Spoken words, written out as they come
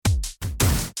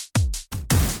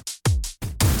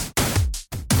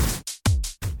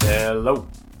Hello.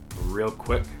 Real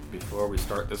quick, before we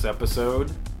start this episode,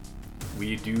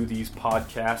 we do these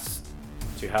podcasts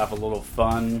to have a little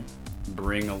fun,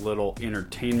 bring a little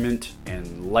entertainment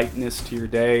and lightness to your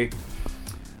day.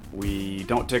 We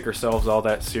don't take ourselves all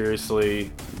that seriously,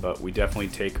 but we definitely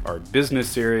take our business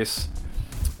serious.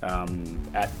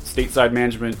 At Stateside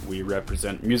Management, we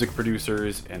represent music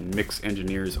producers and mix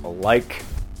engineers alike.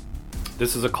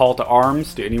 This is a call to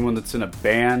arms to anyone that's in a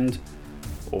band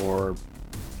or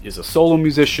is a solo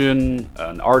musician,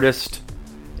 an artist,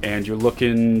 and you're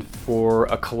looking for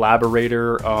a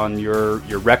collaborator on your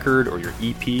record or your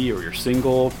EP or your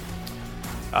single.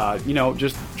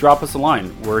 Just drop us a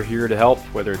line. We're here to help,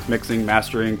 whether it's mixing,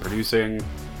 mastering, producing,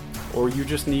 or you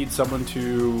just need someone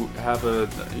to have a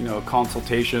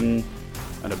consultation,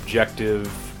 an objective,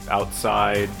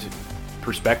 outside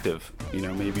perspective.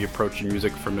 Maybe approach your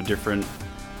music from a different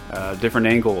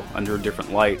angle, under a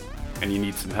different light, and you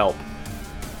need some help.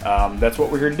 That's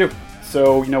what we're here to do.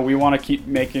 So, we want to keep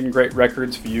making great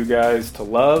records for you guys to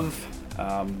love.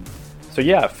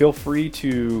 Feel free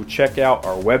to check out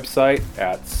our website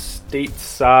at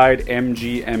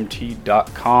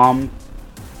statesidemgmt.com.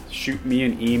 Shoot me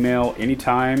an email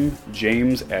anytime,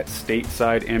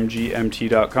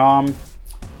 james@statesidemgmt.com.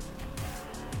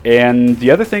 And the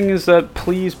other thing is that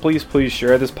please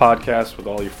share this podcast with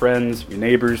all your friends, your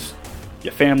neighbors,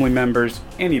 your family members,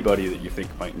 anybody that you think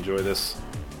might enjoy this.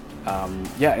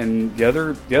 And the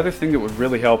other thing that would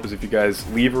really help is if you guys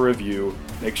leave a review.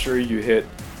 Make sure you hit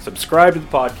subscribe to the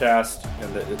podcast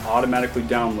and that it automatically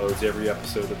downloads every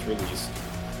episode that's released.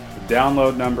 The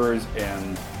download numbers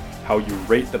and how you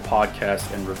rate the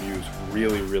podcast and reviews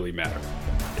really matter.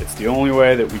 It's the only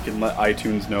way that we can let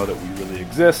iTunes know that we really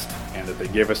exist and that they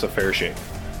give us a fair shake.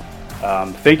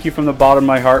 Thank you from the bottom of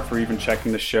my heart for even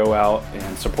checking the show out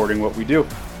and supporting what we do.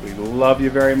 We love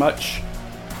you very much.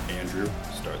 Andrew,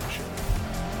 start the show.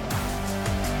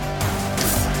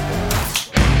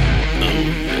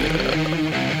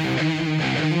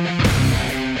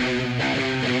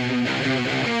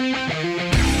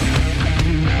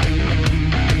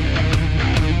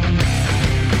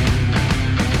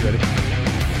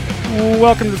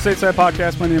 Welcome to the Stateside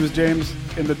Podcast. My name is James.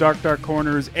 In the dark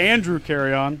corners, Andrew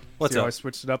Carry On. What's up? up? I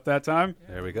switched it up that time.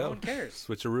 Yeah, there we go. No one cares.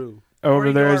 Switcheroo.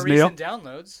 Over there is Neil.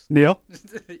 Downloads. Neil?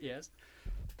 Yes.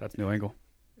 That's Neil Engel.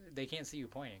 They can't see you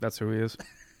pointing. That's who he is.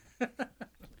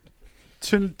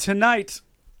 Tonight,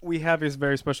 we have his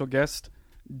very special guest,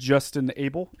 Justin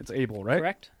Abel. It's Abel, right?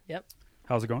 Correct. Yep.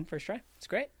 How's it going? First try. It's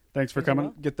great. Thanks for Doing coming.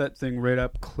 well. Get that thing right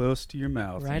up close to your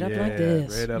mouth. Right up like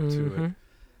this. Right up to it.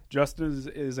 Justin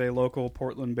is a local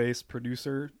Portland-based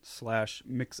producer /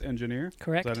 mix engineer.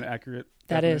 Correct. Is that an accurate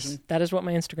That definition? is. That is what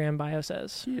my Instagram bio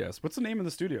says. Yes. What's the name of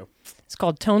the studio? It's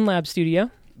called Tone Lab Studio.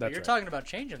 That's You're right. talking about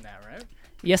changing that, right?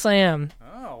 Yes, I am.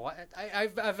 Oh,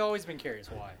 I've always been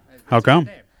curious why. How What's your come?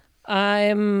 name?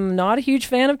 I'm not a huge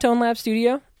fan of Tone Lab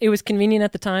Studio. It was convenient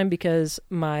at the time because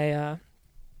my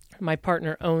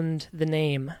partner owned the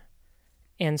name,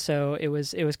 and so it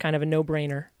was kind of a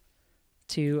no-brainer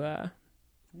to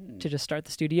just start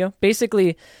the studio.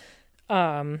 Basically,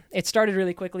 it started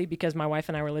really quickly because my wife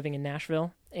and I were living in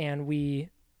Nashville, and we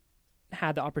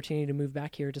had the opportunity to move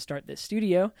back here to start this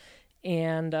studio.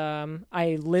 And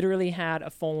I literally had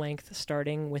a full length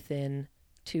starting within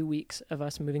 2 weeks of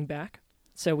us moving back.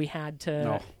 So we had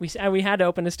to we had to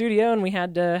open a studio, and we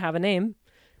had to have a name.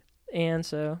 And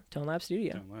so Tone Lab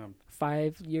Studio. Tone Lab.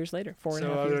 5 years later, 4.5 So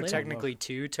years are there later. technically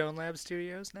 2 Tone Lab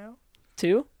studios now?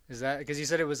 2? Is that because you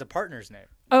said it was a partner's name?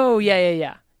 Oh,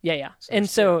 yeah. So And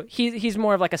there's so he's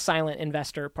more of like a silent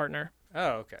investor partner. Oh,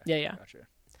 okay. Yeah. Gotcha.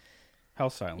 How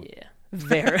silent? Yeah.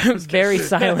 Very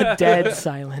silent, dead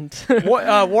silent.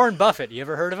 Warren Buffett. You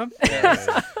ever heard of him?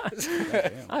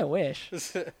 I wish.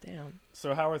 Damn.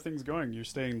 So how are things going? You're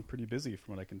staying pretty busy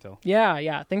from what I can tell.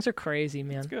 Yeah. Things are crazy,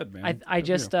 man. That's good, man. I Good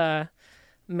just for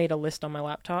made a list on my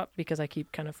laptop because I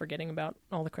keep kind of forgetting about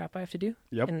all the crap I have to do.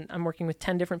 Yep. And I'm working with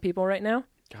 10 different people right now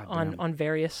God on damn.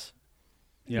 various,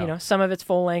 Yeah. some of it's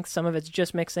full length, some of it's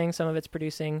just mixing, some of it's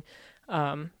producing.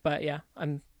 But yeah,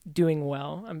 I'm doing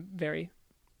well. I'm very,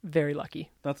 very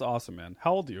lucky. That's awesome, man.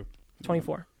 How old are you?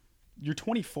 24. You're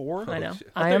 24? I know. thought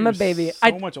I you am were a baby.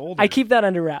 So much older. I keep that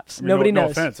under wraps. I mean, Nobody no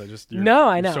knows. offense. You're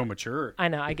I know. so mature. I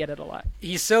know. I get it a lot.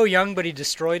 He's so young, but he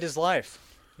destroyed his life.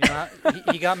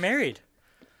 He got married.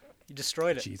 He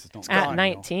destroyed it. Jesus, don't At listen,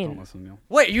 Neil. 19. Don't listen, Neil.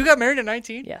 Wait, you got married at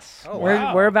 19? Yes. Oh, we're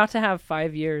wow. we're about to have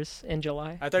 5 years in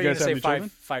July. I thought You you were guys going to say have any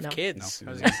five No. kids. No.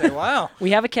 I was going to say, wow.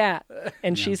 We have a cat,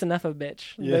 and Yeah. she's enough of a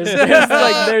bitch.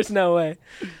 Yeah. There's no way.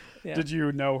 Yeah. Did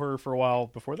you know her for a while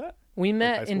before that? We high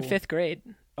met in school? 5th grade.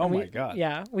 Oh, And my God.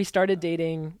 Yeah, we started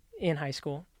dating in high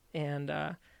school, and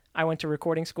I went to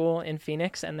recording school in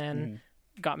Phoenix and then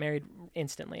got married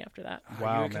instantly after that.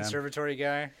 Wow, you a man. conservatory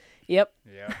guy? Yep.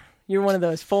 Yeah. You're one of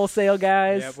those Full Sail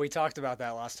guys. Yep, we talked about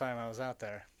that last time I was out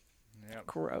there. Yep.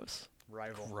 Gross.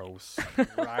 Rival. Gross.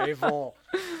 Rival.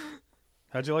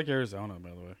 How'd you like Arizona, by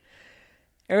the way?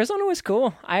 Arizona was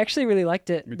cool. I actually really liked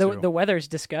it. Me The too. the weather's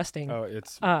disgusting. Oh,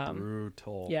 it's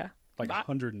brutal. Yeah. Like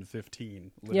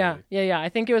 115. Yeah, Literally. yeah. I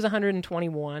think it was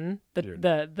 121 Dude.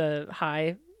 the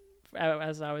high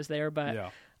as I was there, but Yeah.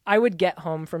 I would get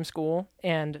home from school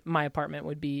and my apartment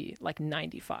would be like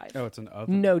 95. Oh, it's an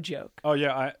oven. No joke. Oh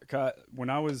yeah, when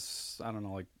I was, I don't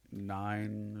know, like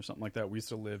 9 or something like that, we used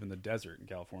to live in the desert in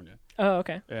California. Oh,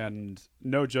 okay. And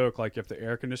no joke, like if the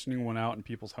air conditioning went out in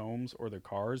people's homes or their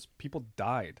cars, people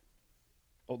died.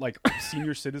 Like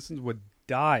senior citizens would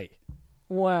die.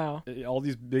 Wow. All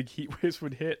these big heat waves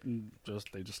would hit and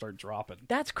they just start dropping.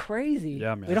 That's crazy.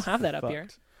 Yeah, man. We don't it's have that up here.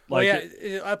 fucked. Well, Like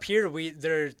yeah, up here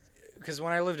because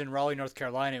when I lived in Raleigh, North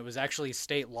Carolina, it was actually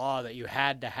state law that you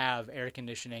had to have air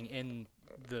conditioning in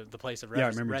the place of yeah, I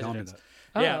residence. remember you telling me that.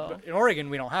 Yeah, Oh. but in Oregon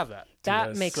we don't have that. That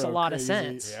That's makes so a lot crazy. of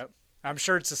sense. Yep. I'm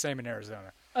sure it's the same in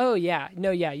Arizona. Oh yeah.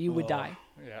 No, yeah, you would die.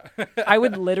 Yeah. I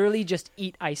would literally just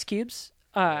eat ice cubes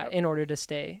in order to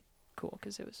stay cool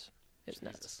because it was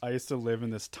nuts. I used to live in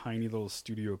this tiny little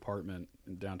studio apartment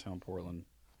in downtown Portland,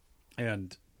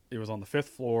 and it was on the 5th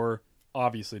floor.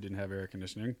 Obviously, didn't have air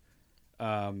conditioning.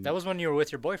 That was when you were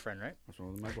with your boyfriend, right? Which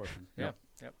one was my boyfriend? Yep.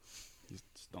 Yep.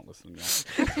 Just don't listen to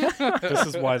me. This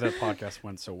is why that podcast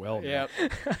went so well. man.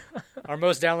 Yep. Our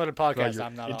most downloaded About podcast. your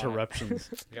I'm not interruptions.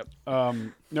 on it.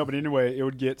 Yep. No, but anyway, it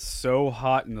would get so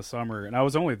hot in the summer, and I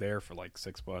was only there for like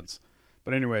 6 months.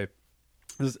 But anyway,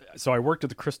 so I worked at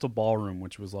the Crystal Ballroom,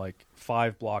 which was like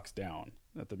 5 blocks down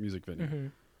at the music venue. Mm-hmm.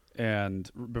 And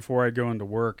before I'd go into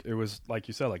work, it was like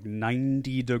you said, like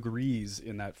 90 degrees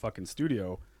in that fucking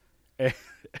studio. And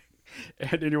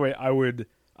anyway, I would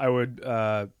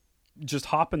just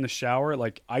hop in the shower,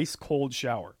 like ice cold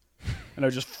shower. And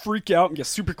I'd just freak out and get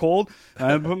super cold.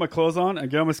 And I'd put my clothes on and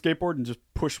get on my skateboard and just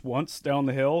push once down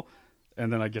the hill.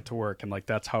 And then I get to work. And like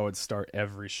that's how I'd start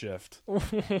every shift.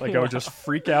 Like I would just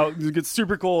freak out and get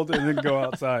super cold and then go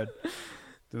outside.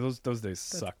 Those days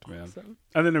sucked, man. awesome.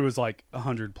 And then it was like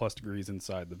 100+ degrees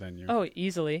inside the venue. Oh,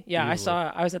 easily. Yeah, Easily.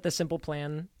 I was at the Simple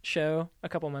Plan show a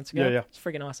couple months ago. Yeah, yeah. It's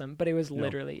freaking awesome. But it was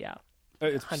literally,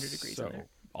 It's 100 degrees so in there.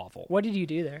 awful. What did you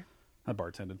do there? I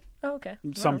bartended. Oh, okay.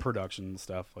 Some Wow. production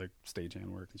stuff, like stagehand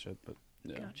work and shit. But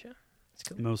yeah, Gotcha. That's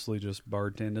cool. mostly just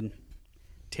bartending.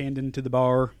 Tending to the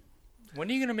bar. When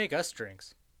are you gonna make us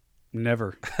drinks?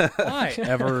 Never, Why?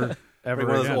 ever, ever One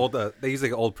of those again. old, they use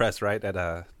like old press, right? At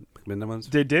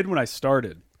McMinimums. They did when I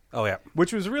started, Oh yeah,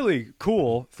 which was really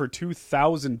cool for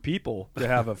 2,000 people to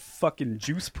have a fucking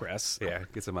juice press. yeah.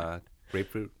 Get some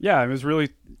grapefruit. Yeah, it was really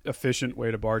efficient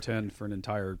way to bartend for an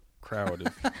entire crowd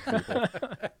of people.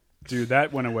 Dude,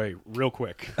 that went away real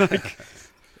quick. Like,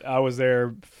 I was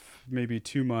there maybe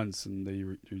 2 months, and they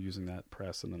were using that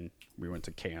press, and then we went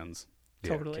to cans.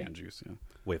 Yeah, Totally. Canned juice, yeah.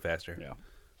 way faster. Yeah.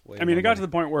 Way I mean, more it got to money.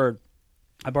 the point where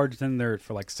I bartended there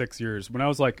for like 6 years. When I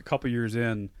was like a couple years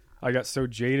in, I got so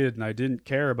jaded and I didn't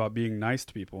care about being nice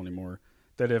to people anymore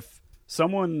that if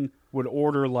someone would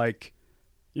order like,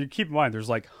 you keep in mind, there's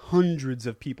like hundreds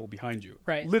of people behind you.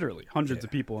 Right. Literally hundreds of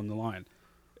people in the line.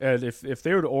 And if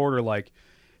they would order like,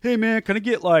 hey man, can I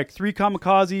get like 3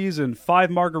 kamikazes and 5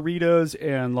 margaritas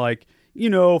and like,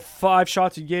 5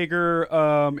 shots of Jaeger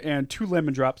and 2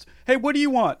 lemon drops. Hey, what do you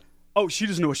want? Oh, she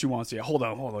doesn't know what she wants yet. Hold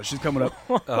on. She's coming up.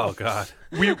 Oh god.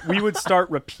 we would start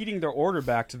repeating their order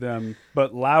back to them,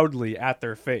 but loudly at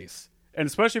their face. And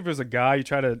especially if it was a guy, you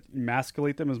try to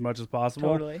emasculate them as much as possible.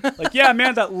 Totally. Like, yeah,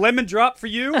 man, that lemon drop for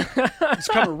you. It's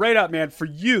coming right up, man. For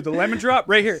you, the lemon drop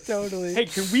right here. Totally. Hey,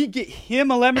 can we get him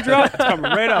a lemon drop? It's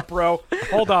coming right up, bro.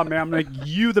 Hold on, man. I'm going to make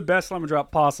you the best lemon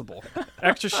drop possible.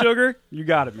 Extra sugar? You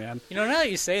got it, man. Now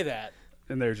that you say that,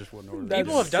 And they just wouldn't order that.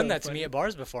 people have done so that to funny. me at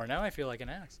bars before. Now I feel like an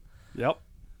ass. Yep.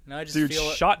 Now I just Dude,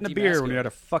 feel shot in a beer when you had demasculated.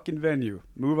 a fucking venue.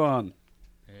 Move on.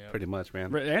 Pretty much,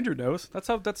 man. Andrew knows. That's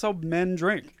how men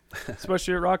drink,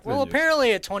 especially at rock Well, venues.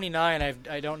 apparently at 29,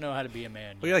 I don't know how to be a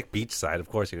man. Well, you're like beachside. Of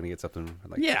course, you're gonna get something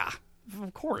like Yeah,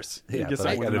 of course. Yeah, You get but I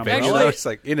something got with a an venue. umbrella. though, It's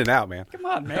like in and out, man. Come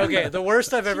on, man. Okay, the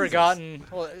worst I've ever gotten,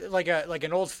 well, like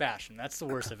an old fashioned. That's the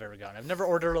worst I've ever gotten. I've never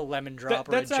ordered a lemon drop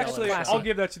or a That's jello. actually. or I'll something.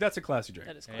 give that to you. That's a classy drink.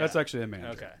 That is That's classy. actually a man.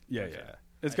 Okay. Drink. Yeah, Okay. yeah.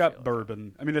 It's I got feel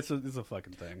bourbon. I mean, it's a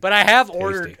fucking thing. But I have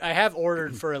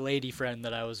ordered for a lady friend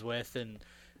that I was with, and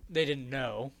they didn't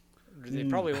know. They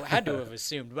probably had to have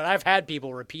assumed. But I've had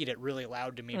people repeat it really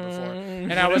loud to me before,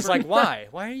 and I was like, "Why?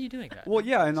 Why are you doing that?" Well,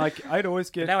 yeah, and like I'd always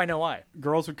get Now I know why.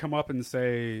 girls would come up and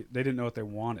say they didn't know what they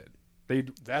wanted.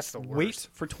 They'd That's the worst. wait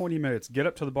for 20 minutes, get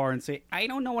up to the bar and say, I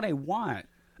don't know what I want.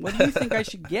 What do you think I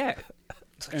should get?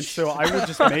 And so I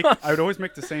would always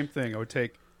make the same thing. I would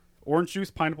take orange juice,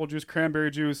 pineapple juice,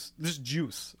 cranberry juice, just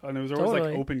juice. And it was always Totally.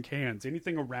 like open cans.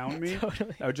 Anything around me,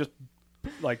 Totally. I would just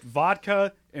like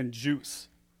vodka and juice.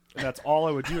 And that's all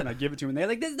I would do. And I'd give it to them. And they're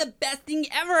like, this is the best thing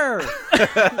ever.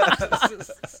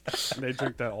 And they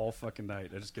drink that all fucking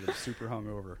night. I just get them super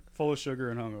hungover, full of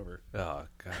sugar and hungover. Oh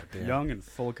god damn. Young and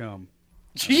full of cum.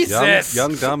 Jesus.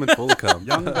 Young, dumb, and full of cum.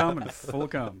 Young, dumb, and full of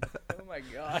cum. Oh my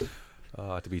god.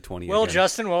 To be 20. Well, again.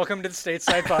 Justin, welcome to the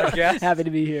Stateside Podcast. Happy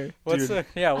to be here. What's Dude.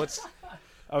 what's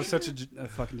I was such a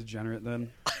fucking degenerate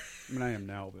then. I mean, I am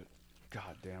now, but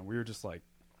god damn, we were just like,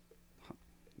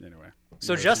 anyway.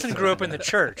 so? You know, Justin it's grew up in the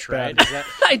church, right? Bad. Is that,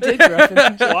 I did grow up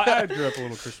in well, I grew up a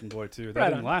little Christian boy too. That Right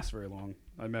didn't on. last very long.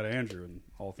 I met Andrew, and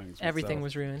all things. went Everything south.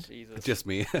 was ruined. Jesus. Just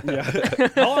me. Yeah.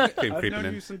 How long? Came I've creeping known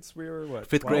in. you since we were what?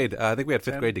 5th 12? grade. I think we had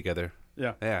 5th 10? grade together.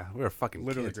 Yeah. Yeah, we were fucking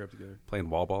Literally kids. grew up together.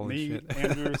 Playing wall ball and Me, shit.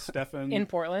 Andrew, Stefan. In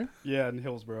Portland. Yeah, in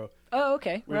Hillsboro. Oh,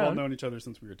 okay. We've Right all on. known each other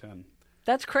since we were 10.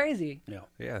 That's crazy. Yeah.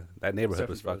 Yeah, that neighborhood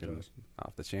was Except for fucking Josh.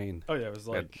 off the chain. Oh yeah, it was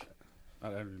Yeah. like I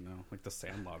don't even know, like the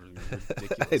Sandlot or something I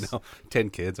ridiculous. know.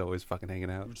 10 kids always fucking hanging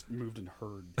out. We just moved in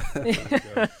herd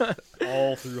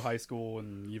all through high school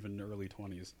and even early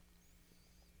 20s.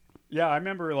 Yeah, I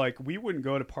remember like we wouldn't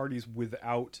go to parties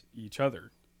without each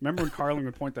other. Remember when Carlin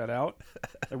would point that out?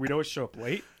 Like we'd always show up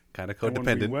late. Kind of And when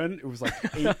we codependent. went, it was like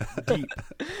 8 deep.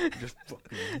 Just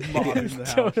fucking mobbing the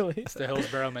house. Totally. It's the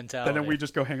Hillsborough mentality. And then we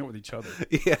just go hang out with each other.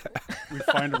 Yeah. We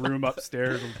find a room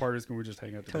upstart when parties and we just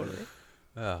hang out together. Totally.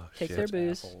 Oh, Take shit. their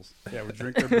booze. Assholes. Yeah, we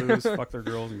drink their booze, fuck their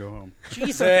girls, and go home.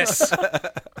 Jesus.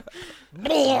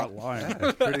 Not lying.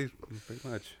 pretty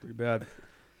much. Pretty bad.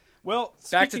 Well,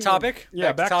 Back to speaking topic. Of,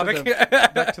 yeah, back to to,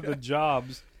 topic. back to the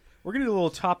jobs. We're gonna do a little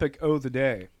topic of the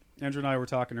day. Andrew and I were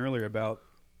talking earlier about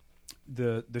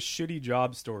the shitty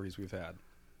job stories we've had,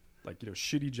 like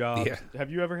shitty jobs. Yeah. Have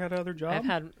you ever had other jobs?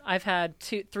 I've had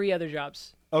 3 other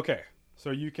jobs Okay, so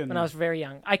you can when I was very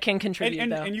young. I can contribute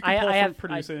and though. you can pull I from have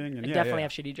producing I and yeah, definitely yeah.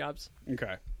 have shitty jobs.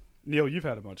 Okay, Neil, you've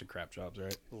had a bunch of crap jobs,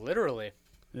 right? Literally.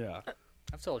 Yeah.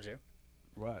 I've told you.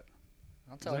 What?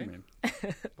 I'll What tell does that you.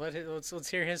 mean? Let's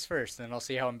hear his first, then I'll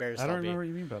see how embarrassed I don't I'll be. remember what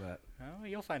you mean by that. Oh,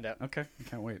 you'll find out. Okay, I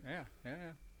can't wait.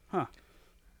 Yeah.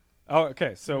 Oh,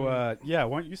 okay. So, yeah,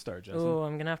 why don't you start, Justin? Oh,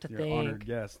 I'm gonna have to You're an think. honored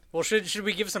guest. Well, should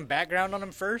we give some background on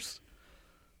him first?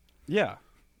 Yeah.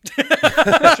 Sure.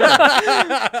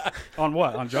 On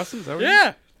what? On Justin? Is that what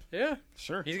Yeah. Yeah.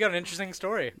 Sure. He's got an interesting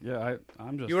story. Yeah,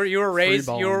 I'm just. You were raised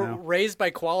freeballing now. raised by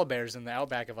koala bears in the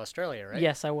outback of Australia, right?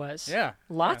 Yes, I was. Yeah.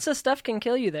 Lots of stuff can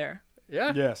kill you there.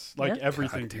 Yeah. Yes, like Yeah.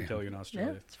 everything God can damn. kill you in Yeah,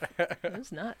 Australia,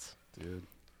 it's nuts. dude.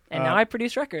 And now I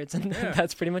produce records, and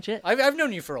that's pretty much it. I've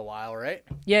known you for a while, right?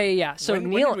 Yeah. So when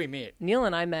Neil, did we meet? Neil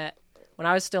and I met when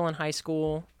I was still in high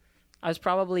school. I was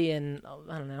probably in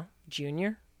I don't know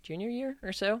junior year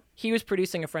or so. He was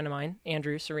producing a friend of mine,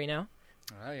 Andrew Serino,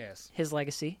 Oh yes. his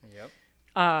Legacy. Yep.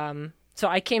 So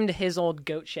I came to his old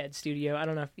Goat Shed studio. I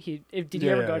don't know did you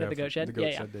ever go to the Goat Shed? The Goat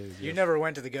yeah. Shed days, You yes. never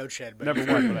went to the goat shed, but Never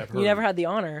went, but I've heard. You never had the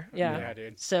honor. Yeah. Yeah,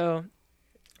 dude. So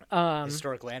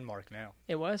Historic landmark now.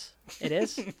 it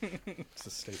is. It's a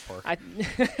state park.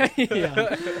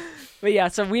 Yeah. But yeah,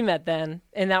 so we met then,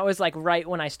 and that was like right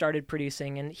when I started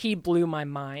producing, and he blew my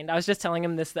mind. I was just telling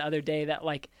him this the other day that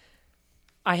like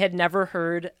I had never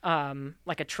heard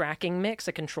like a tracking mix,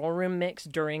 a control room mix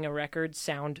during a record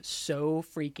sound so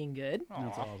freaking good.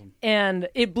 That's awesome. And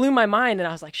it blew my mind, and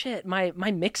I was like, shit, my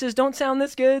mixes don't sound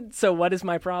this good, so what is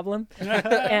my problem?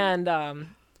 And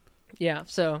yeah,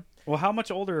 so Well, how much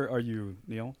older are you,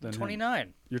 Neil? Than him?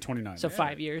 29. You're 29. so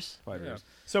 5 years. 5 Yeah. years.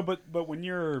 So, but when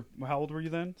you're, how old were you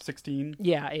then? 16.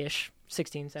 Yeah, ish.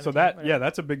 16, 17. So that, whatever. yeah,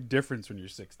 that's a big difference when you're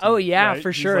 16. Oh yeah, right?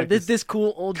 for He's sure. like This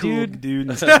cool old cool dude. dude. in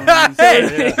his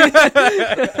 20s.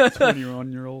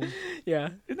 21-year-old. Yeah.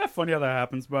 Isn't that funny how that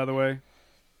happens? By the way.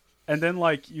 And then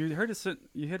like you hit a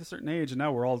certain age, and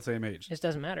now we're all the same age. It just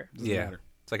doesn't matter. Doesn't Yeah. matter.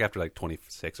 It's like after like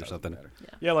 26 or something. Matter.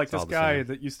 Yeah, like It's this all the guy same.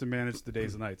 that used to manage the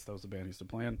Days and Nights. That was the band he used to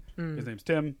play in. Mm. His name's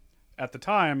Tim. At the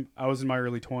time, I was in my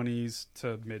early 20s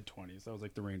to mid 20s. That was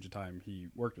like the range of time he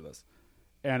worked with us.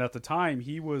 And at the time,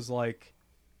 he was like,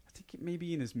 I think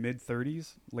maybe in his mid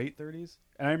 30s, late 30s.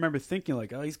 And I remember thinking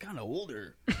like, oh, he's kind of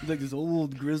older. He's like this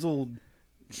old grizzled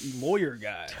lawyer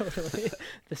guy. Totally.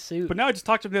 The suit. But now I just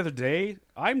talked to him the other day.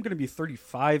 I'm going to be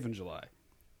 35 in July.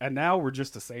 and now we're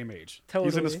just the same age.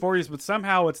 He's in his Totally. 40s, but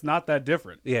somehow it's not that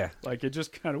different. Yeah. Like it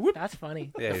just kind of whoop. That's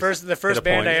funny. Yeah, The he's first hit a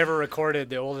band I point. ever recorded,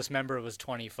 the oldest member was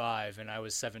 25, and I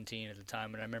was 17 at the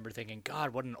time. And I remember thinking,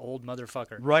 God, what an old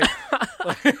motherfucker. Right.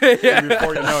 And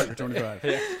before you know it, you're 25.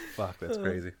 Fuck, that's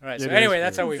crazy. All right. It So is anyway,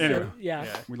 that's how we weird. feel. Anyway. Yeah.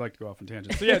 Yeah. We like to go off on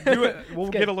tangents. So yeah, do it. We'll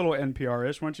good. get a little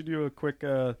NPR-ish. Why don't you do a quick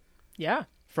Yeah,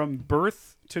 from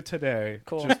birth to today?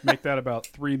 Cool. Just make that about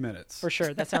 3 minutes. for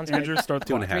sure. That sounds good. Andrew, start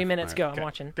the 2.5. clock. 3 minutes, All go. right, I'm okay.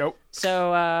 watching. Go.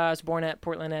 So I was born at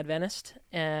Portland Adventist.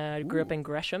 Grew up in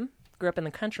Gresham. Grew up in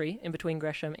the country in between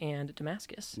Gresham and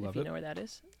Damascus, Love if you it. know where that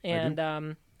is. do.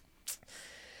 And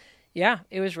yeah,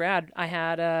 it was rad. I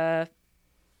had a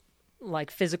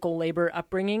like physical labor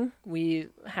upbringing. We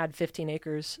had 15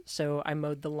 acres, so I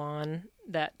mowed the lawn.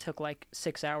 That took like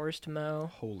 6 hours to mow.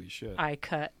 Holy shit. I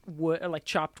cut wood, or like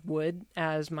chopped wood,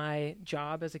 as my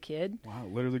job as a kid. Wow.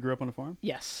 Literally grew up on a farm?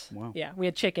 Yes. Wow. Yeah, we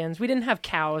had chickens. We didn't have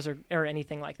cows or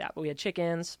anything like that, but we had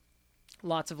chickens,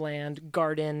 lots of land,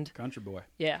 gardened. Country boy.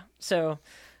 Yeah. So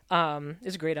it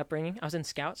was a great upbringing. I was in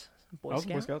Scouts, Boy Oh,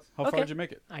 Scout. Boy Scouts. How Okay. far did you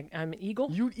make it? I'm an Eagle.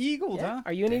 You eagled, Yeah. huh?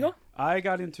 Are you an Eagle? I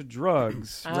got into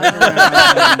drugs.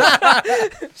 Ah.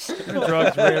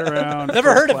 Drugs right around. Never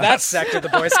first heard of that class. sect of the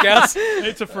Boy Scouts.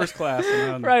 It's a first class.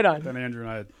 And then, Right on. Then Andrew and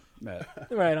I met.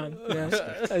 Right on.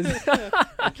 Yeah.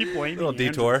 I keep blaming Little Andrew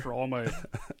detour. for all my.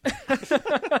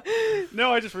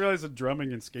 No, I just realized that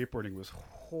drumming and skateboarding was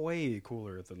way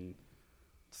cooler than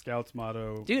Scouts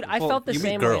motto. Dude, I Well, felt the you meet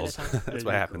same way girls. at the time. That's Yeah, what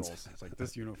you happens. girls. It's like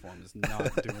this uniform is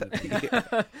not doing it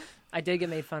to me. I did get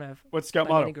made fun of What's Scout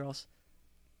by motto? many girls.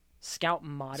 Scout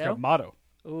motto? Scout motto.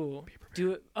 Ooh.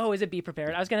 Do it. Oh, is it be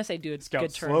prepared? I was going to say do it. Scout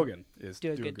good turn. slogan is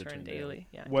Do a good turn daily.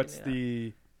 Yeah, What's give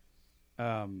me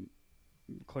the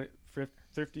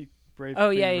thrifty, brave? Oh,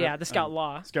 clean, yeah, rep- yeah. The Scout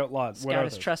law. Scout law. What Scout are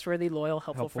is those? trustworthy, loyal,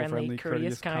 helpful, friendly,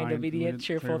 courteous, kind, obedient,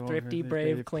 cheerful, thrifty,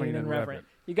 brave, clean, and reverent.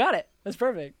 You got it. That's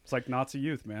perfect. It's like Nazi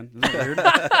youth, man. Isn't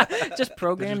that weird? Just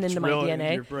programmed just into my drill it into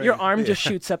DNA. your brain. Your arm just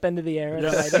shoots up into the air at a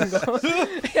right angle.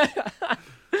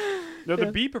 No,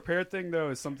 the be prepared thing though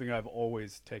is something I've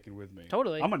always taken with me.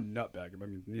 Totally. I'm a nutbagger. I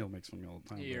mean, Neil makes fun of me all the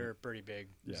time. but You're pretty big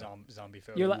Yeah. zombie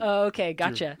photo. You're like, oh, okay, dude,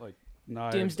 gotcha. Like,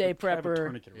 knives, Doomsday I have a prepper.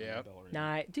 tourniquet around my Yep. belt right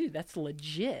now. Dude, that's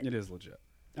legit. It is legit.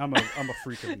 I'm a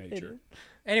freak of nature.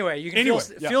 Anyway, you can Anyway,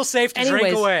 feel, yeah. feel safe to drink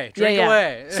Anyways, away. yeah, Drink yeah.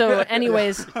 away. So,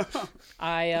 anyways,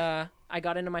 I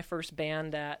got into my first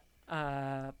band at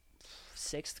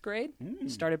 6th grade.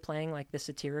 Started playing like the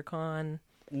Satyricon,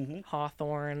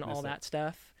 Hawthorne, all Missed it. that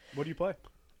stuff. What do you play?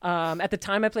 At the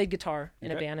time, I played guitar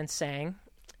in a Okay. band and sang,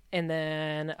 and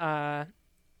then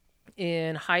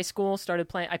in high school started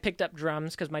playing. I picked up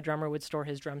drums because my drummer would store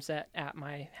his drum set at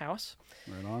my house,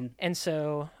 Right on. and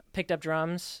so picked up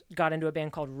drums. Got into a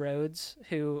band called Rhodes,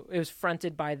 who it was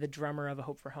fronted by the drummer of A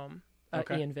Hope for Home,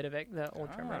 Okay. Ian Vidovic, the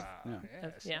old drummer. Yeah.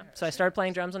 Yeah. So I started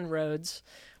playing drums on Rhodes,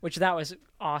 which that was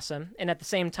awesome. And at the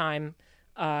same time,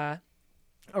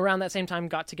 around that same time,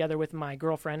 got together with my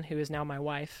girlfriend, who is now my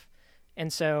wife.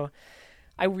 And so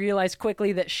I realized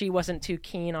quickly that she wasn't too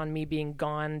keen on me being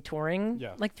gone touring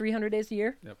Yeah. like 300 days a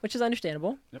year, Yep. which is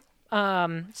understandable. Yep.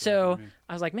 So I mean.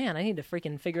 I was like, man, I need to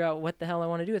freaking figure out what the hell I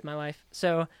want to do with my life.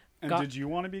 So And did you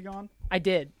want to be gone? I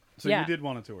did. So yeah. you did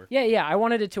want to tour. Yeah. I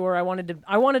wanted to tour. I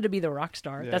wanted to be the rock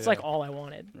star. Yeah, That's yeah. like all I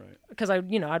wanted. Right. Because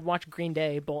I'd watch Green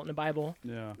Day, Bolt in the Bible,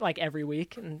 Yeah. like every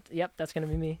week, and yep, that's gonna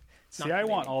be me. It's not See, I gonna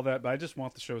be want me. all that, but I just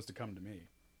want the shows to come to me.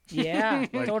 Yeah,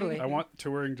 Like, totally. I want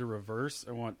touring to reverse.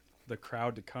 I want the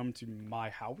crowd to come to my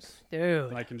house, Dude,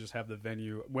 and I can just have the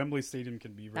venue. Wembley Stadium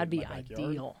can be right that'd in be my backyard.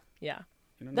 ideal. Yeah,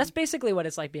 You know what that's basically what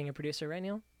it's like being a producer, right,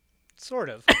 Neil? Sort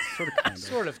of. I mean? Sort of, kind of.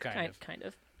 Sort of, kind of. Kind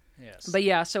of. Yes. But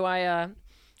yeah, so I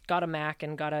got a Mac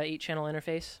and got a 8-channel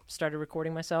interface. Started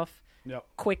recording myself. Yep.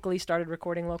 Quickly started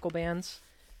recording local bands,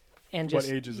 and just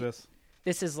What age is this?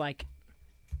 this is like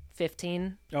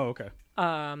 15, Oh, okay.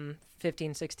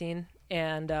 15, 16,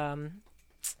 and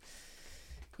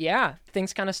yeah,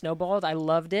 things kind of snowballed. I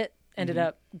loved it. Ended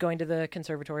up going to the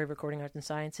Conservatory of Recording Arts and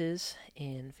Sciences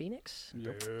in Phoenix.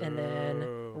 Yep. And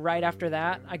then right after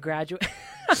that, I graduated.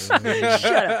 Shut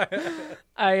up.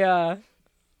 I,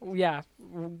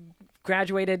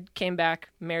 graduated, came back,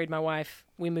 married my wife.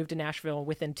 We moved to Nashville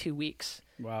within 2 weeks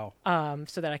Wow.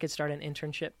 so that I could start an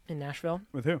internship in Nashville.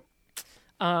 With who?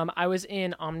 I was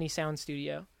in Omni Sound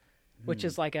Studio, which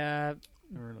is like a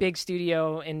big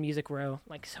studio in Music Row,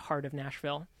 like heart of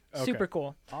Nashville. Okay. Super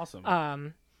cool.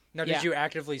 Awesome. Now, yeah. did you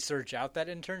actively search out that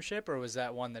internship, or was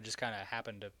that one that just kind of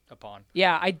happened upon?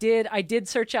 Yeah, I did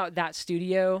search out that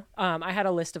studio. I had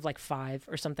a list of like 5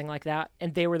 or something like that,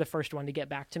 and they were the first one to get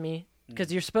back to me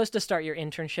because you're supposed to start your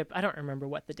internship. I don't remember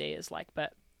what the day is like,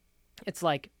 but it's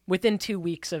like within 2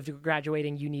 weeks of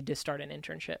graduating, you need to start an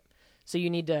internship. So you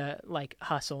need to like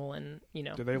hustle and,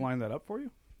 Do they line that up for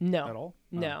you no, at all?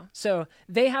 no. So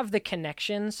they have the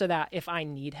connection so that if I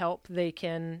need help, they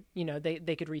can,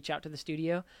 they could reach out to the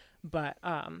studio. But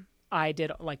I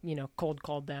did like, cold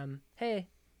called them. Hey,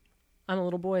 I'm a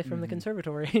little boy from the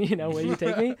conservatory, will you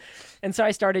take me? And so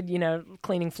I started,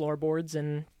 cleaning floorboards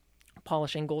and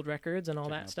polishing gold records and all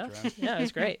that stuff. Yeah, it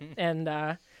was great.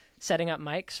 And setting up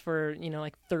mics for,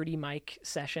 like 30 mic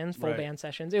sessions, full band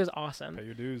sessions. It was awesome. Pay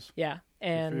your dues. Yeah.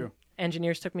 And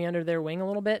engineers took me under their wing a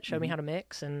little bit, showed me how to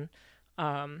mix, and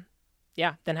then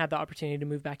had the opportunity to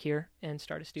move back here and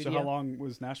start a studio. So how long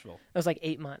was Nashville? It was like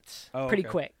 8 months. Oh, pretty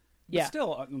okay. quick. But Yeah.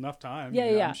 still enough time.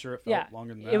 Yeah. I'm sure it felt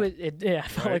longer than that. It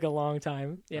felt Right. like a long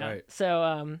time. Yeah. Right.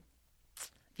 So,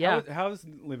 yeah, How's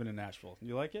living in Nashville?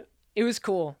 You like it? it was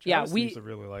cool. Travis Yeah. seems to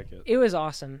really like it. It was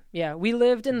awesome. Yeah. We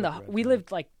lived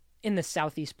Right. like in the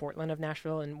southeast Portland of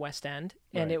Nashville in West End.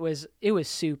 And Right. it was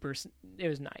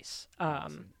nice.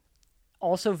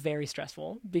 Also very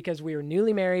stressful because we were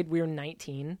newly married. We were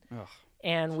 19 Ugh.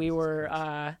 and we were,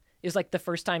 it was like the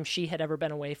first time she had ever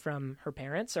been away from her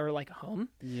parents or like home.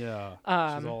 Yeah.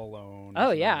 She's all alone.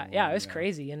 Oh She's yeah, all yeah, alone, it was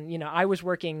crazy. And I was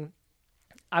working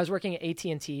at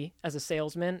AT&T as a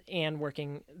salesman and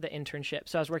working the internship.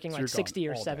 So I was working So like you're gone 60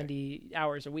 or all day. 70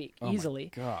 hours a week Oh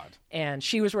easily. my God. And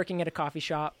she was working at a coffee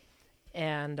shop,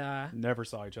 and Never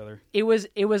saw each other. it was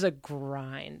a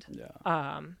grind.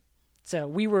 Yeah. So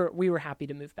we were happy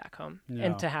to move back home Yeah.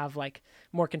 and to have like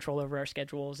more control over our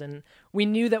schedules. And we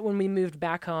knew that when we moved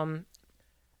back home,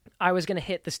 I was going to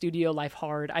hit the studio life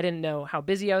hard. I didn't know how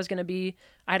busy I was going to be.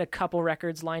 I had a couple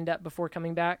records lined up before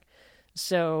coming back.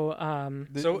 So,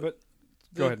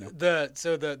 Go ahead now.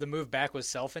 The move back was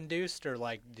self-induced, or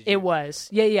like it was.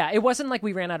 Yeah. It wasn't like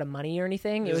we ran out of money or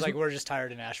anything. It was like we're just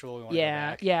tired of Nashville. We want to go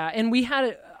back. Yeah. And we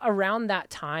had around that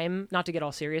time, not to get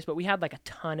all serious, but we had like a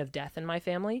ton of death in my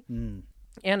family and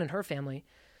in her family.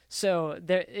 So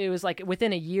it was like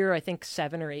within a year, I think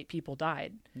 7 or 8 people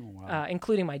died,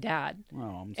 including my dad. Oh,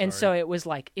 I'm sorry. And so it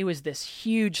was this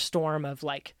huge storm of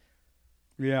like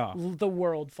yeah. the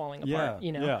world falling apart,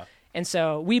 Yeah. And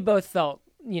so we both felt,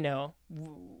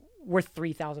 we're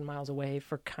 3,000 miles away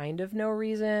for kind of no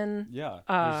reason. Yeah.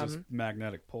 There's this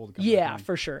magnetic pull to come Yeah, back in.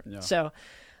 for sure. Yeah. So,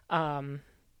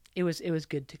 it was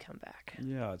good to come back.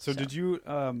 Yeah. So did you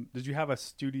have a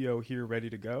studio here ready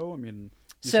to go? I mean,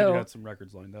 you So- said you had some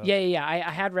records lined up. Yeah. I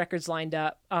had records lined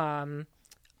up.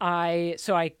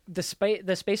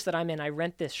 The space that I'm in, I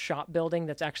rent this shop building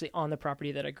that's actually on the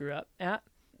property that I grew up at.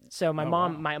 So my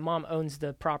mom owns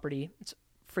the property. It's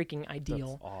freaking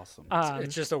ideal. That's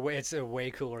awesome. It's a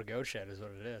way cooler goat shed, is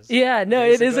what it is. Yeah, no,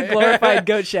 it is a Basically. glorified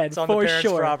goat shed It's on for the parents'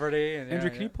 sure. property. And, Andrew,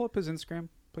 can you pull up his Instagram,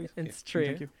 please? It's true.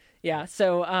 Thank you. Yeah.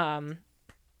 So, I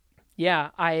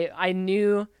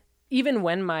knew even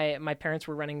when my parents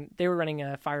were running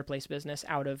a fireplace business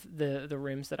out of the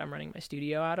rooms that I'm running my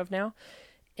studio out of now.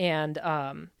 And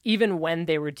even when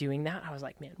they were doing that, I was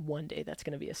like, man, one day that's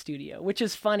going to be a studio, which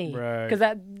is funny Right. because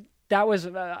that was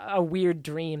a weird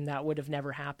dream that would have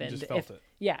never happened. You just felt it.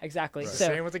 Yeah, exactly. Right. So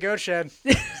Same with the goat shed.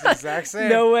 It's the exact same.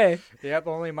 no way. Yep,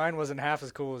 only mine wasn't half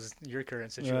as cool as your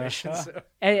current situation. So.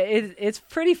 It's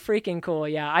pretty freaking cool.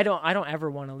 Yeah, I don't ever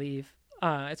want to leave.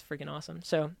 It's freaking awesome.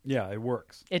 So Yeah, it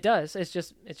works. it does. It's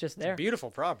just there. Beautiful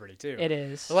property too. It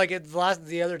is. Like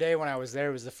the other day when I was there,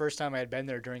 it was the first time I had been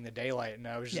there during the daylight, and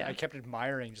I kept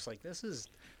admiring, just like, this is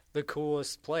the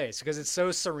coolest place because it's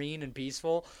so serene and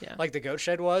peaceful, Yeah. like the goat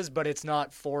shed was, but it's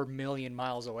not 4 million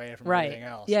miles away from everything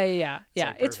else. Yeah.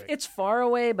 like It's perfect. far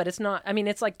away, but it's not. I mean,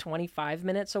 it's like 25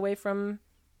 minutes away from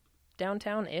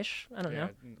downtown ish. I don't know.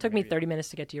 Took me maybe. 30 minutes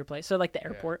to get to your place, so like the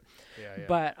airport. Yeah.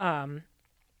 But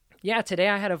yeah, today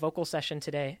I had a vocal session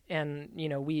today, and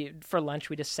we for lunch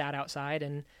we just sat outside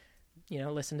and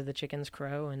listened to the chickens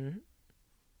crow and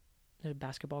a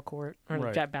basketball court or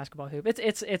Right. jet basketball hoop.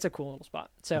 It's a cool little spot.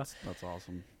 So That's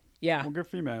awesome. yeah, Well, good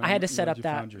for you, man. I had to I'm set glad up you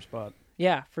that. found your spot.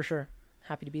 yeah, for sure.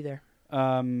 Happy to be there.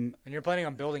 And you're planning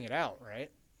on building it out, right?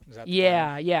 Is that the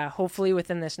Yeah. Hopefully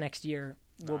within this next year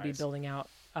we'll be Nice. building out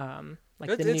like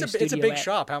plan? the new studio. It's a big at-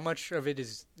 shop. How much of it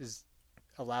is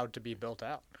allowed to be built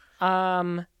out?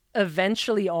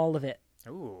 Eventually all of it.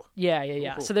 Ooh.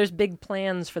 Yeah. Cool. So there's big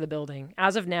plans for the building.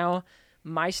 As of now,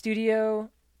 my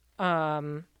studio,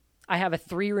 I have a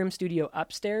 3-room studio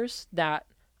upstairs that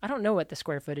I don't know what the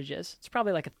square footage is. It's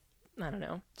probably like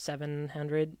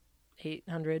 700,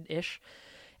 800-ish.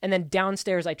 And then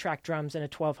downstairs I track drums in a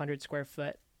 1,200 square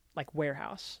foot like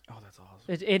warehouse. Oh, that's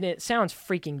awesome. It sounds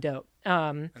freaking dope.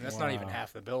 And that's not Wow. even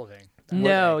half the building.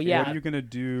 No, What yeah. are you gonna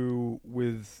do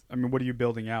with? I mean, what are you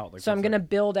building out? Like, So I'm what's gonna that?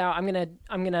 build out. I'm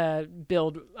gonna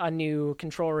build a new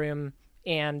control room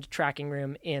and tracking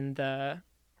room in the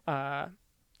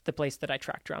place that I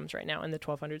track drums right now in the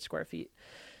 1,200 square feet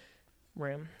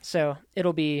room. So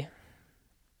it'll be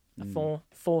a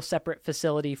full separate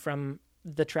facility from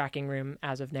the tracking room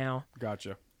as of now.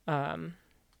 Gotcha.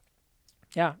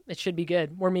 Yeah, it should be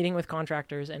good. We're meeting with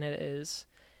contractors, and it is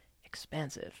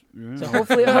expensive. Yeah. So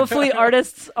hopefully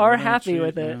artists are Not happy cheap,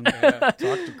 with it. man. Yeah.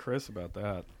 Talk to Chris about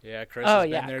that. Yeah, Chris. Oh has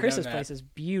been yeah, there, Chris's done place that. is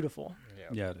beautiful. Yeah.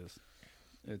 Yeah, it is.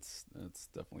 It's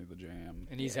definitely the jam.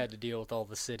 And he's had to deal with all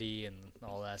the city and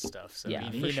all that stuff. So Yeah,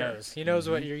 he for sure. knows. He knows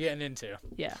what you're getting into.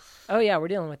 Yeah. Oh yeah, we're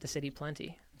dealing with the city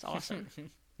plenty. It's awesome.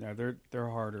 Yeah, they're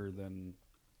harder than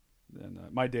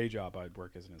my day job. I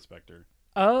work as an inspector,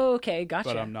 Oh, okay, gotcha.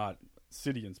 but I'm not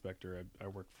city inspector. I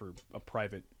work for a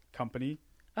private company,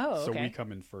 Oh, so okay. we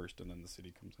come in first, and then the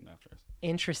city comes in after us.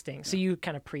 Interesting. So you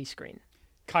kind of pre-screen.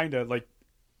 Kind of like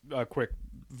a quick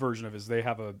version of it is they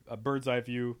have a bird's eye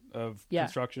view of Yeah.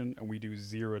 construction, and we do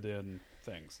zeroed in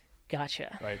things.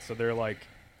 Gotcha. Right, so they're like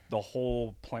the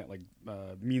whole plant, like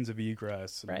means of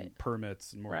egress and Right.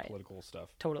 permits and more Right. political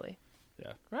stuff. Totally.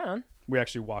 Yeah, Right on. we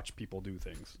actually watch people do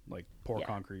things like pour Yeah.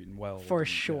 concrete and weld. For and,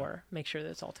 sure. Make sure that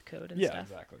it's all to code and Yeah, stuff.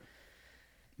 exactly.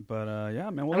 But yeah,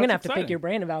 man, well, I'm gonna have that's to pick your exciting.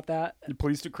 brain about that.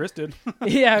 Please do. Chris did.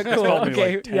 Yeah, Chris cool. called me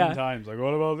Okay, like 10 yeah, times. Like,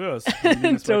 what about this? You need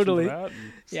inspection for Totally. that?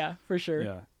 And- yeah, for sure.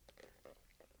 Yeah.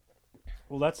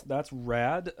 Well, that's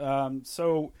rad.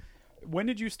 So, when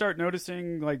did you start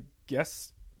noticing like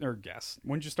guests?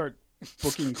 When did you start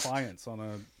booking clients on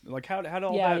a like how did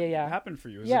all Yeah, that yeah. happen for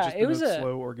you? Is Yeah, it just it been was a a-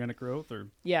 slow organic growth or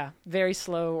Yeah, very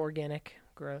slow organic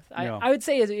growth. Yeah. I would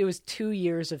say it was 2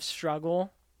 years of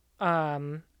struggle,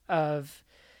 of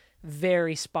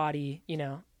very spotty.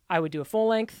 I would do a full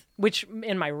length,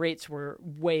 and my rates were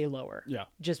way lower, yeah?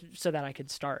 just so that I could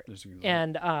start. Just because-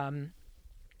 And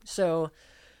so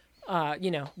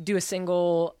do a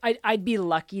single. I'd be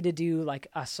lucky to do like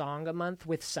a song a month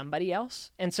with somebody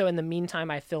else, and so in the meantime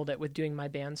I filled it with doing my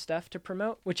band stuff to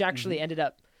promote, which actually ended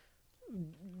up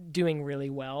doing really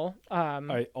well.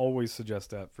 I always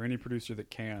suggest that for any producer that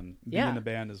can be Yeah. in a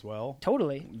band as well.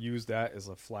 Totally. Use that as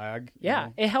a flag. you Yeah,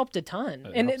 know? it helped a ton.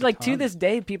 It And helped a like to ton. this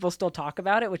day, people still talk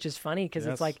about it, which is funny because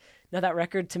Yes. it's like, no, that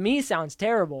record to me sounds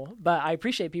terrible, but I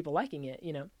appreciate people liking it,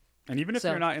 And even if So-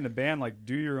 you're not in a band, like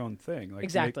do your own thing. Like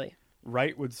Exactly.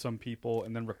 write with some people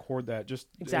and then record that. Just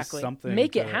as Exactly. something.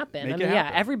 Make it to happen. Make I it mean, yeah,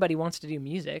 happen. everybody wants to do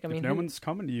music. I If mean, no one's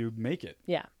coming to you, make it.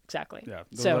 yeah, exactly. Yeah,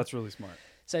 So that's really smart.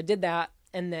 So I did that,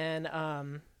 and then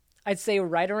I'd say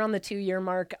right around the 2-year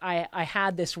mark, I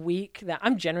had this week that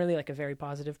I'm generally like a very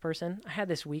positive person. I had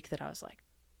this week that I was like,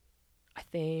 I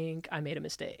think I made a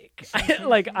mistake.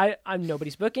 I'm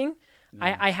nobody's booking.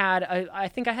 I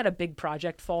think I had a big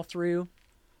project fall through,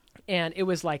 and it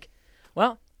was like,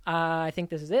 well, I think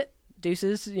this is it.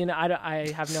 Deuces.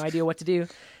 I have no idea what to do,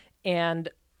 and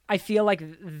I feel like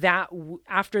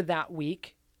after that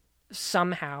week,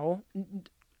 somehow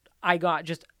I got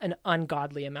just an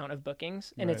ungodly amount of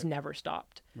bookings, and it's Right. never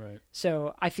stopped. Right.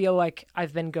 So I feel like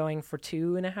I've been going for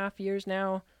 2.5 years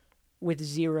now with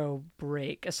zero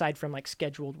break, aside from like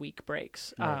scheduled week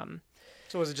breaks. Right.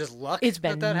 So was it just luck? It's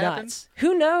been that happened? nuts.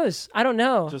 Who knows? I don't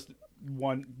know. Just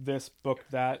this book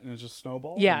that and it's just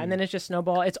snowball. Yeah, and then it's just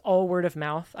snowball. It's all word of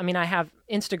mouth. I mean, I have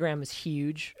Instagram is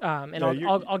huge, and Yeah,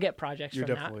 I'll get projects you're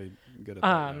from that. definitely good at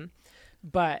that.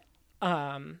 But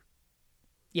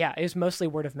yeah, it was mostly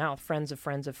word of mouth, friends of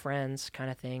friends of friends kind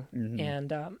of thing. Mm-hmm.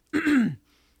 And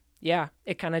yeah,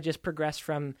 it kind of just progressed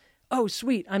from, oh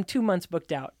sweet, I'm 2 months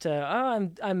booked out, to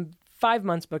I'm 5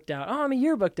 months booked out. Oh, I'm a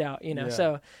year booked out. Yeah.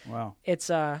 So Wow. it's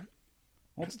Well,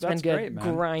 been that's good. great,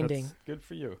 man. Grinding. That's good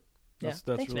for you. Yeah. That's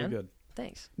Thanks, really man. good.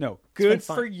 thanks. No, been good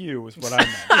fun. for you is what I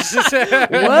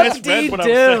meant. What do misread you what I'm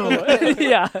saying. do?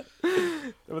 Yeah.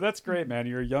 Well, that's great, man.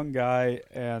 You're a young guy,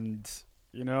 and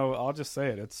I'll just say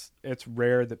it. It's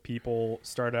rare that people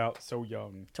start out so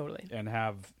young Totally. and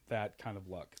have that kind of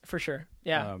luck. For sure.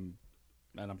 Yeah. And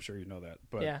I'm sure you know that.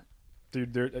 But yeah.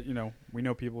 dude, we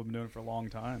know people have been doing it for a long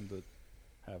time that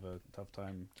have a tough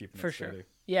time keeping For it sure. steady.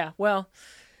 Yeah. Well,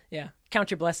 yeah. Count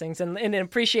your blessings and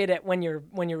appreciate it when you're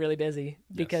really busy,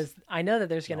 because I know that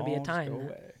there's going to be a Don't time. go that-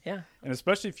 away. Yeah. And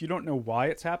especially if you don't know why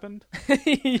it's happened,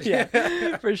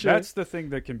 Yeah. For sure. that's the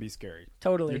thing that can be scary.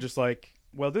 Totally. You're just like,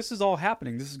 well, this is all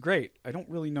happening. This is great. I don't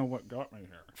really know what got me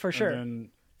here. For sure. And then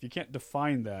if you can't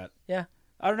define that, Yeah.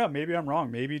 I don't know. Maybe I'm wrong.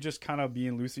 Maybe just kind of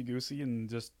being loosey goosey and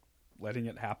just, letting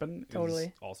it happen Totally.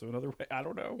 is also another way. I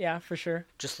don't know. Yeah, for sure.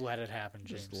 Just let it happen,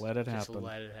 James. Just let it Just happen.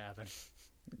 let it happen.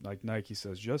 Like Nike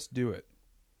says, just do it.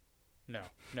 No,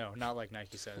 not like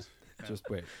Nike says. No. Just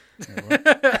wait. Wait,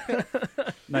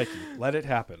 what? Nike, let it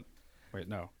happen. Wait,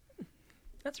 no.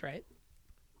 That's right.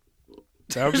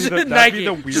 That would be the, that'd Nike, be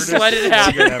the weirdest. just let it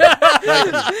slogan ever.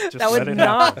 Nike, just That let would it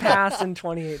not happen. pass in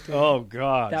 2018. Oh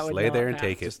God. That would Lay not there and pass.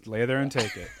 take it. Just lay there and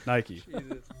take it. Nike.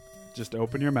 Just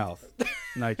open your mouth.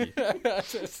 Nike.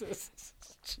 Jesus.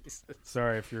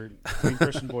 Sorry if you're Queen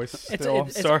Christian voice It's, still.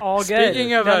 it's Sorry. all good.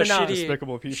 Speaking of No, no, no. shitty,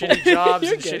 Despicable people. shitty jobs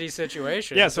You're and good. shitty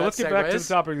situations. Yeah, so that let's get back to the segues?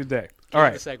 topic of the day. King All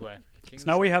of right. the segue. So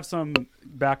now we have some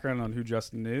background on who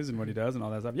Justin is and what he does and all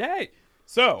that stuff. Yay!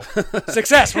 So,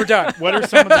 Success. We're done. what are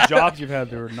some of the jobs you've had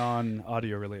that are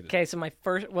non-audio related? Okay, so my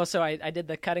first, so I did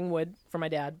the cutting wood for my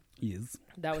dad. Yes.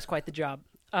 That was quite the job.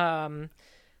 Then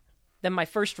my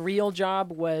first real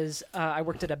job was I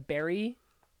worked at a berry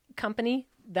company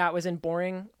that was in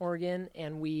Boring, Oregon,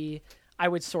 and I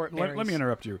would sort berries. Let me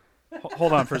interrupt you.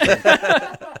 Hold on for a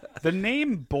second. The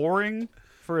name Boring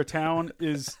for a town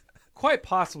is quite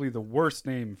possibly the worst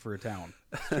name for a town.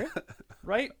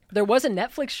 Right? There was a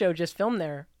Netflix show just filmed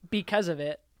there because of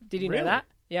it. Did you Really? know that?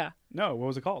 Yeah. No, what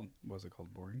was it called? Was it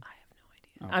called Boring?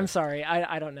 Okay. I'm sorry.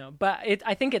 I don't know. But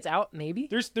I think it's out, maybe.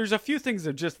 There's a few things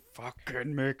that just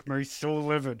fucking make me so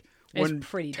livid. It's When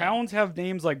pretty dumb. towns have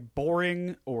names like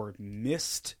Boring or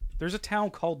Mist. There's a town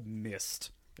called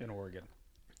Mist in Oregon.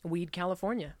 Weed,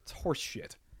 California. It's horse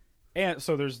shit. And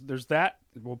so there's that.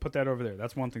 We'll put that over there.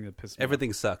 That's one thing that pisses me off.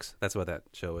 Everything sucks. That's what that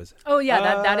show is. Oh,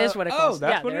 yeah, that is what it calls. Oh,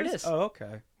 that's yeah, what there it is? Oh,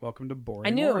 okay. Welcome to Boring, I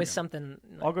knew it Oregon. was something.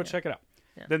 I'll go check it out.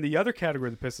 Yeah. Then the other category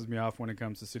that pisses me off when it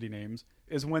comes to city names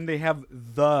is when they have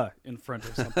the in front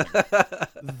of something.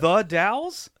 The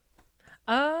Dalles?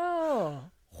 Oh.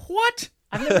 What?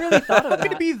 I've never really thought of How can it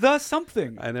that. be the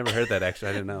something? I never heard that, actually.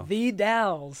 I didn't know. The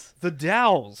Dalles. The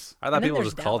Dalles. I thought And then people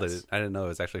there's just called Dallas. it. I didn't know it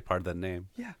was actually part of the name.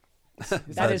 Yeah.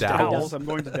 That is Dalles. pretty Dalles. dumb. I'm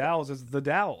going to Dalles. It's the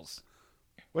Dalles.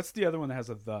 What's the other one that has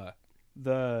a the?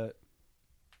 God,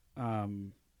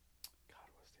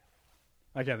 what's the other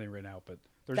one? I can't think right now, but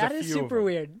there's That a is few of super them.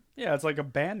 weird. Yeah, it's like a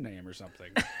band name or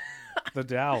something. The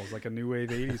Dalles, like a new wave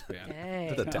 80s band.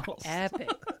 Dang. The Dalles. Epic.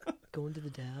 Going to the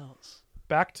Dalles.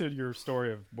 Back to your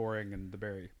story of Boring and the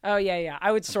berry. Oh, yeah.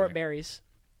 I would sort Okay. berries.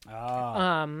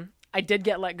 Ah. I did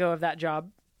get let go of that job,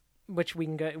 which we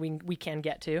can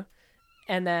get to.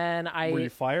 And then Were you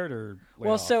fired or laid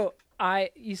off? so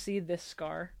you see this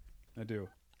scar. I do.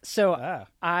 So Ah.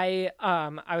 I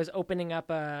was opening up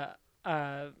a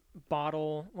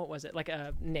bottle. What was it? Like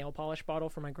a nail polish bottle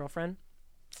for my girlfriend.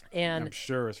 And I'm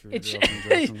sure it's for your it's girlfriend,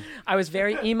 Jason. I was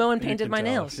very emo and You painted can my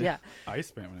tell. nails. Yeah.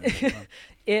 Ice paint when it was fun.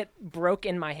 It broke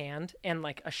in my hand and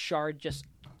like a shard just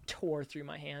tore through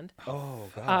my hand. Oh,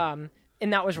 God.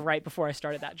 And that was right before I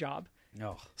started that job.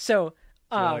 No. So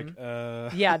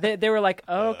Yeah, they were like,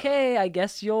 okay, I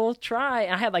guess you'll try.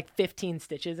 And I had like 15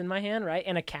 stitches in my hand, right?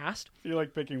 And a cast. you're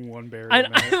like picking one berry.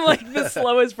 I'm like the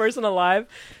slowest person alive.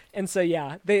 And so,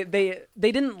 yeah, they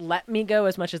didn't let me go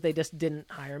as much as they just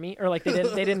didn't hire me, or like they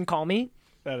didn't call me,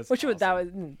 that is which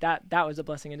awesome. that was a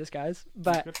blessing in disguise.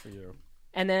 But Good for you.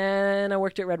 and then I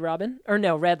worked at Red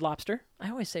Lobster. I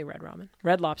always say Red Robin.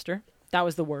 Red Lobster. That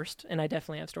was the worst, and I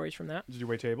definitely have stories from that. Did you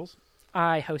wait tables?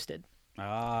 I hosted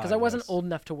because I wasn't yes. old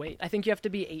enough to wait. I think you have to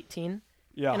be 18,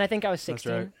 Yeah, and I think I was that's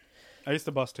 16. right. I used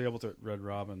to bus tables at Red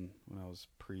Robin when I was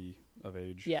of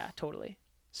age. Yeah, totally.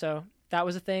 So that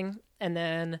was a thing. And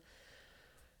then,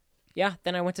 yeah,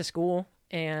 then I went to school,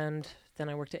 and then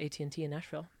I worked at AT&T in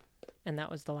Nashville. And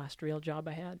that was the last real job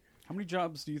I had. How many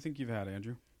jobs do you think you've had,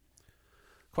 Andrew?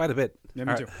 Quite a bit. Yeah,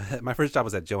 me too. My first job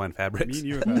was at Joanne Me Fabrics. and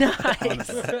you have had.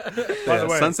 Honestly. By the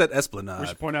way, Sunset we Esplanade.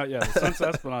 should point out, the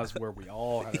Sunset Esplanade is where we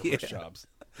all had our first Yeah. jobs.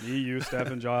 Me, you,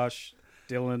 Steph, Josh,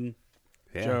 Dylan,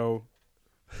 Yeah. Joe.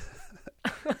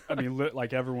 I mean,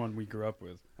 like everyone we grew up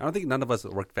with. I don't think none of us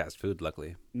worked fast food,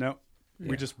 luckily. No,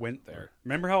 we just went there.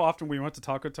 Remember how often we went to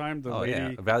Taco Time? The Oh, lady,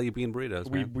 yeah. Value Bean Burritos,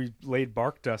 we man. we laid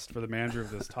bark dust for the manager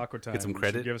of this Taco Time. some and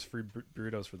credit? She gave us free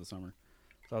burritos for the summer.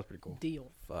 So that was pretty cool.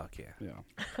 Deal. Fuck, yeah.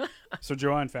 Yeah. So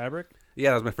Joanne Fabric, Yeah,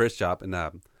 that was my first job. And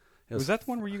was that the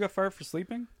one where you got fired for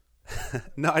sleeping?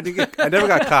 No, I never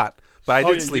got caught. But I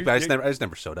Oh, did yeah, sleep. you- I just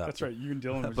never showed up. That's right. You and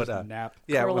Dylan would But, just nap.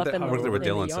 Yeah, Curl with up in I the- worked there with in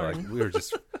the Dylan, so like, yarn. we were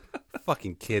just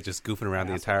fucking kids just goofing around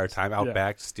the entire time, out Yeah.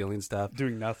 back, stealing stuff.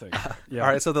 Doing nothing. Yeah. All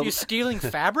right, so You stealing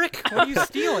fabric? What are you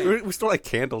stealing? we stole like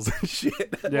candles and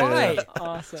shit. Yeah, Why? yeah.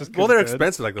 Awesome. Just Well, they're good.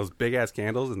 expensive, like those big ass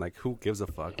candles, and like, who gives a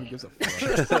fuck? Who gives a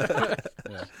fuck?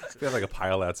 Yeah. We have like a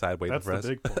pile outside waiting That's for the us.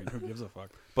 big point. Who gives a fuck?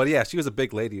 But yeah, she was a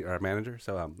big lady, our manager.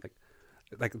 So like,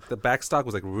 like the back stock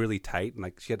was like really tight, and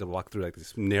like she had to walk through like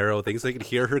this narrow thing so you could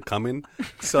hear her coming.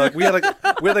 So like we had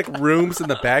like rooms in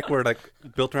the back where like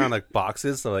built around like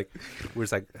boxes. So like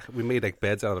we made like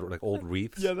beds out of like old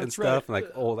wreaths and stuff, and like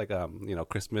old like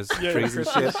Christmas trees and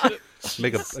shit.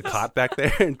 Make a cot back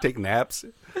there and take naps.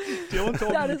 Dylan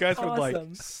told me you guys would like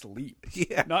awesome. sleep.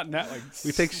 Yeah, Not nap. Like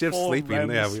we take shifts full sleeping.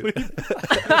 REM Yeah, sleep.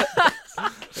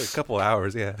 a couple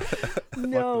hours. Yeah,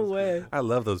 No way. I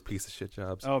love those piece of shit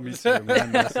jobs. Oh, me too,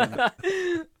 man.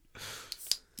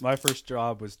 My first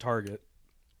job was Target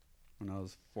when I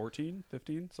was 14,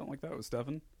 15, something like that with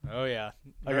Stefan. Oh yeah.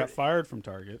 I got fired from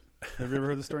Target. Have you ever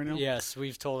heard the story, Neil? Yes,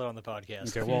 we've told it on the podcast.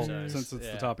 Okay, a few well, times. since it's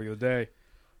Yeah. the topic of the day,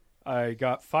 I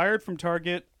got fired from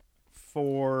Target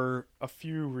for a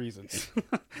few reasons.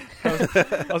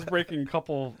 I was breaking a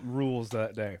couple rules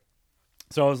that day.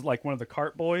 So I was like one of the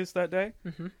cart boys that day.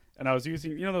 Mm-hmm. And I was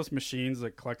using, those machines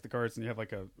that collect the carts and you have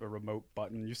like a remote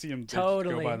button. You see them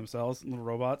Totally. go by themselves, little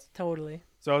robots. Totally.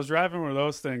 So I was driving one of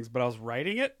those things, but I was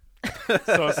writing it.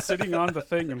 So I was sitting on the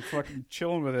thing and fucking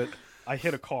chilling with it. I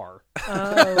hit a car.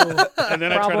 Oh. And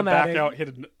then I tried to back Problematic.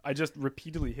 out, I just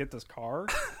repeatedly hit this car.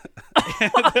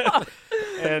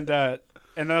 and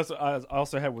then I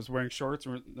also was wearing shorts.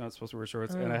 We're not supposed to wear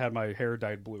shorts. And I had my hair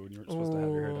dyed blue, and you weren't supposed to have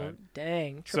your hair dyed.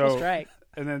 Dang. Triple So- strike.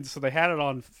 And then, so they had it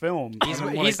on film. He's, And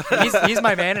I'm like, he's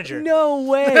my manager. No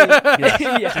way. yeah.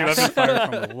 Dude, Yeah. I've been fired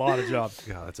from a lot of jobs.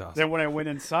 God, that's awesome. Then when I went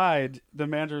inside, the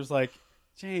manager's like,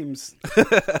 James, you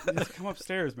just come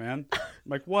upstairs, man. I'm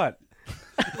like, what?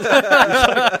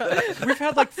 We've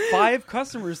had like 5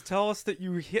 customers tell us that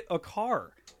you hit a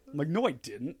car. I'm like, no, I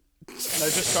didn't. And I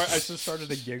just started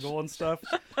to giggle and stuff.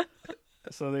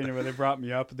 So anyway, they brought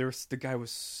me up. The guy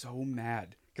was so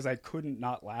mad because I couldn't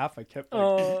not laugh. I kept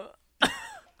like,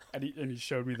 and he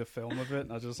showed me the film of it,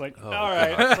 and I was just like, all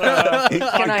right. Can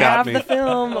I got have me. the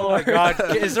film? Oh my Or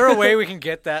god! Is there a way we can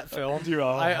get that film? Dude,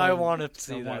 I want to I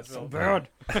see want that it so film.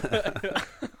 bad.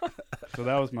 So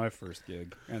that was my first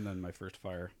gig, and then my first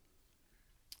fire.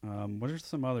 What are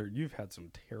some other? You've had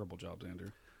some terrible jobs,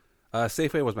 Andrew.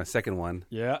 Safeway was my second one.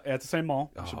 Yeah, at the same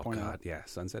mall. I should Oh point God, out. yeah,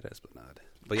 Sunset Esplanade.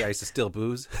 But yeah, I used to steal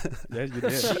booze, Yeah, you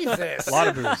did. Jesus. A lot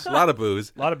of booze, a lot of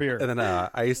booze, a lot of beer. and then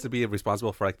I used to be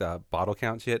responsible for like the bottle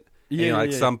count shit. And, Yeah,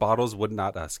 like yeah. some bottles would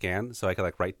not scan, so I could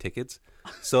like write tickets.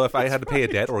 So if I had to pay a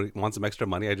debt or want some extra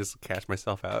money, I just cash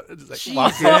myself out. Just like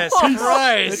walk in, Jesus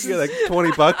Christ! get like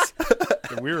 $20.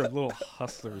 Yeah, we were little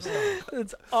hustlers.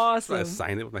 it's I awesome.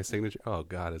 sign it with my signature. Oh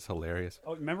God, it's hilarious.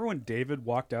 Oh, remember when David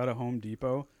walked out of Home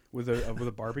Depot with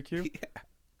a barbecue? Yeah.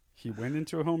 He went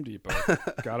into a Home Depot,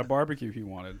 got a barbecue he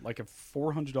wanted, like a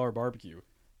 $400 barbecue,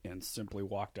 and simply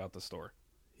walked out the store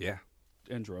Yeah,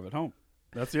 and drove it home.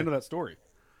 That's the end of that story.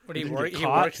 What do you Didn't work? get He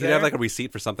caught. works he'd there. have like a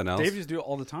receipt for something else. Dave used to do it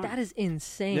all the time. That is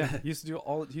insane. Yeah, he used to do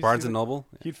all. he used to Barnes do and like- Noble.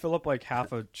 He'd fill up like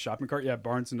half a shopping cart. Yeah,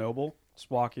 Barnes and Noble. Just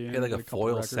walk in. He had like get a couple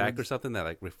foil sack or records. something that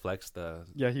like reflects the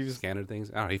Yeah, he was. scanner things.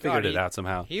 I don't know. He figured it out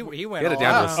somehow. He went He had it all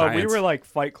down to a out. science. Oh, we were like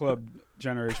Fight Club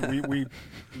generation. We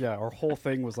our whole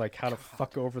thing was like how to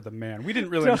fuck over the man. We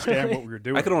didn't really understand what we were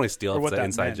doing. I could only steal or if what it's an that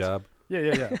inside meant. job.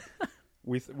 Yeah.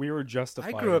 We were I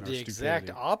justified. grew up in the our exact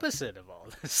stupidity. opposite of all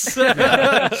this.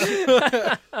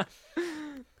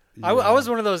 I was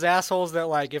one of those assholes that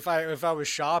like if I was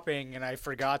shopping and I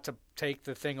forgot to take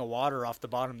the thing of water off the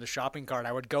bottom of the shopping cart,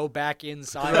 I would go back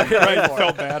inside. and Right, pay for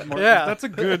felt it. bad. More. Yeah. That's a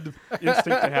good instinct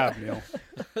to have, Neil.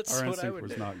 That's Our what I instinct would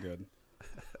was do. not good.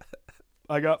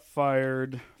 I got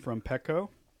fired from Petco.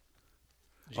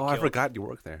 Did you Oh, I kill- forgot you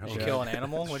worked there. Did Oh, you Yeah. kill an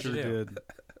animal? What'd Sure you do? did.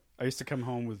 I used to come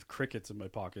home with crickets in my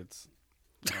pockets.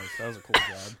 That was a cool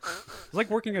job. It was like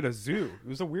working at a zoo. It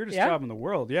was the weirdest Yeah? job in the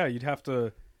world. Yeah, you'd have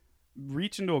to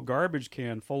reach into a garbage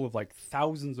can full of like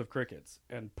thousands of crickets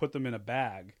and put them in a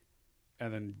bag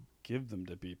and then give them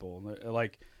to people. And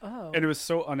like, Oh. and it was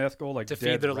so unethical. Like To feed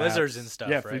dead their rats. lizards and stuff,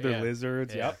 Yeah, right? feed their Yeah.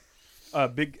 lizards. Yeah.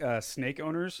 Yep. Big snake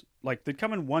owners, like they'd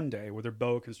come in one day with their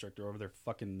boa constrictor over their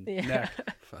fucking Yeah. neck.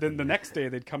 Then the next day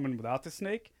they'd come in without the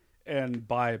snake and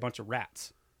buy a bunch of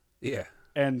rats. Yeah.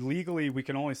 And legally, we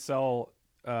can only sell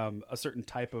a certain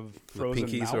type of frozen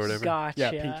pinkies mouse. or whatever. Gotcha.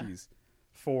 Yeah, pinkies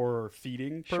for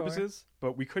feeding Sure. purposes.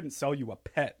 But we couldn't sell you a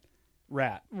pet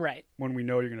rat Right. when we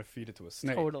know you're going to feed it to a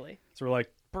snake. Totally. So we're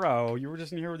like, bro, you were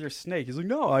just in here with your snake. He's like,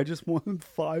 no, I just wanted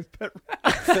 5 pet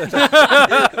rats.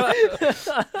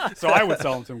 So I would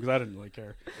sell them to him because I didn't really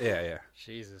care. Yeah.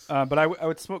 Jesus. But I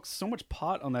would smoke so much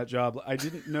pot on that job. I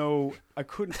didn't know. I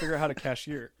couldn't figure out how to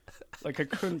cashier. Like I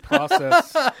couldn't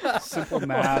process simple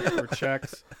math or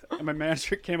checks. And my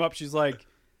manager came up. She's like,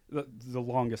 the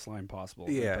longest line possible.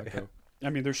 at Yeah, Petco. I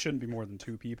mean, there shouldn't be more than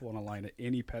 2 people in a line at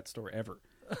any pet store ever.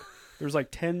 There's like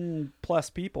 10 plus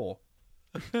people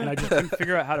and I just couldn't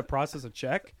figure out how to process a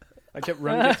check. I kept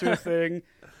running it through the thing,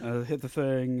 hit the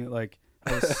thing, like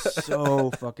I was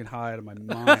so fucking high out of my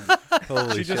mind. Holy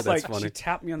She shit, just that's like funny. she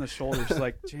tapped me on the shoulder. She's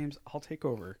like, James, I'll take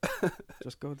over.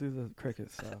 Just go do the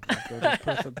cricket stuff. Like, go just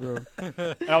press it through.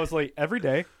 And I was late every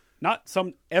day.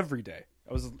 Every day.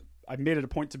 I made it a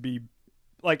point to be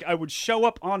like I would show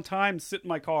up on time, sit in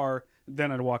my car,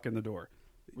 then I'd walk in the door.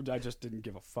 I just didn't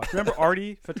give a fuck. Remember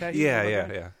Artie Fatahi?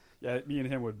 Yeah. Yeah, me and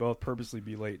him would both purposely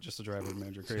be late just to drive the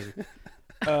manager crazy.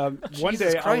 One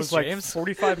day I Christ, was like James.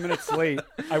 45 minutes late.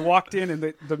 I walked in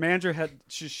and the manager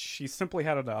she simply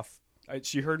had enough.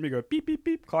 She heard me go beep, beep,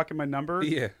 beep, clocking my number.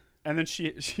 Yeah. And then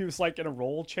she was like in a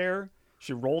roll chair.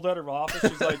 She rolled out of her office.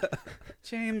 She's like,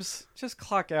 James, just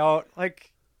clock out.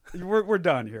 Like, we're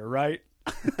done here, right?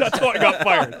 That's why I got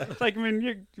fired. Like, I mean,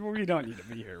 you don't need to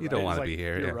be here. You right? don't It's wanna like, be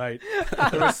here, You're yeah. right.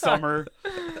 It was summer.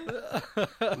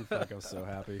 In fact, I was so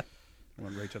happy. I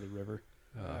went right to the river.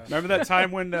 Remember that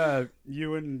time when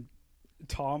you and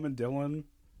Tom and Dylan,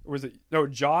 or was it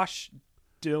Josh,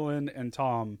 Dylan, and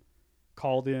Tom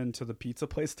called in to the pizza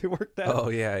place they worked at? Oh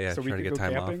yeah. So we Trying could to go get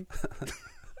time camping. off.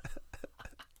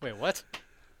 Wait, what?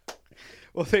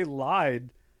 Well, they lied.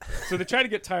 So they tried to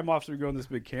get time off so we go on this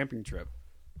big camping trip.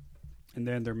 And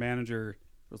then their manager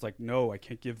was like, no, I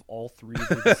can't give all three of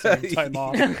you the same time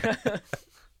off.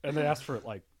 And they asked for it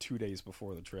like 2 days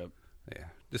before the trip. Yeah,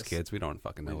 just kids. We don't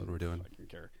fucking know what we're doing. I don't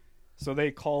care. So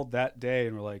they called that day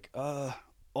and were like,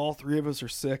 all three of us are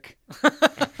sick.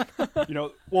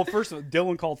 Well, first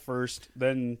Dylan called first,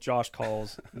 then Josh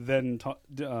calls, then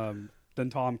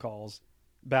Tom calls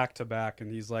back to back,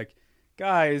 and he's like,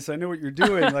 guys, I know what you're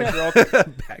doing. Like, you're all,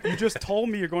 you just told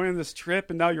me you're going on this trip,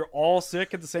 and now you're all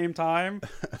sick at the same time.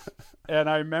 And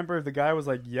I remember the guy was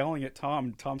like yelling at Tom,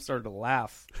 and Tom started to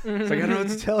laugh. It's like, I don't know what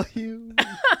to tell you.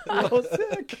 You're all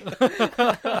sick.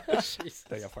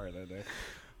 They got fired that day.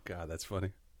 God, that's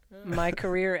funny. My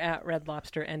career at Red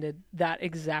Lobster ended that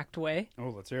exact way. Oh,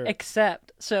 let's hear it.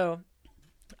 Except, so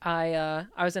I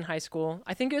was in high school.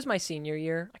 I think it was my senior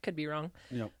year. I could be wrong.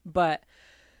 Yep. But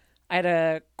I had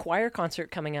a choir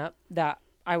concert coming up that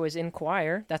I was in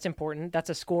choir. That's important. That's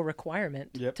a school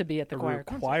requirement to be at the choir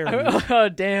requirement. concert. Oh,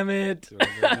 damn it. See what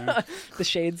I did there? The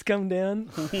shades come down.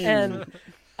 And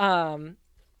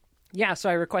so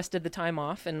I requested the time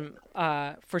off, and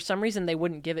for some reason they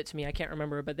wouldn't give it to me. I can't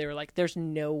remember, but they were like, there's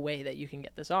no way that you can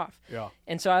get this off. Yeah.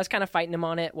 And so I was kind of fighting them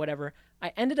on it, whatever.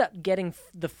 I ended up getting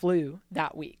the flu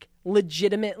that week.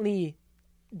 Legitimately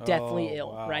deathly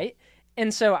ill, wow. right?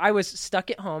 And so I was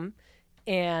stuck at home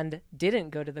and didn't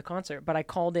go to the concert, but I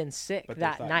called in sick But they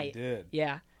that thought you night. did.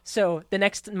 Yeah. So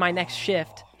my next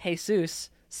shift, Jesus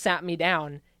sat me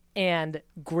down and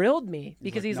grilled me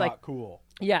because he's like, not cool.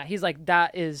 yeah, he's like,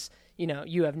 that is,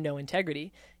 you have no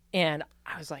integrity. And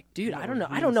I was like, dude, I don't know.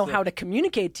 I don't know how to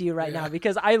communicate to you right now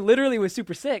because I literally was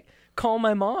super sick. Call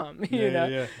my mom, you know?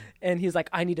 Yeah. And he's like,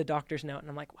 I need a doctor's note. And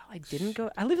I'm like, well, I didn't go.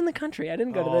 I live in the country. I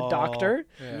didn't go to the doctor.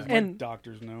 Here's And my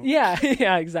doctor's note. yeah,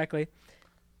 yeah, exactly.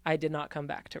 I did not come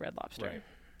back to Red Lobster. Right.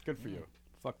 Good for you.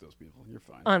 Fuck those people. You're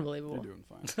fine. Unbelievable. You're doing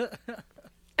fine.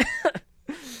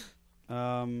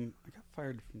 I got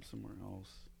fired from somewhere else.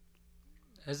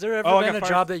 Has there ever Oh, I been got a fired-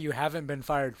 job that you haven't been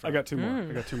fired from? I got two more.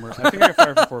 I think I got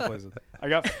fired from 4 places. I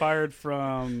got fired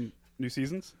from New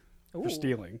Seasons Ooh. for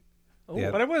stealing. Ooh. Yeah.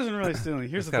 But I wasn't really stealing.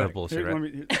 Here's That's the kinda thing. bullshit, Here- right?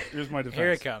 let me- here's my defense.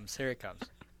 Here it comes. Here it comes.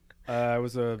 I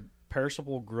was a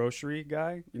perishable grocery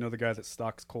guy. You know, the guy that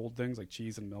stocks cold things like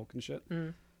cheese and milk and shit.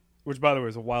 Mm. Which, by the way,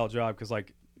 was a wild job because,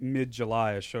 like,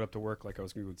 mid-July, I showed up to work like I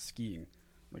was going to go skiing.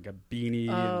 Like a beanie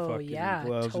and Oh, fucking yeah,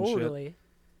 gloves and shit. totally.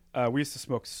 We used to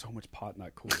smoke so much pot in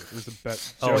that cooler. It was the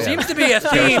best. Oh, yeah. Seems to be a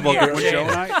theme Perishable here. When James. Joe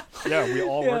and I, yeah, we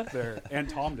all worked there, and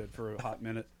Tom did for a hot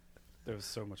minute. It was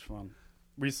so much fun.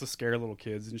 We used to scare little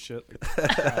kids and shit.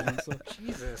 Like, and stuff.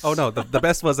 Jesus. Oh no, the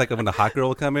best was like when the hot girl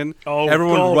would come in. Oh,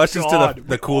 everyone oh, rushes God. to We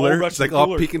the all cooler. rushed It's to like the all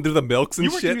cooler. peeking through the milks and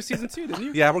You worked in shit. New Season too, didn't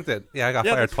you? Yeah, I worked at. Yeah, I got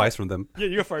Yeah, fired that's twice from them. Yeah,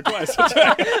 you got fired twice. That's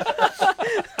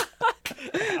right.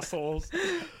 Assholes.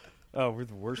 Oh, we're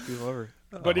the worst people ever.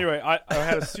 But anyway, I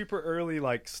had a super early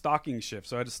like stocking shift,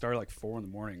 so I had to start at like 4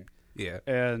 a.m. Yeah.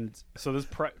 And so this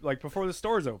like before the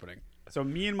store's opening. So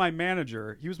me and my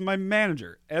manager, he was my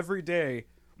manager. Every day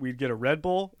we'd get a Red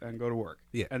Bull and go to work.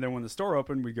 Yeah. And then when the store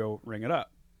opened, we'd go ring it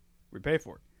up. We'd pay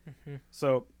for it.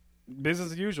 So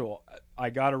business as usual. I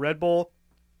got a Red Bull.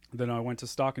 Then I went to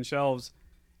stock and shelves,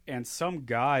 and some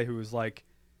guy who was like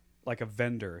a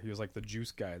vendor. He was like the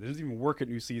juice guy. He doesn't even work at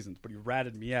New Seasons, but he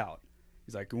ratted me out.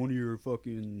 He's like, one of your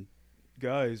fucking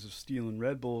guys is stealing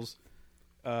Red Bulls.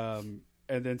 And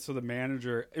then so the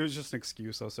manager, it was just an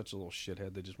excuse. I was such a little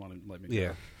shithead. They just wanted to let me go.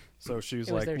 Yeah. So she was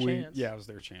It was like, their chance. yeah, it was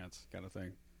their chance kind of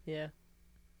thing. Yeah.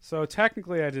 So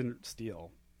technically, I didn't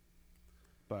steal,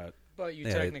 but But you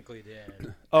Yeah, technically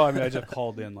did. I mean, I just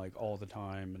called in like all the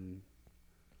time, and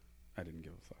I didn't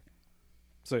give a fuck.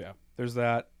 So yeah, there's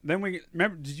that. Then we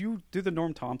remember. Did you do the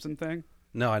Norm Thompson thing?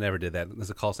 No, I never did that. There's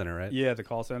a call center, right? Yeah, the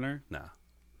call center. No.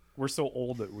 We're so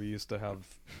old that we used to have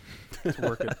to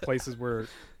work at places where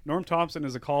Norm Thompson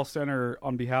is a call center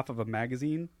on behalf of a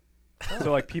magazine.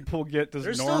 So like people get this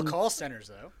There's Norm. still call centers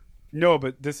though. No,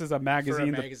 but this is a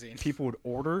magazine, magazine. that people would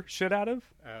order shit out of,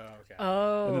 Oh, okay.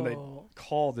 and then they Oh.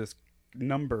 call this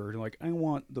number like, I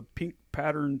want the pink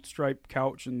pattern striped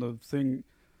couch and the thing.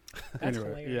 That's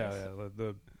anyway, hilarious. yeah,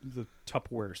 the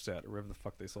Tupperware set or whatever the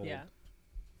fuck they sold. Yeah.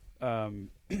 And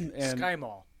Sky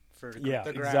Mall for yeah,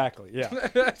 the ground. exactly. Yeah,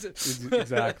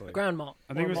 exactly. Ground mall.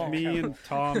 I think it Or was mall. me and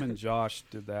Tom and Josh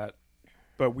did that,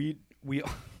 but we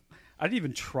I didn't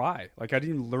even try. Like I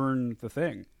didn't even learn the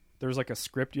thing. There was like a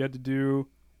script you had to do.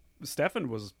 Stefan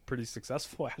was pretty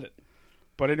successful at it,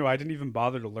 but anyway, I didn't even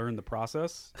bother to learn the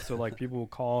process. So like people will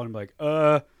call and be like,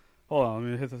 hold on,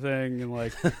 let me hit the thing, and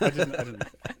like I didn't.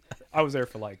 I was there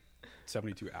for like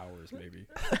 72 hours maybe.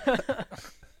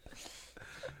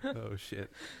 Oh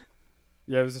shit.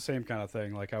 Yeah, it was the same kind of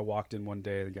thing. Like I walked in one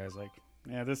day, the guy's like,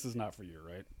 "Yeah, this is not for you,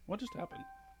 right?" What just happened?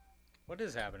 What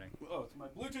is happening? Oh, it's my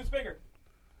Bluetooth speaker.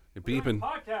 You're beeping.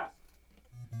 Podcast.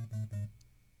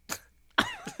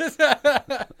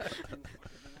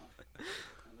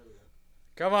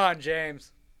 Come on,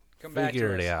 James. Come back. Figure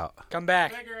to it us. out. Come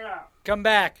back. Figure it out. Come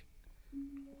back.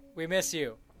 We miss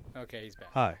you. Okay, he's back.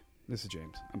 Hi, this is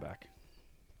James. I'm back.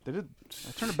 Did it?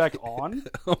 I turned it back on.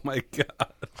 Oh my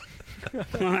god.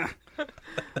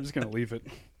 I'm just gonna leave it.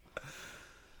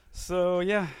 So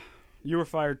yeah, you were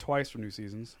fired twice for New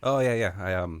Seasons. Oh yeah, yeah.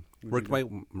 I What'd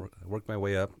you worked my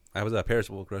way up. I was a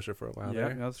perishable crusher for a while Yeah,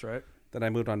 there. that's right. Then I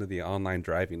moved on to the online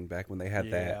driving back when they had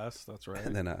that. Yes, that's right.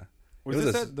 And then was it was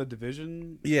this a- at the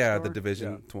Division? yeah, store? the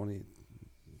Division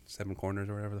 27 Corners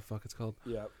or whatever the fuck it's called.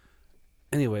 Yeah.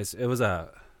 Anyways, it was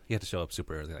you had to show up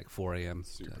super early, like 4 a.m. to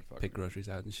Super fucking pick groceries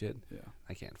out and shit. Yeah.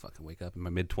 I can't fucking wake up in my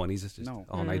mid-20s. It's just No.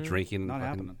 all night drinking, Not fucking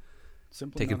happening.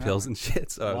 Simply taking not pills happening. and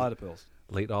shit. So I a was lot of pills.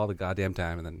 late all the goddamn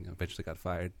time, and then eventually got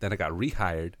fired. Then I got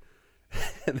rehired,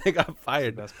 and they got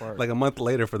fired Best part. like a month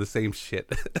later for the same shit.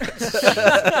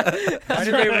 Why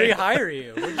did they rehire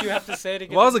you? What did you have to say to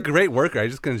get? Well, I was a great worker. I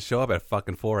just couldn't show up at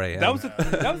fucking 4 a.m. that was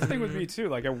the thing with me too.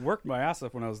 Like I worked my ass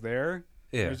off when I was there.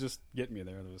 Yeah. It was just getting me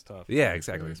there that was tough. Yeah,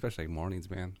 exactly. Especially mornings,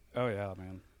 man. Oh yeah,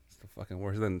 man. It's the fucking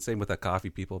worst. Then same with the coffee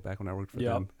people back when I worked for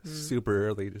Yep. them. Super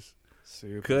early, just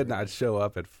Super. could not show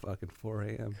up at fucking 4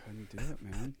 a.m. Couldn't do it,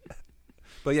 man.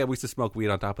 But yeah, we used to smoke weed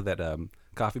on top of that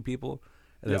coffee people.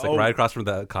 And Yeah, it's like right across from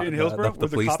the in Hillsborough the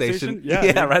with the police cop station. Yeah,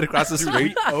 yeah, dude. right across the Dude,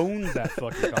 street. we owned that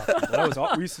fucking coffee. That was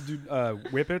all. We used to do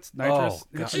whippets, nitrous,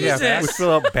 God. Jesus. Yeah, we fill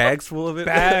up bags full of it.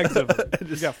 bags of it.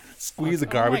 You got Squeeze a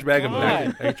garbage bag of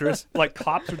God. nitrous. like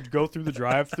cops would go through the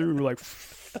drive-through like,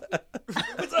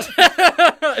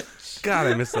 God,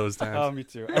 I miss those times. oh, me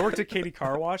too. I worked at Katie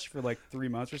Car Wash for like 3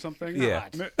 months or something. Yeah.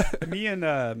 Me and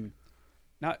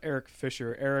not Eric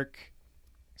Fisher, Eric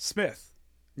Smith.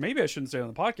 Maybe I shouldn't say it on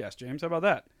the podcast, James. How about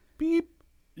that? Beep.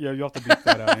 Yeah, you have to beep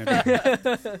that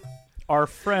out. Andrew. Our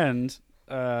friend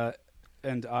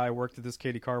and I worked at this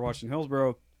Katie Car Wash in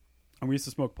Hillsborough, and we used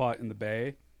to smoke pot in the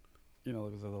bay. You know,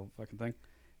 it was a little fucking thing.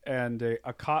 And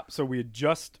a cop, so we had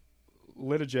just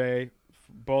lit a J.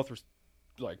 Both were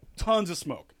like tons of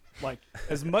smoke. Like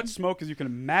as much smoke as you can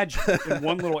imagine in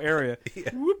one little area.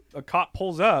 Whoop, a cop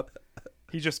pulls up.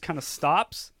 He just kind of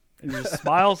stops and he just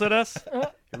smiles at us.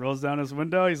 He rolls down his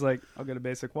window. He's like, I'll get a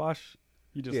basic wash.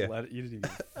 You just Yeah. let it. You didn't even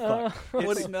fuck.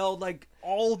 It smelled like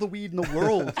all the weed in the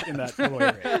world in that little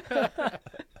area.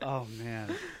 Oh,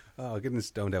 man. Oh, getting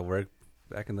stoned at work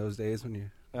back in those days when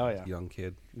you're Oh, yeah. a young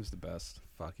kid. It was the best.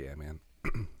 Fuck yeah, man.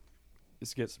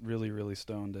 This gets really, really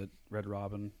stoned at Red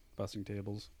Robin, busting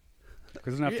tables.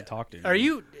 Because I don't have to talk to you. Are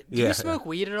you? Do Yeah. you smoke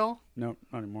weed at all? No,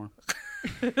 not anymore.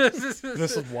 This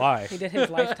is why. He did his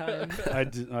lifetime.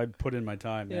 I put in my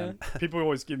time, man. People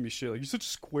always give me shit like, you're such a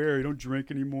square. You don't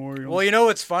drink anymore. You don't Well, you know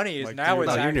what's funny is Like, now dude, it's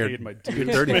No, you're actually near, my you're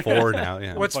dude. 34 now.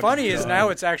 Yeah. what's fucking funny is done. now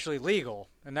it's actually legal,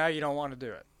 and now you don't want to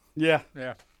do it. Yeah,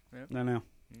 Yeah. I know.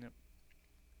 Yep.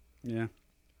 Yeah,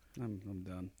 I'm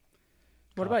done.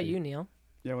 What about Coffee. you, Neil?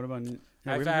 Yeah, what about? Yeah,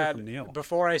 we I've haven't heard from had Neil.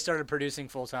 before I started producing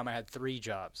full time. I had 3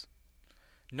 jobs,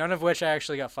 none of which I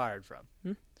actually got fired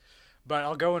from. But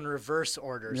I'll go in reverse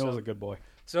order. Neil was So, a good boy.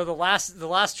 so the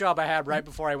last job I had right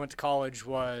before I went to college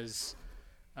was,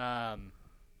 there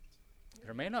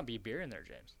may not be beer in there,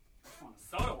 James.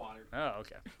 Soda water. Oh,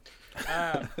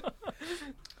 okay.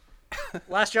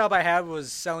 last job I had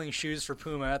was selling shoes for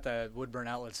Puma at the Woodburn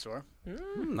Outlet store,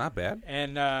 Not bad.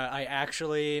 and I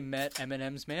actually met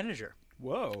Eminem's manager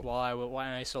Whoa. while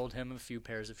I sold him a few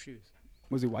pairs of shoes.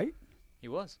 Was he white? He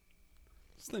was.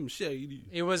 Slim Shady.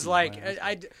 It was like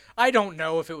I don't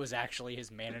know if it was actually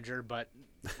his manager, but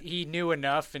he knew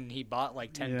enough, and he bought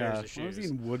like 10 pairs of Why was he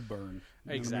shoes. in Woodburn? You know what I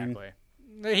mean? Exactly.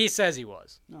 He says he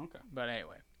was, Oh, okay. but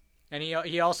anyway. And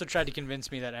he also tried to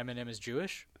convince me that Eminem is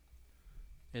Jewish.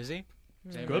 Is he?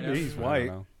 Is Could Eminem? be. He's I don't white.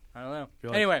 know. I don't know. Feel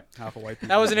like Anyway, half a white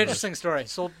that was an people. interesting story.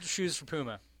 Sold shoes for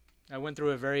Puma. I went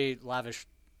through a very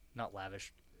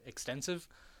extensive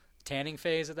tanning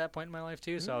phase at that point in my life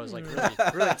too. So I was like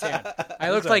really tan.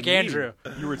 I looked that like mean? Andrew.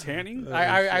 You were tanning?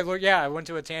 I went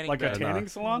to a tanning like a bed. tanning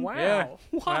salon? Wow. Yeah.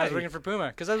 When I Why? was working for Puma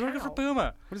because I was working for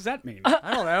Puma. What does that mean?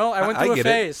 I don't know. I went I through a get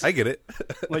phase. it. I get it.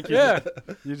 Like you Yeah.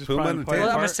 you just Puma trying to and play tan. a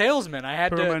Well, I'm a part? salesman. I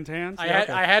had Puma to. and tans? I Yeah, had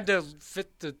okay. I had to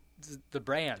fit the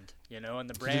brand, and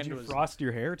the Did brand you was. frost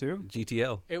your hair too?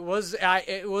 GTL. It was.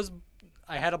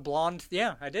 I had a blonde.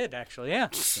 Yeah, I did actually. Yeah,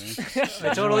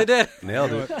 I totally did.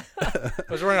 Nailed it. I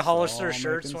was wearing Hollister all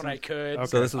shirts making when sense. I could. Okay.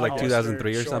 So this is like Hollister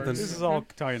 2003 or shorts. something? This is all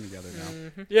tying together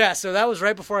now. Yeah, so that was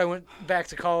right before I went back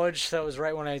to college. That was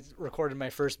right when I recorded my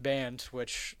first band,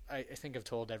 which I think I've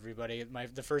told everybody.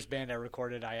 The first band I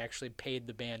recorded, I actually paid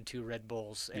the band 2 Red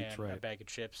Bulls and That's right. a bag of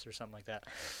chips or something like that.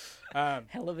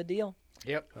 Hell of a deal.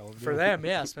 Yep, Hell of a for deal. them,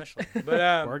 yeah, especially. But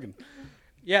Bargain.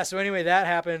 yeah, so anyway, that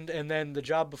happened, and then the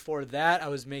job before that, I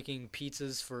was making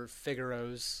pizzas for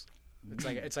Figaro's.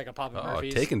 It's like a Papa Oh,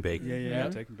 Murphy's. take and bake. Yeah, Yeah.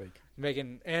 take and bake.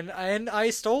 Making and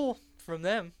I stole from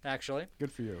them actually.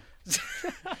 Good for you.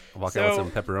 Walk So- out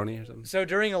with some pepperoni or something. So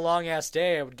during a long ass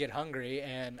day, I would get hungry,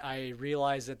 and I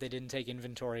realized that they didn't take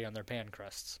inventory on their pan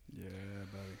crusts. Yeah,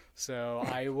 buddy. So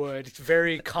I would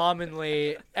very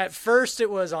commonly. At first, it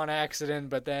was on accident,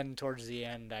 but then towards the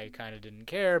end, I kind of didn't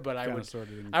care. But I Kinda would.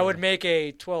 sorta didn't I would care. make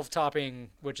a 12 topping,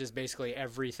 which is basically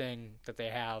everything that they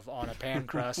have on a pan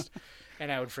crust,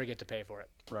 and I would forget to pay for it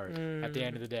Right. at the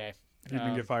end of the day. You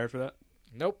didn't get fired for that?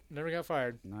 Nope, never got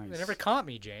fired. Nice. They never caught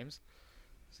me, James.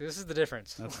 See, this is the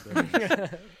difference. That's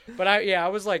different. But I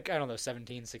was like, I don't know,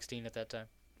 17, 16 at that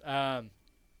time.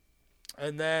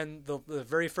 And then the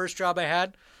very first job I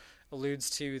had alludes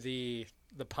to the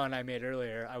pun I made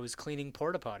earlier. I was cleaning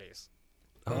porta potties.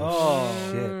 Oh,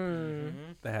 Mm-hmm.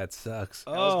 shit. That sucks.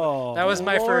 Oh. That was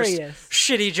my first Glorious.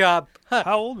 shitty job. Huh.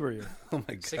 How old were you? Oh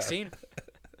my god. 16.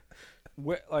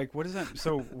 What does that?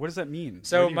 So what does that mean?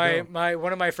 So Where do you go? my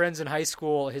one of my friends in high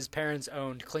school, his parents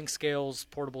owned Clink Scales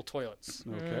portable toilets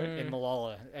Okay. in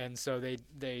Malala, and so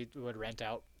they would rent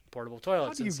out portable How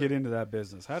toilets. do you and so- get into that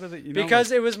business? How did it? You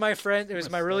Because know, it was my friend. It was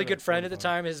must my really start good at friend at the 25.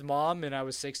 time. His mom, and I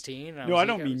was 16. And no, was I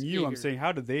don't mean was you. I'm eager. saying,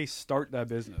 how did they start that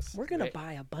business? We're gonna Wait.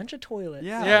 buy a bunch of toilets.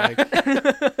 Yeah. Yeah. like,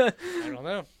 I don't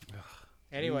know.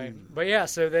 Anyway, but yeah,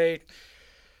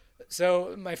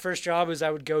 so my first job was I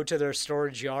would go to their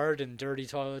storage yard and dirty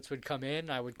toilets would come in.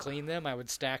 I would clean them. I would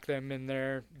stack them in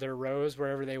their rows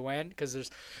wherever they went because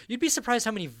you'd be surprised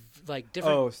how many like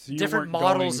different oh, so you different weren't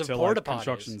models going of to, porta like,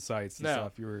 construction potties. sites and No.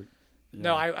 stuff. You were. Yeah.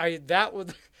 No, I that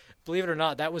would believe it or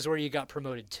not, that was where you got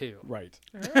promoted to. Right.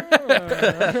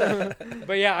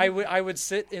 But yeah, I would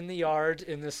sit in the yard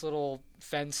in this little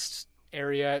fenced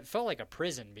area. It felt like a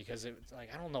prison because it was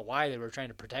like I don't know why they were trying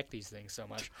to protect these things so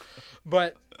much.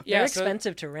 But yeah, They're so-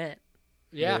 expensive to rent.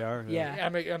 yeah. They are, Yeah.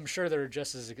 I'm sure they're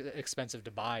just as expensive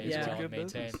to buy as Yeah. well Good and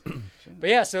maintain. business. But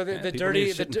yeah, so the Yeah, people dirty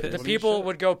need shit and piss. the What people shit?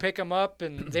 would go pick them up,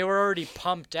 and they were already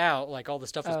pumped out. Like all the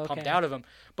stuff was Oh, pumped okay. out of them,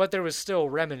 but there was still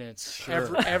remnants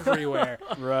everywhere.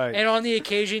 Right. And on the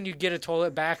occasion, you'd get a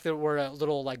toilet back that where a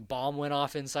little like bomb went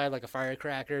off inside, like a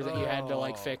firecracker that you had to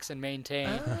like fix and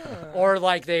maintain, or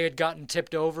like they had gotten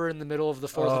tipped over in the middle of the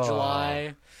 4th of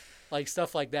July, like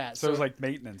stuff like that. so it was like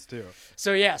maintenance too.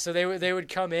 So yeah, so they would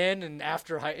come in, and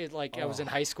after I was in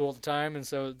high school at the time, and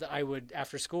so I would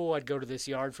after school I'd go to this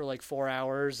yard for like 4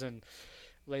 hours, and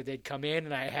like they'd come in,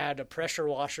 and I had a pressure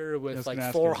washer with That's like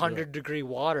nasty, 400-degree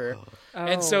water,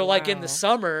 and Oh, so like in wow. the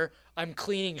summer I'm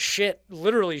cleaning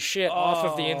literally shit off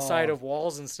of the inside of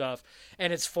walls and stuff,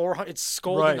 and it's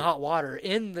scalding Right. hot water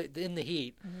in the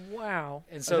heat, Wow.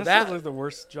 and so that that sounds like the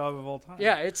worst job of all time.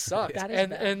 yeah, it sucked. That is and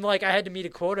bad. and like I had to meet a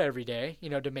quota every day,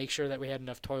 to make sure that we had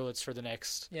enough toilets for the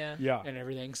next Yeah. Yeah. and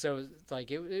everything. So like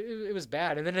it was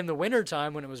bad. And then in the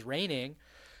wintertime when it was raining,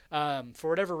 for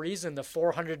whatever reason, the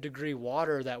 400-degree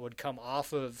water that would come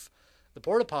off of the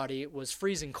porta potty was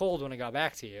freezing cold when I got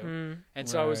back to you, and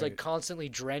so I was like Right. constantly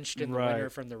drenched in the Right. winter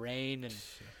from the rain and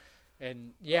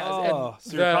yeah. Oh, and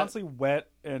so you're constantly wet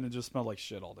and it just smelled like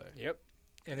shit all day. Yep.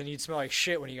 and then you'd smell like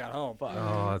shit when you got home.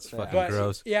 Oh, that's fucking But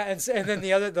gross. yeah, and then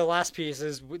the last piece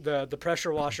is the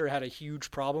pressure washer had a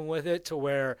huge problem with it to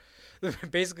where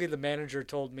basically the manager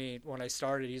told me when I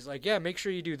started, he's like, yeah, make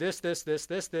sure you do this,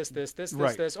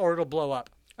 Right. or it'll blow up.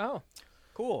 Oh,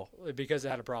 Cool. Because it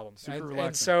had a problem. Super And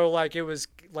relaxing. so like it was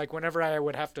like whenever I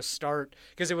would have to start,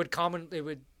 because it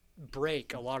would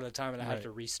break a lot of the time and I had Right.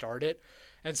 to restart it.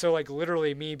 And so like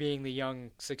literally me being the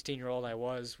young 16-year-old I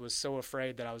was so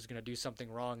afraid that I was going to do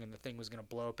something wrong and the thing was going to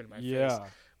blow up in my face Yeah.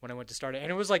 when I went to start it. And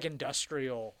it was like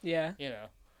industrial, yeah. you know.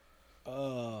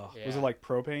 Was Yeah. it like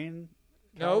propane?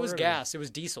 No, it was powered or- gas. It was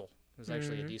diesel. It was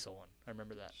actually a diesel one. I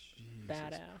remember that.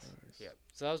 Badass. Yeah.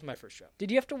 So that was my first job. Did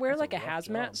you have to wear That's like a a rough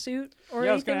hazmat job. suit or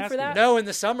Yeah, I was gonna anything for ask that? you No, in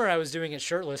the summer I was doing it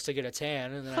shirtless to get a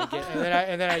tan, and then I get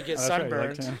and then I get Oh, that's right, you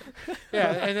like sunburned. tan.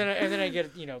 Yeah, and then I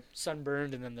get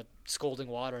sunburned, and then the scalding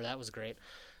water. That was great.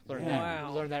 Learned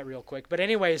Wow. that real quick. But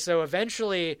anyway, so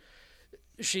eventually,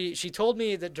 she told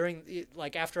me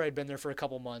that after I'd been there for a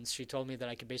couple months, she told me that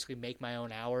I could basically make my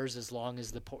own hours as long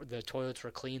as the toilets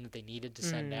were clean that they needed to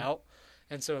send out.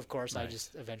 And so of course I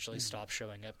just eventually stopped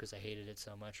showing up because I hated it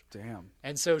so much. Damn.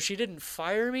 And so she didn't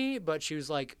fire me, but she was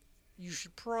like, "You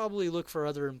should probably look for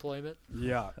other employment."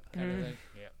 Yeah. Kind of thing.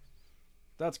 Yeah.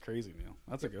 That's crazy, Neil.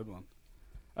 That's a good one.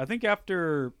 I think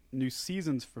after New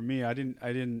Seasons for me, I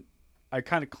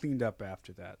kind of cleaned up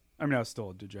after that. I mean, I was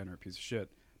still a degenerate piece of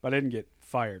shit, but I didn't get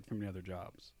fired from any other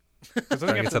jobs. 'Cause I think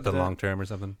Like it's after up to that- long term or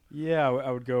something. Yeah,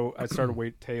 I started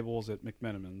wait tables at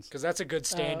McMenamins. Because that's a good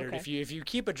standard. okay. If you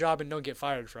keep a job and don't get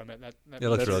fired from it, that It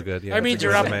looks That's- real good. Yeah, that means it's a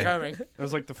you're good up and resume. coming. It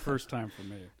was like the first time for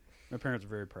me. My parents were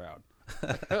very proud.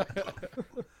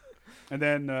 And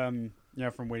then,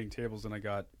 from waiting tables, then I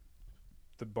got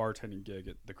the bartending gig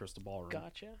at the Crystal Ballroom.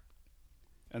 Gotcha.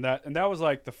 And that was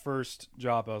like the first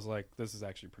job. I was like, this is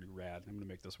actually pretty rad. I'm gonna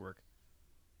make this work.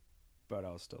 But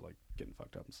I was still like getting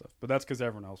fucked up and stuff. But that's because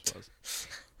everyone else was.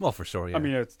 Well, for sure. Yeah. I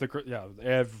mean, it's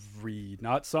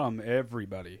not some,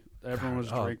 everybody. Everyone was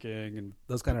Oh. drinking and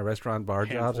those kind of restaurant bar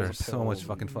jobs are Handfuls of so much pills.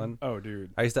 fucking fun. oh,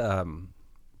 dude, I used to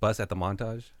bus at the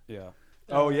Montage. yeah.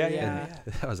 Oh yeah, yeah.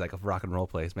 yeah. That was like a rock and roll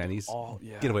place, man. He's Oh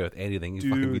yeah. get away with anything. You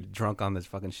fucking be Dude. drunk on this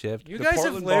fucking shift. You The guys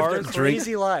have Portland lived bars, a drink-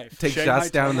 crazy life. Take Shanghai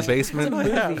shots down in the Tunnel. basement.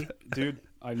 Movie. Dude,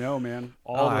 I know, man.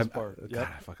 Oh, All those I'm- bars. God, Yep.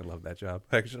 I fucking love that job.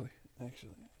 Actually, it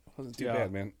wasn't too Yeah.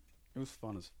 bad, man. It was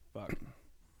fun as fuck.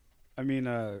 I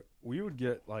mean, we would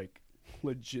get like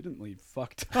legitimately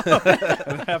fucked up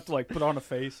and have to like put on a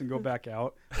face and go back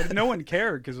out. But no one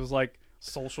cared because it was like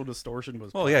social distortion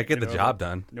was. Well, yeah, playing, get you the know, job like,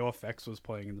 done. No effects was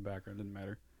playing in the background. Didn't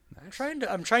matter.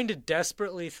 I'm trying to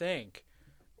desperately think.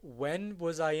 When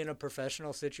was I in a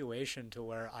professional situation to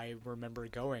where I remember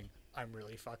going, I'm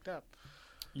really fucked up?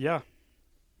 Yeah,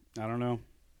 I don't know.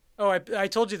 Oh, I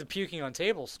told you the puking on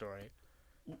table story.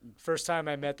 First time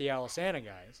I met the Alisana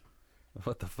guys.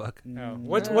 What the fuck? Oh,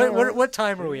 what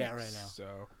time are we at right now?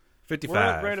 So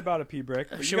 55. we're right about a pee break.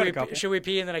 but you Should got we a couple. should we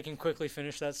pee and then I can quickly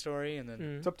finish that story and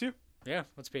then It's up to you. yeah,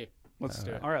 let's pee. Let's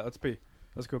do it. All right, let's pee.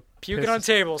 Let's go. Puking piss on this-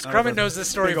 tables. out of Crummett our knows this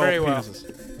story big old very well.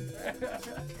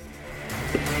 penises.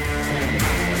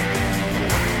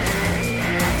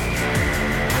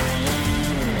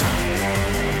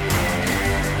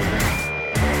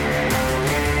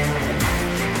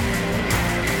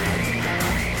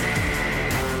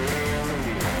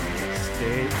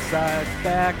 Stateside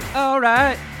back. All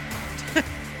right. I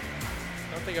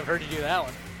don't think I've heard you do that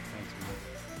one. Thanks,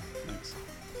 man. Thanks.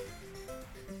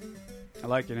 I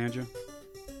like it, Andrew.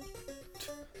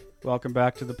 Welcome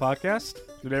back to the podcast.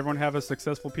 Did everyone have a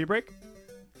successful pee break?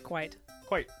 Quite.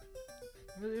 Quite.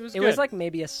 It was It good. was like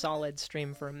maybe a solid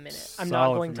stream for a minute. I'm not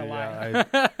Solid going for to me, lie.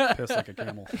 yeah, I piss like a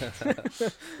camel.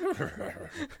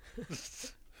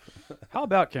 How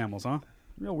about camels, huh?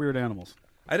 Real weird animals.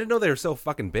 I didn't know they were so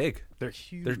fucking big. They're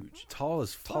huge. They're tall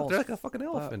as fuck. Tall They're as like a fucking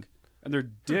elephant. and their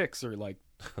dicks are like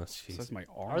Oh, the jeez. size of my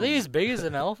arm. Are they as big as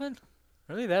an elephant?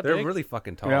 Really that They're big? really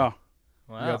fucking tall. Yeah.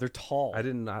 Wow. Yeah, they're tall. I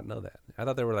did not know that. I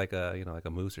thought they were like a like a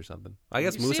moose or something. I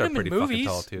guess You've moose seen are them in pretty fucking movies.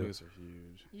 tall too. Moose are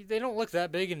huge. They don't look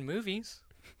that big in movies.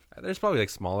 There's probably like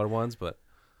smaller ones, but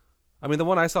I mean the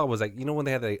one I saw was like when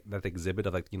they had that exhibit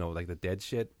of like like the dead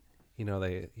shit. He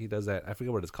does that. I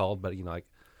forget what it's called, but like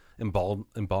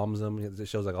embalms them. It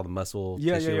shows like all the muscle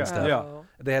tissue and stuff. yeah. Oh.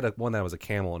 They had one that was a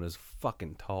camel and it was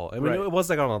fucking tall. I mean Right. it was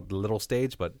like on a little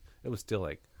stage, but it was still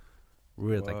like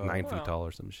really like Whoa. 9 feet Wow. tall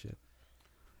or some shit.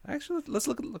 Actually, let's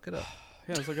look it up.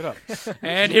 Yeah, let's look it up.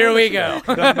 And here we go.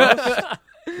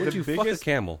 Would you fuck a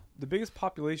camel? The biggest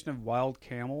population of wild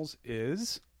camels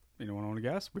is. Anyone want to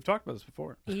guess? We've talked about this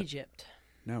before. Egypt.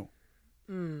 No,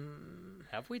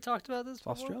 Have we talked about this it's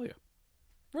before? Australia.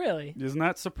 Really? Isn't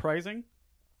that surprising?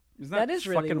 Isn't That is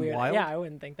really fucking weird. wild? Yeah, I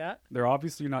wouldn't think that. They're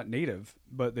obviously not native,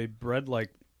 but they bred like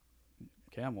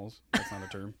camels. That's not a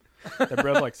term. They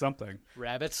bred like something.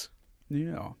 Rabbits.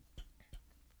 Yeah.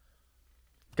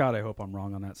 God, I hope I'm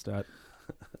wrong on that stat.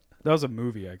 That was a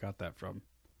movie I got that from.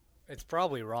 It's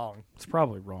probably wrong. It's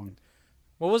probably wrong.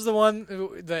 What was the one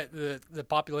that the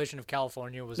population of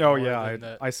California was? Oh more yeah,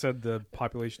 than I said the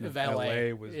population of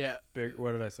LA was big.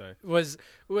 What did I say?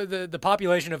 The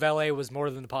population of LA was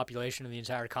more than the population of the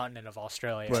entire continent of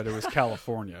Australia. But it was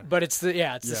California. But it's the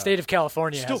Yeah. state of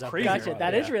California. Still has a crazy. big Gotcha. one.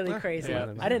 That is Yeah. really crazy.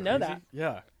 Yeah. I didn't know that.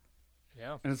 Yeah,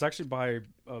 Yeah. and it's actually by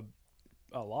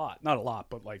a lot, not a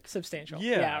lot, but like Substantial.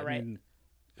 yeah, right. I mean,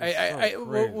 it's so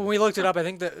crazy. When we looked it up, I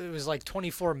think that it was like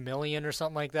 24 million or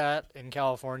something like that in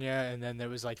California, and then there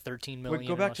was like 13 million. Wait,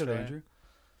 go in back to that, Australia. Andrew.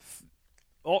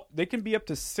 Oh, they can be up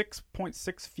to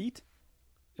 6.6 feet.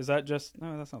 Is that just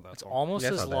no? That's not that. It's tall. almost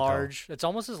Yeah, it's as not that tall. large. It's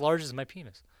almost as large as my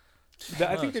penis.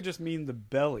 I think they just mean the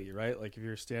belly, right? Like if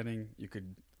you're standing, you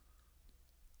could.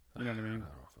 You know what I mean?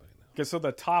 Okay, so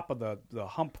the top of the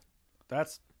hump,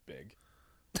 that's big.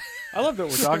 I love that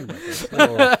we're talking about this.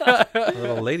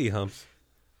 Little lady humps.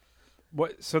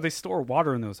 What? So they store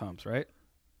water in those humps, right?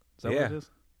 Is that Yeah. what it is?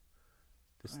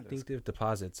 Distinctive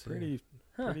deposits. Pretty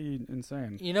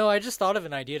insane. You know, I just thought of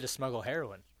an idea to smuggle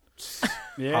heroin.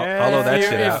 Yeah. Hollow that if,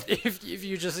 shit out. If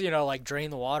you just like drain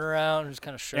the water out and just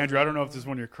kind of shove Andrew, it I don't know if this is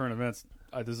one of your current events.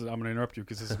 I'm going to interrupt you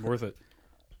because this is worth it.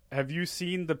 Have you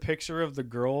seen the picture of the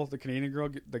girl, the Canadian girl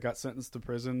that got sentenced to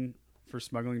prison for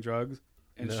smuggling drugs?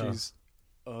 And No. she's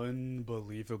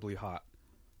unbelievably hot.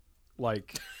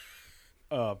 Like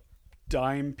a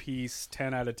dime piece,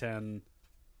 10 out of 10.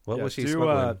 What Yeah, was she do,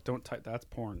 smuggling? don't type. That's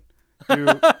porn. Do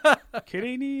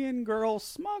Canadian girl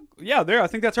smug. Yeah, there. I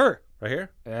think that's her. Right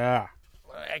here? Yeah.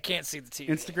 I can't see the TV.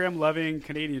 Instagram loving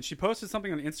Canadian. She posted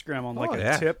something on Instagram on like Oh, a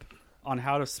yeah. tip on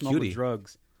how to smuggle Cutie.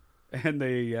 drugs, and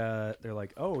they're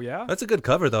like, oh yeah. That's a good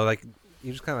cover, though. Like,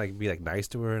 you just kind of like be like nice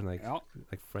to her and like Yeah.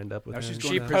 friend up with Now her. she's and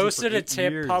going She to stuff. prison posted for a 8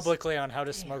 tip years. publicly on how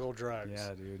to smuggle drugs.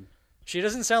 Yeah, dude. She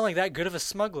doesn't sound like that good of a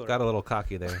smuggler. Got a little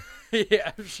cocky there.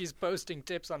 Yeah, she's posting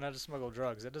tips on how to smuggle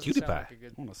drugs. That doesn't Cutie sound pie. like a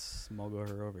good. I want to smuggle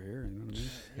her over here. You know what I mean?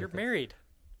 You're married.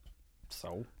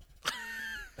 So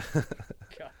God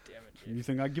damn it, you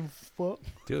think I give a fuck?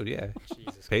 Dude, yeah.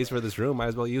 Jesus. Pays for this room. Might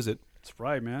as well use it. That's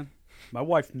right, man. My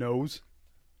wife knows.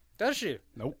 Does she?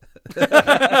 Nope.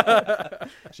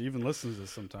 She even listens to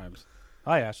this sometimes.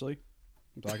 Hi, Ashley.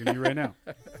 I'm talking to you right now.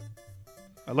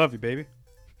 I love you, baby.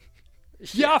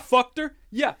 Yeah, I fucked her.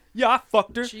 Yeah, I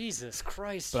fucked her. Jesus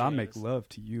Christ. But I make Jesus. love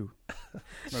to you.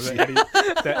 Remember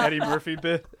that Eddie Murphy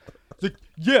bit? Like,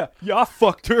 yeah, I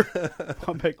fucked her.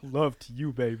 I make love to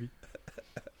you, baby.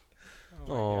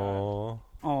 Oh,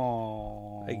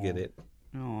 Oh, I get it.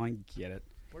 Oh, I get it.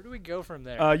 Where do we go from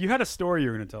there? You had a story you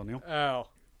were going to tell, Neil. Oh.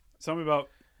 Something about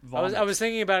I vomit. was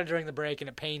thinking about it during the break, and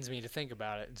it pains me to think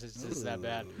about it. It's that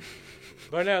bad.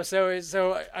 But no, so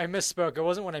I misspoke. It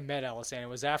wasn't when I met Alisane. It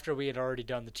was after we had already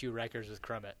done the 2 records with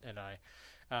Crummett and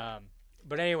I.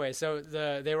 But anyway, so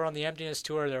they were on the Emptiness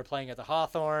tour. They were playing at the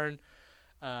Hawthorne,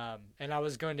 and I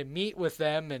was going to meet with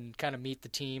them and kind of meet the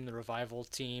team, the Revival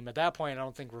team. At that point, I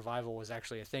don't think Revival was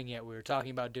actually a thing yet. We were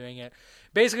talking about doing it.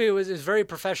 Basically, it was a very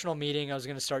professional meeting. I was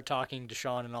going to start talking to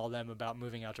Sean and all them about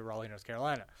moving out to Raleigh, North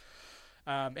Carolina.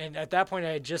 And at that point,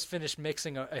 I had just finished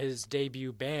mixing his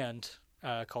debut band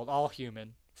called All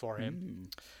Human for him.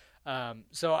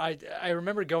 So I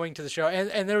remember going to the show,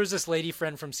 and there was this lady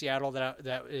friend from Seattle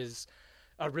that is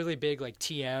a really big like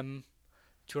TM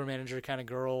tour manager kind of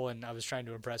girl, and I was trying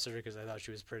to impress her because I thought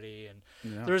she was pretty. And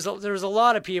Yeah. there was a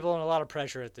lot of people and a lot of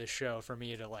pressure at this show for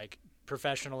me to like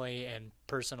professionally and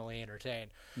personally entertain.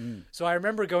 So I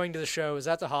remember going to the show. It was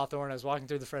at the Hawthorne. I was walking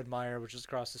through the Fred Meyer, which is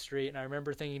across the street, and I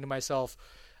remember thinking to myself,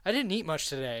 I didn't eat much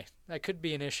today. That could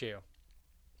be an issue.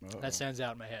 That stands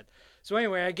out in my head. So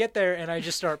anyway, I get there and I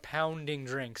just start pounding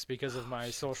drinks because of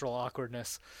my social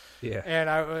awkwardness. Yeah. And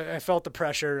I felt the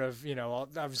pressure of,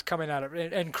 I was coming out of,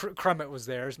 and Crummett was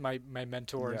there, my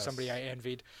mentor and Yes. somebody I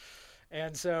envied.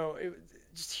 And so it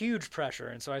just huge pressure.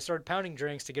 And so I started pounding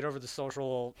drinks to get over the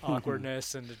social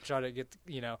awkwardness and to try to get,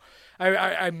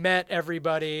 I met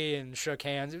everybody and shook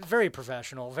hands. It was very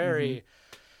professional, very,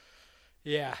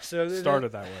 yeah. So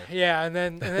Started that way. yeah, and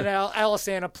then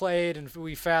Alisana played, and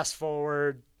we fast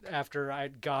forward after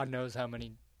God knows how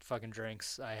many fucking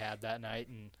drinks I had that night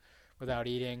and without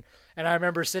eating. And I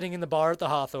remember sitting in the bar at the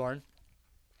Hawthorne,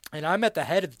 and I'm at the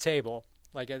head of the table,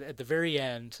 like at the very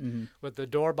end, with the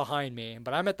door behind me.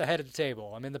 But I'm at the head of the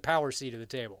table. I'm in the power seat of the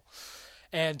table.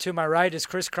 And to my right is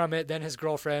Chris Crummett, then his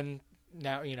girlfriend,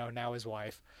 now his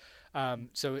wife.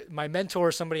 So my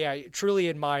mentor, somebody I truly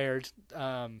admired,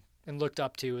 and looked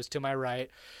up to was to my right.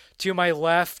 To my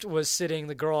left was sitting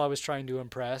the girl I was trying to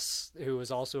impress, who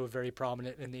was also very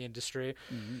prominent in the industry.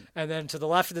 And then to the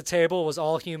left of the table was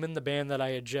All Human, the band that I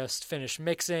had just finished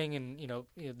mixing, and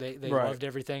they Right. loved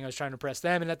everything. I was trying to impress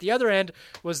them. And at the other end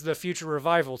was the Future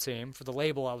Revival team for the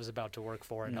label I was about to work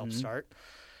for and help start.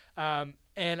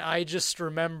 And I just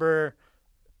remember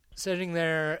sitting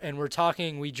there and we're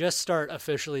talking. We just start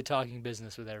officially talking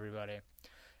business with everybody.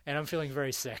 And I'm feeling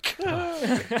very sick.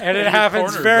 And it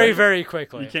happens cornered, very, right? very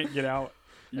quickly. You can't get out.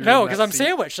 You're No, in because that I'm seat.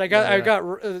 sandwiched.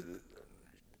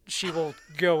 She will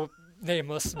go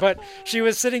nameless, but she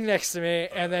was sitting next to me,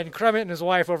 and then Crummett and his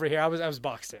wife over here. I was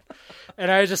boxed in,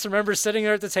 and I just remember sitting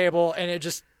there at the table, and it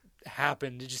just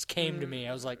happened. It just came to me.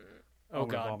 I was like, "Oh I'm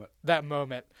gonna God, vomit. that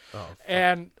moment!"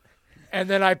 And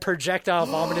then I projectile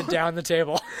vomited down the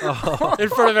table in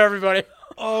front of everybody.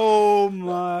 Oh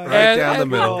my! Right down the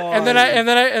middle. And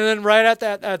then right at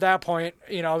that point,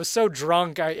 I was so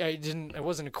drunk, I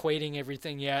wasn't equating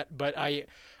everything yet, but I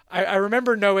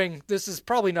remember knowing this is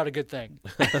probably not a good thing.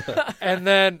 And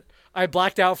then I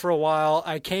blacked out for a while.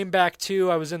 I came back to,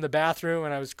 I was in the bathroom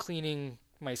and I was cleaning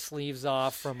my sleeves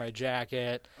off from my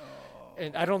jacket.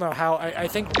 And I don't know how, I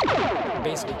think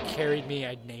basically carried me.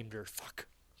 I named her. Fuck.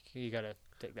 You gotta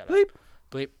take that out.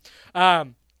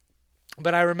 Bleep.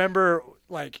 But I remember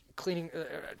like cleaning.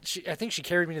 I think she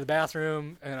carried me to the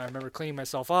bathroom, and I remember cleaning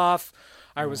myself off.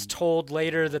 I was told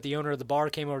later that the owner of the bar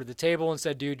came over to the table and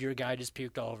said, "Dude, your guy just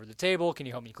puked all over the table. Can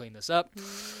you help me clean this up?" Did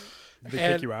they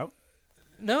And- kick you out?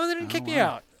 No, they didn't kick me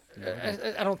out.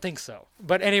 I don't think so.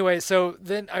 But anyway, so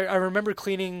then I remember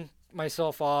cleaning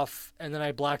myself off, and then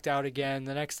I blacked out again.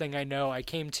 The next thing I know, I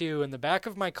came to in the back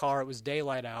of my car. It was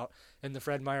daylight out in the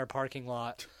Fred Meyer parking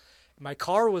lot. My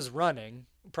car was running,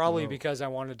 probably because I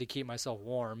wanted to keep myself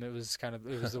warm. It was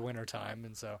the winter time,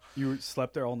 and so You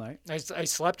slept there all night? I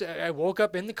slept. I woke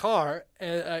up in the car,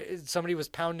 and somebody was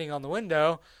pounding on the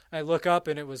window. I look up,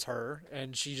 and it was her,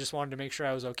 and she just wanted to make sure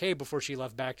I was okay before she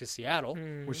left back to Seattle.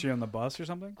 Was she on the bus or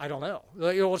something? I don't know.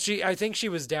 Well, I think she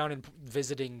was down and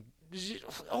visiting.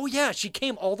 Oh yeah, she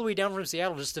came all the way down from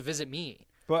Seattle just to visit me.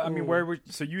 But I mean,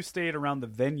 so you stayed around the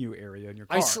venue area in your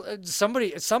car?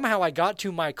 Somehow I got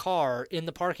to my car in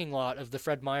the parking lot of the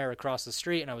Fred Meyer across the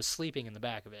street, and I was sleeping in the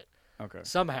back of it. Okay.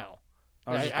 Somehow,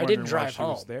 was just I didn't wondering why drive she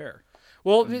was home. there.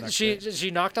 Well, That's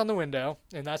she knocked on the window,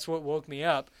 and that's what woke me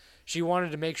up. She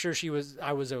wanted to make sure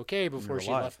I was okay before were she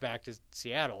alive. left back to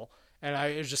Seattle. And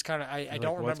I was just kind of I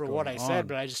don't like, "What's remember what I going said, on?"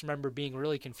 but I just remember being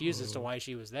really confused as to why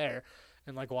she was there,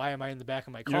 and like why am I in the back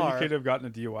of my You know, car? you could have gotten a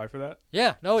DUI for that.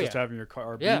 Yeah, no, Just yeah. having your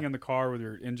car, Yeah. being in the car with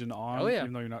your engine on, Oh, yeah.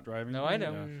 even though you're not driving. No, I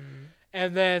know. Yeah.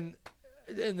 And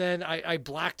then I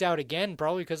blacked out again,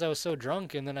 probably because I was so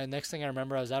drunk. And then next thing I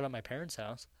remember, I was out at my parents'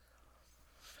 house.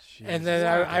 And then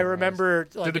I remember,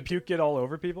 like, Did the puke get all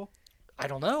over people? I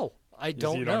don't know. I You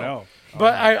don't don't know. know.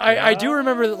 But Oh, I do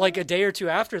remember that, like a day or two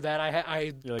after that,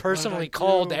 I You're like, personally "What did I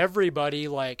called do?" everybody,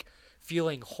 like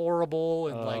feeling horrible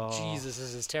and like, Oh. Jesus,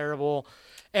 this is terrible.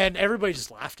 And everybody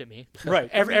just laughed at me. Right.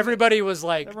 Everybody was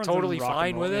like Everyone's in totally rock and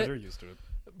fine roll. with Yeah, it. they're used to it.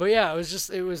 But yeah,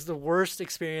 it was the worst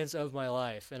experience of my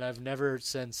life, and I've never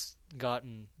since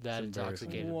gotten that It's embarrassing.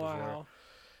 intoxicated before. Wow.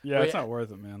 Yeah, Well, it's yeah. not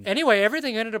worth it, man. Anyway,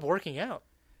 everything ended up working out.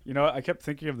 You know, I kept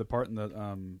thinking of the part in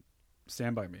the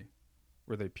Stand By Me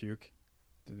where they puke.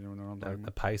 Did anyone know what I'm talking The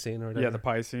about? pie scene or whatever. Yeah, the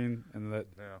pie scene, and that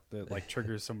like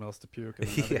triggers someone else to puke, and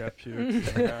then the guy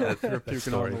pukes. You're puking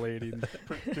story. on the lady, and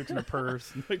pukes in her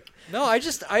purse. And, like, No, I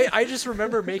just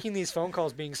remember making these phone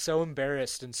calls, being so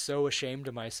embarrassed and so ashamed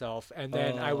of myself, and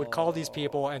then I would call these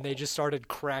people, and they just started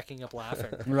cracking up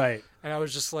laughing, right, and I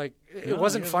was just like, it No,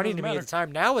 wasn't it funny doesn't to me at matter. the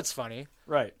time. Now it's funny.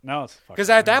 right. Now it's fucking Because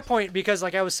at that hilarious. point, because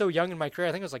like I was so young in my career,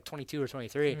 I think I was like 22 or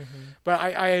 23, but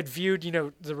I had viewed,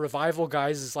 the Revival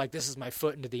guys as like, this is my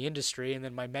foot into the industry, and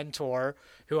then my mentor,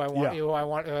 who I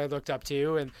looked up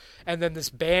to, and then this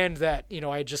band that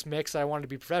I had just mixed, I wanted to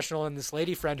be professional, and this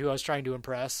lady friend who I was trying to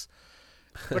impress,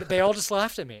 but they all just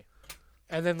laughed at me.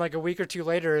 And then like a week or two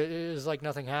later, it was like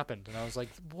nothing happened, and I was like,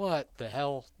 what the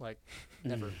hell? Like,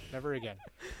 never again.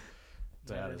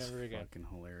 That is never again. fucking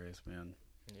hilarious, man.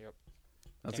 Yep.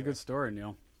 That's a Anyway. good story,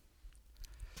 Neil.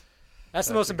 That's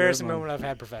the That's most a good embarrassing one. moment I've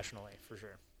had professionally, for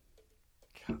sure,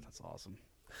 God, that's awesome.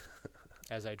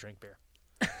 as I drink beer.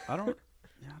 I don't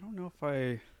know if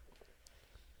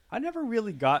I never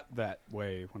really got that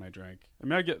way when I drank. I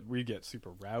mean, we get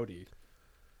super rowdy.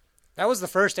 That was the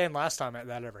first and last time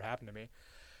that ever happened to me.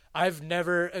 I've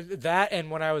never that,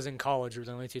 and when I was in college were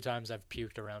the only two times I've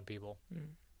puked around people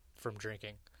from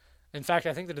drinking. In fact,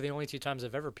 I think that are the only two times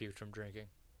I've ever puked from drinking.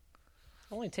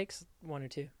 Only takes one or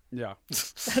two. Yeah.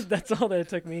 That's all that it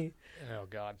took me. Oh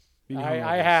God. Being I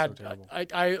hungover is had. so terrible.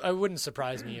 I wouldn't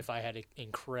surprise me if I had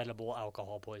incredible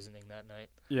alcohol poisoning that night.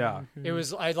 Yeah. It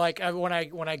was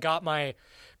when I got my,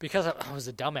 because I was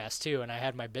a dumbass too, and I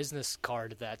had my business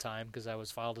card at that time because I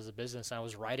was filed as a business. And I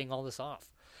was writing all this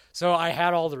off, so I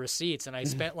had all the receipts, and I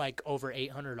spent like over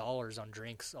 $800 on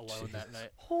drinks alone that night.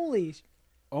 Holy.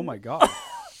 Oh my god.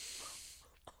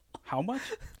 How much?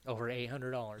 Over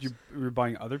 $800. You were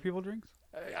buying other people drinks?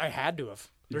 I had to have.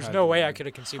 There's had no to way have. I could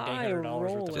have consumed High $800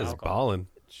 worth of roller. Just alcohol. balling.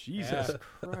 Jesus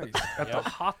Christ. At Yep. the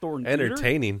Hawthorne Theater?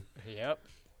 Entertaining. Yep.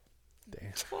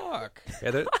 Damn. Fuck.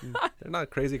 Yeah, they're not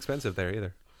crazy expensive there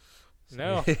either.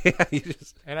 No. Yeah, you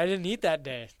just And I didn't eat that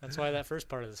day. That's why that first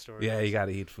part of the story. yeah, was. you got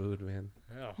to eat food, man.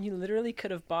 Oh, You literally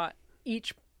could have bought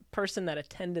each person that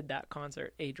attended that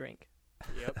concert a drink.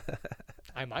 yep.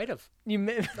 I might have. You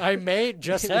may, I may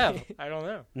just have. I don't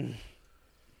know.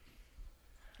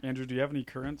 Andrew, do you have any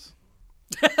currents?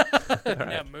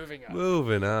 Yeah, moving on.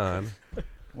 Moving on.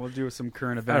 We'll do some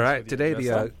current events. All right, with you. today That's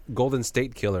the all. Golden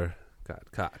State Killer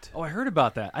got caught. Oh, I heard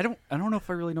about that. I don't know if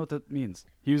I really know what that means.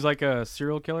 He was like a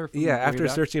serial killer. From Yeah, way after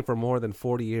back? searching for more than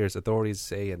 40 years, authorities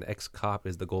say an ex-cop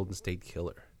is the Golden State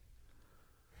Killer.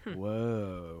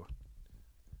 Whoa.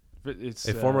 But it's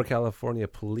A former California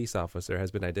police officer has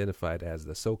been identified as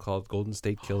the so-called Golden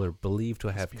State Killer, believed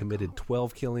to have committed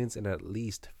 12 killings and at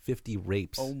least 50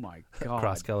 rapes Oh my god.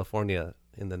 across California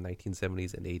in the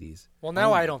 1970s and 80s. Well,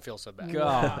 now I don't feel so bad.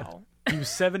 God. wow. He was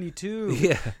 72.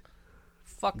 Yeah,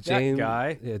 Fuck James, that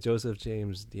guy. Yeah, Joseph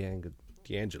James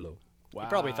D'Angelo Wow. He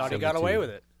probably thought he got away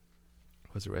with it.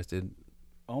 was arrested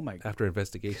Oh my god. after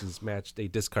investigations matched a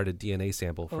discarded DNA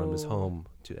sample from his Oh. home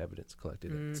to evidence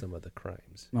collected at some of the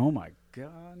crimes. Oh my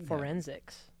god.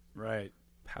 Forensics. Right.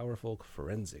 Powerful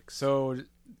forensics. So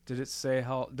did it say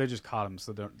how they just caught him?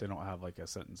 So they don't have like a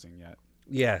sentencing yet.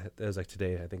 Yeah, that was like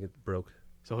today. I think it broke.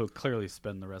 So he'll clearly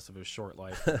spend the rest of his short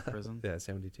life in prison. Yeah,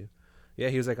 72. Yeah,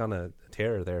 he was like on a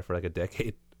tear there for like a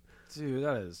decade. Dude,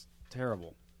 that is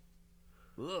terrible.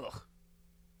 Ugh.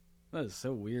 That is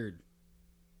so weird.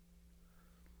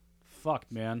 Fuck,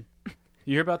 man.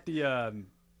 You hear about the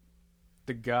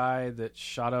guy that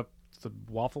shot up the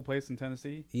waffle place in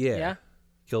Tennessee? Yeah. Yeah.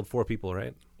 Killed 4 people,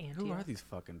 right? Who are these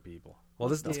fucking people? Well,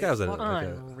 this the guy was fuck? like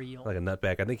Unreal. a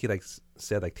nutbag. I think he like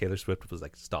said like Taylor Swift was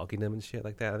like stalking him and shit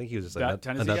like that. I think he was just That like a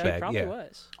Tennessee guy? nutbag. Probably Yeah.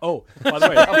 was. Oh, by the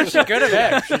way, She could have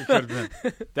been. she could have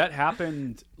been. That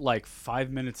happened like 5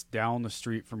 minutes down the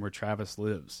street from where Travis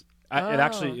lives. It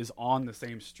actually is on the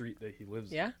same street that he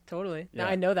lives. Yeah, totally. Yeah. Now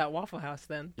I know that Waffle House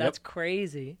then. That's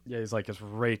crazy. Yeah, he's like, it's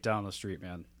right down the street,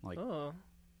 man. Like, Oh.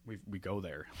 we go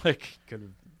there. Like, could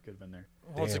have been there.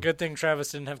 Well, it's a Damn. good thing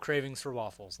Travis didn't have cravings for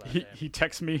waffles that day. He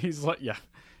texts me. He's like, yeah.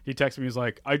 He texts me. He's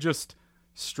like, I just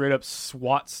straight up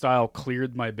SWAT style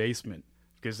cleared my basement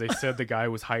because they said the guy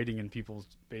was hiding in people's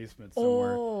basements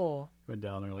somewhere. Oh. Went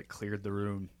down there, like cleared the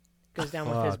room. Goes down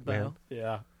with his Fuck, man. bow.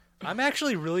 Yeah. I'm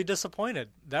actually really disappointed.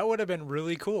 That would have been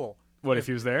really cool. What if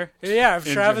he was there? Yeah, if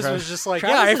And Travis Travis- was just like,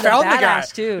 Travis yeah, I is a found the guy.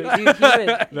 badass, too. Dude, he would,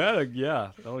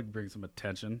 That would bring some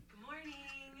attention. Morning.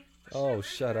 Oh,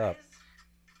 shut up.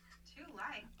 Too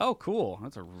light. Oh, cool.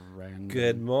 That's a random.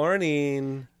 Good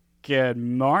morning. Good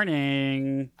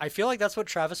morning. I feel like that's what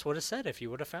Travis would have said if he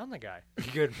would have found the guy.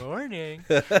 Good morning.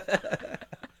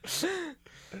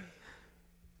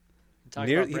 Talk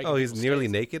about breaking He's people's nearly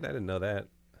skates. naked. I didn't know that.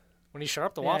 When he shut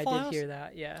up the yeah, I Waffle did House? hear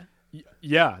that. Yeah.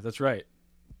 Yeah, that's right.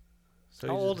 So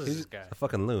How he's- old is he's this guy? A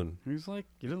fucking loon. He's like,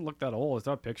 he didn't look that old. It's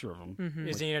not a picture of him. Mm-hmm.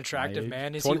 Is he an attractive age.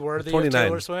 man? Is 20 he worthy 29. of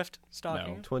Taylor Swift stalking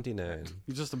No. him? 29.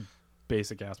 He's just a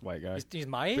basic ass white guy. He's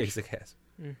my age? Basic ass.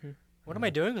 What am I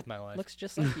doing with my life? Looks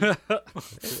just like you.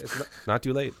 It's not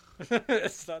too late.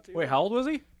 It's not too Wait, how old was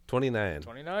he? 29.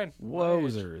 29.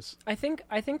 Wozers. I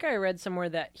think I read somewhere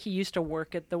that he used to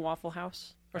work at the Waffle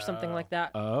House or something like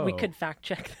that. Oh. We could fact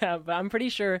check that, but I'm pretty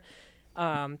sure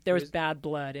there was bad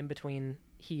blood in between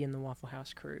he and the Waffle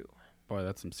House crew. Boy,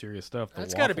 that's some serious stuff. The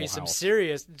That's got to be Waffle some House.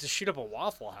 serious to shoot up a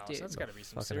Waffle House. Dude. That's got to be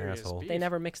some Fucking serious asshole. beef. They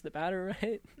never mixed the batter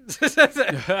right.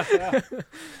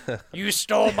 You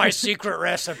stole my secret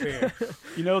recipe.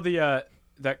 You know the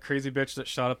that crazy bitch that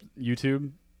shot up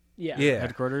YouTube Yeah. Yeah.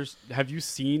 headquarters? Have you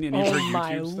seen any of her Oh YouTube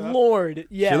my stuff? lord!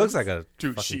 Yeah. She looks like a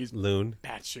Dude, fucking she's loon.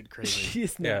 batshit crazy.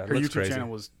 She's Yeah. not. Her looks YouTube crazy. channel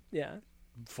was Yeah.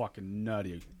 fucking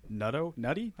nutty.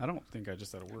 Nutty? I don't think I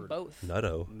just said a word. Both.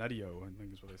 Nutto. Nuttio, I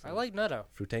think is what I said. I like Nutto.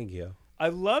 Frutangio. I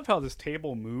love how this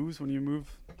table moves when you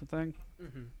move the thing.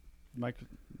 Mike,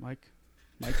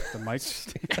 the mic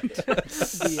stand.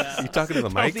 The, You talking to the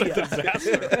mic?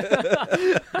 Disaster.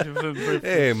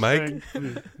 Hey, Mike.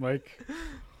 Mike.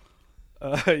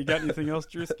 You got anything else,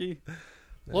 Drewski?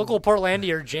 Local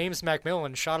Portlandier James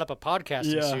Macmillan shot up a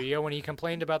podcasting Yeah. studio when he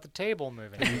complained about the table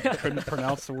moving. Couldn't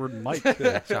pronounce the word Mike.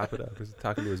 Yeah, chop it up. He's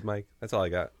talking to his mic. That's all I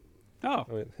got. Oh,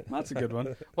 I mean, that's a good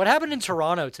one. What happened in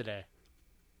Toronto today?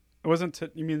 It wasn't.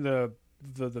 You mean the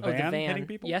van hitting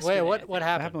people? Yes. Wait, Yesterday, what I what It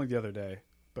happened? happened like the other day.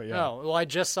 But yeah. No, well, I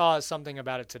just saw something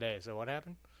about it today. So what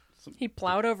happened? He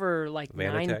plowed over like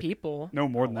Van 9 attack? people. No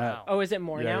more than Oh, that. wow. Oh, is it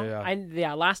more Yeah, now?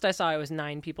 yeah. Last I saw it was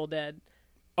 9 people dead.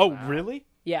 Oh, Wow. really?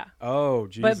 Yeah. Oh,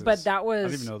 Jesus. But that I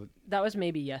was didn't even know that. that was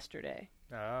maybe yesterday.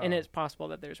 Oh. And it's possible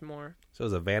that there's more. so it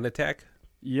was a van attack.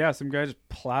 Yeah, some guy just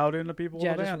plowed into people.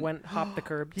 Yeah, with a just van. went hopped the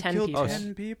curb. He 10 killed people.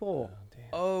 10 people.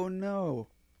 Oh no.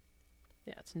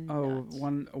 Yeah, it's Oh,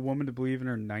 nuts. a woman to believe in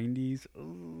her 90s.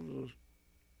 Ugh.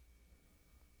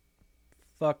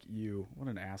 Fuck you. What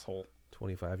an asshole.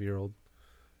 25-year-old.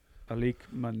 Alik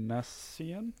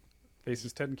Manassian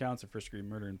faces 10 counts of first-degree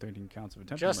murder and 13 counts of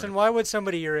attempted Justin, murder. why would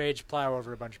somebody your age plow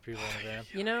over a bunch of people in a van?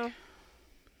 You know,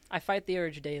 I fight the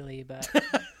urge daily, but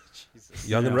Jesus.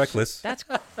 Young and Yeah. reckless. that's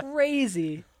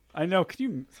crazy. I know. Can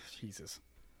you... Jesus.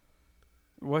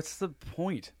 What's the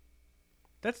point?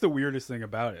 That's the weirdest thing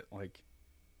about it. Like...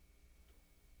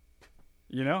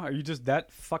 You know? Are you just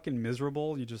that fucking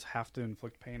miserable? You just have to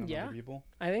inflict pain on Yeah. other people?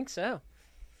 I think so.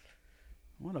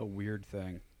 What a weird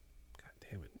thing. God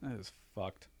damn it. That is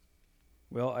fucked.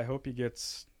 Well, I hope he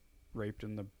gets raped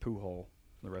in the poo hole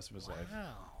the rest of his life.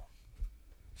 Wow.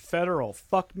 Federal,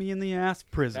 fuck me in the ass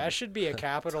prison. That should be a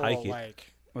capital, Hike it.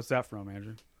 like... What's that from,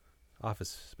 Andrew? Office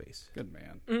Space. Good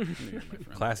man. Good man, my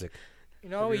friend. Classic. You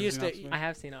know, Have we you used ever to... seen I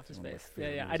have seen Office Space. my Yeah,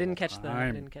 yeah. favorites I didn't of all catch them. I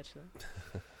time. didn't catch them.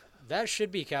 That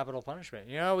should be capital punishment.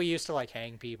 You know, we used to, like,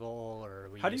 hang people, or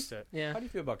we How do you- used to... Yeah. How do you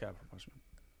feel about capital punishment?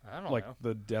 I don't Like know.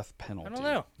 the death penalty. I don't know.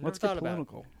 Never Let's thought get about it.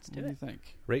 political. do What do you it.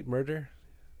 think? Rape, murder.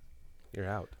 You're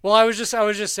out. Well, I was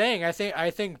just saying, I think...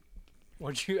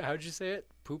 How'd you say it?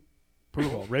 Poop? Poo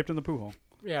hole. Raped in the poo hole.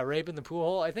 Yeah, rape in the pool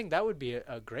hole. I think that would be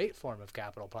a great form of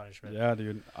capital punishment. Yeah,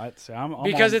 dude. I'd say I'm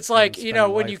Because on- it's like, on you know,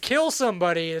 spend when you life. kill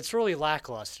somebody, it's really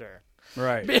lackluster.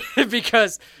 Right.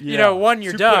 Because you Yeah, know, one,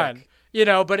 you're too done. quick. You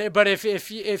know, but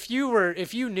if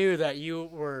you knew that you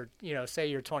were, you know, say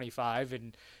you're 25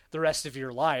 and the rest of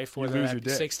your life, You whether lose your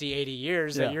that's dick. 60, 80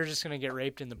 years, Yeah. that you're just going to get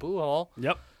raped in the poo hole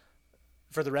Yep.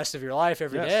 for the rest of your life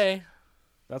every Yes. day.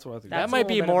 That's what I think. That's That a might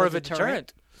be little bit more of of a a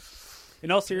deterrent. In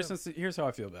all seriousness, here's how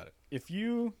I feel about it. If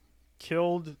you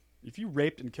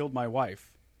raped and killed my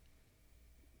wife,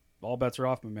 all bets are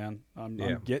off, my man. I'm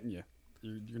getting you.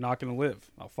 You're not going to live.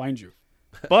 I'll find you.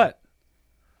 But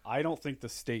I don't think the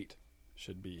state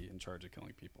should be in charge of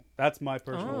killing people. That's my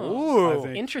personal. Oh. I Ooh.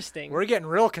 think, Interesting. We're getting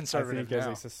real I conservative think as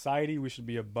now. a society, we should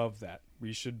be above that.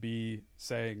 We should be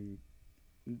saying,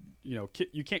 you know,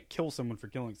 you can't kill someone for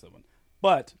killing someone.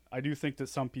 But I do think that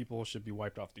some people should be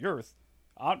wiped off the earth.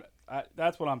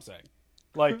 That's what I'm saying.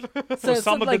 Like so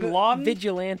Osama like bin Laden.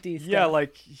 vigilante stuff. Yeah,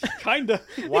 like kind of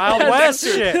Wild West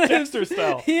shit. Dexter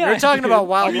style. Yeah. You're talking about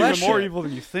Wild I'm West even more shit. evil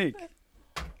than you think.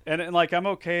 And like I'm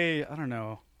okay. I don't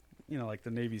know. You know, like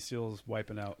the Navy SEALs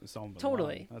wiping out Osama bin Totally.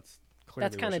 Laden. That's clearly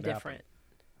That's kind what of should happen. different.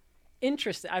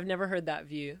 Interesting. I've never heard that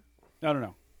view. I don't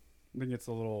know. I think it's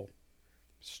a little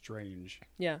strange.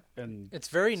 Yeah. And It's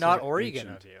very Sort not of Oregon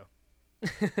ancient.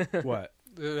 of you. what?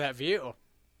 That view.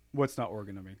 What's not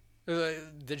Oregon to me?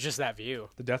 Just that view.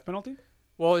 The death penalty?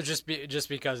 Well, it's just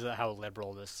because of how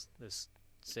liberal this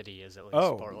city is, at least.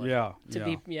 Oh, Portland. yeah.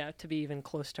 To be even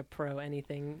close to pro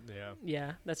anything. Yeah.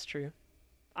 Yeah, that's true.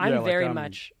 I'm like,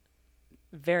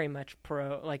 very much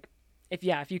pro. Like, if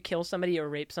you kill somebody or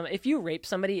rape somebody, if you rape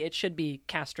somebody, it should be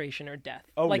castration or death.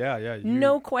 Oh, like, yeah.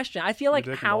 no question. I feel like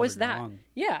dick and how balls is are that? gone.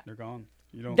 Yeah, They're gone.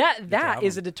 You don't. that get to have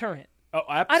is a them. deterrent. Oh,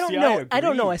 I don't know. I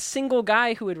don't know a single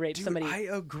guy who would rape Dude, somebody. I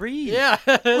agree. Yeah,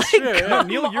 that's true. No, Yeah.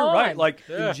 Neil, you're on. right. Like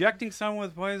Yeah. injecting someone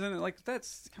with poison, like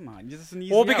that's come on. This is an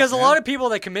easy Well, because out, a man. lot of people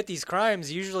that commit these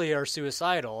crimes usually are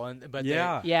suicidal, but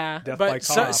yeah, Yeah. Death by but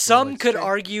cop or, some like, could straight-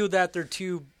 argue that they're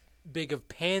too big of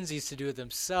pansies to do it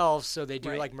themselves, so they do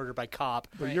Right. like murder by cop.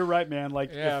 But you're right, man.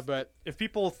 Like, Yeah, but if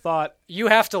people thought you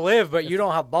have to live, but you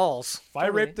don't have balls. if I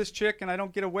Totally. rape this chick and I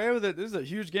don't get away with it, this is a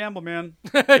huge gamble, man.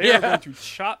 They are going to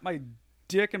chop my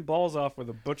dick and balls off with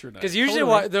a butcher knife. Because usually,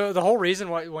 Totally. the whole reason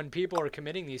why when people are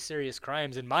committing these serious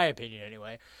crimes, in my opinion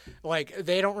anyway, like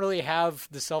they don't really have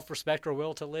the self-respect or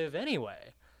will to live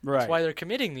anyway. right? That's why they're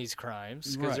committing these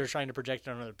crimes, because Right. they're trying to project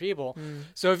it on other people.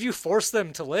 So if you force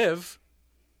them to live,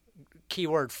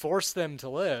 keyword force them to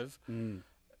live,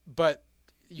 but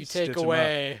you Stitch take 'em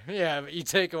away, but you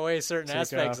take away certain Take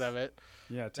aspects off- of it.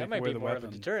 Yeah, take That might away be the more weapon.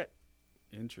 of a deterrent.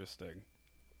 Interesting.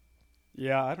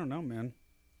 Yeah, I don't know, man.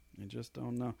 I just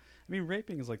don't know. I mean,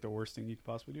 raping is like the worst thing you could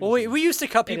possibly do. to Well, we someone. used to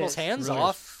cut It people's is. hands Really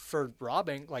off for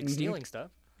robbing, like Mhm. stealing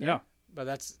stuff. Yeah. But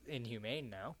that's inhumane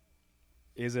now.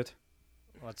 Is it?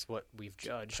 That's what we've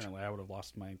judged. Apparently, I would have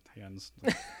lost my hands.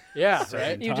 Yeah, Certain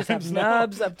right? You just have times now.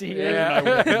 nubs up to here.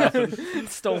 Yeah.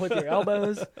 Stole with your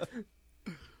elbows.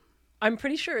 I'm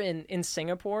pretty sure in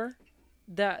Singapore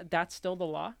that's still the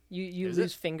law. You Is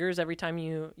lose fingers every time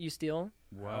you steal.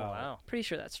 Oh, wow. Pretty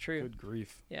sure that's true. Good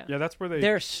grief. Yeah. Yeah, that's where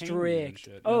They're cane you and strict.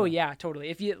 shit, Oh yeah, totally.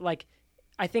 If you like,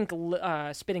 I think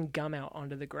spitting gum out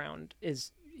onto the ground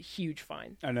is huge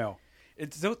fine. I know.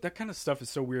 It's that kind of stuff is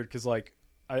so weird because like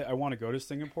I want to go to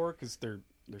Singapore because their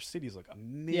city's like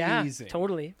amazing. Yeah,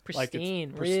 totally Like, it's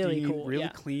pristine, really cool, really yeah.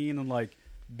 clean, and like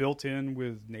built in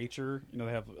with nature. You know,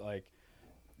 they have like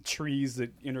trees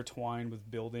that intertwine with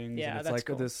buildings. Yeah, and it's that's like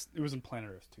cool. this. It was in Planet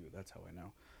Earth too. That's how I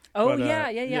know. Oh But,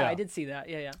 yeah. I did see that.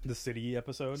 Yeah. The city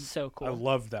episode. So cool. I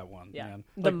love that one. Yeah. Man.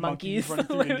 The Like monkeys. running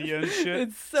through India and shit.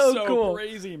 It's so cool.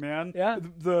 crazy, man. Yeah.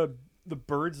 The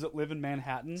birds that live in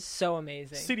Manhattan. So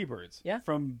amazing. City birds. Yeah.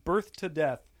 From birth to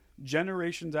death,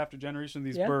 generations after generation,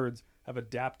 these Yeah. birds have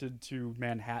adapted to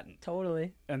Manhattan,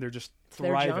 Totally. and they're just It's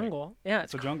their thriving. jungle. Yeah,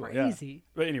 it's a jungle, crazy. yeah.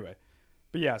 But anyway,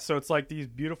 yeah. So it's like these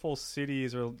beautiful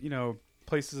cities, or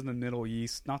places in the Middle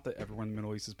East. Not that everyone in the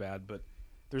Middle East is bad, but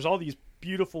there's all these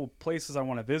beautiful places I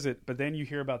want to visit. But then you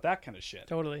hear about that kind of shit.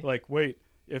 Totally. Like, wait,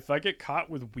 if I get caught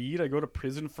with weed, I go to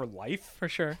prison for life. For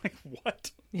sure. Like,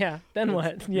 what? Yeah. Then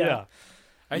what? Yeah.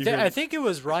 I think it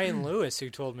was Ryan Lewis who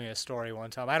told me a story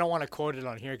one time. I don't want to quote it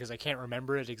on here because I can't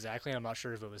remember it exactly. I'm not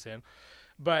sure if it was him.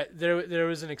 But there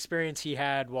was an experience he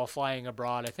had while flying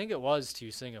abroad. I think it was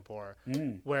to Singapore,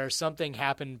 where something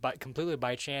happened completely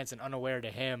by chance and unaware to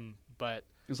him. But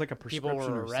It was like a people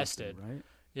prescription were or arrested. something, right?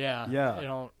 Yeah,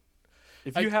 Yeah.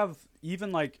 If you have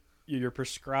even like you're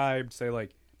prescribed, say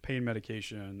like pain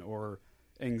medication or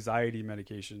anxiety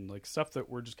medication, like stuff that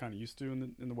we're just kind of used to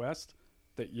in the West,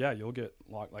 that you'll get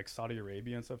locked, like Saudi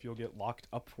Arabia and stuff. You'll get locked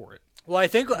up for it. Well, I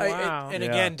think, Wow. and Yeah,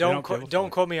 again, they don't don't give a don't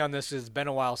fuck. quote me on this. 'Cause it's been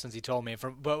a while since he told me.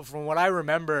 But from what I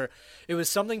remember, it was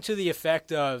something to the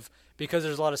effect of, because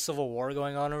there's a lot of civil war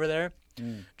going on over there.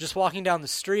 Just walking down the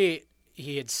street,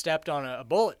 he had stepped on a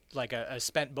bullet, like a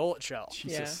spent bullet shell.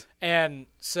 Jesus. And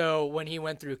so when he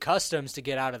went through customs to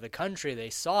get out of the country, they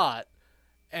saw it,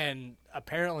 and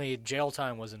apparently jail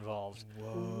time was involved.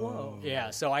 Whoa. Yeah,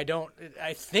 so I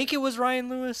think it was Ryan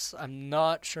Lewis. I'm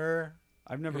not sure.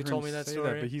 I've never Who heard told him me that say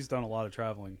story? that, but he's done a lot of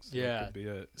traveling. So Yeah. that could be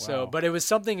it. So, Wow. but it was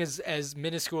something as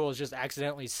minuscule as just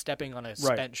accidentally stepping on a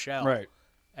spent shell. Right.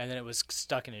 And then it was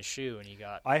stuck in his shoe, and he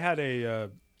got... I had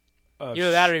a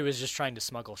Either that or he was just trying to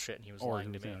smuggle shit, and he was or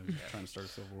lying he to was, me. he was trying to start a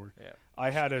civil war. Yeah.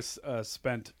 I had a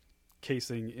spent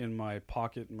casing in my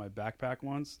pocket in my backpack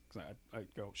once because I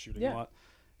go shooting Yeah. a lot,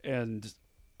 and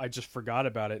I just forgot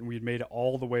about it. And we'd made it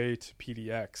all the way to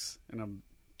PDX, and I'm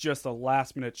just a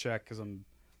last minute check because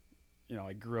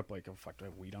I grew up like, oh fuck, do I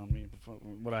have weed on me?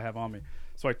 What I have on me?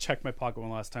 So I checked my pocket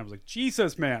one last time. I was like,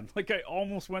 Jesus, man! Like I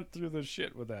almost went through the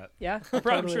shit with that. Yeah. I'm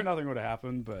totally. sure nothing would have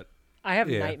happened, but I have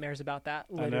Yeah. nightmares about that.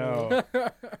 I Literally. know.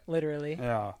 Literally.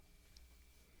 Yeah.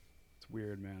 It's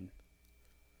weird, man.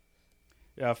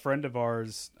 Yeah, a friend of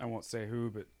ours, I won't say who,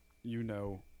 but you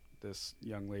know this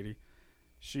young lady.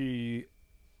 She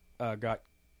got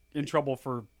in trouble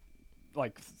for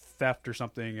like theft or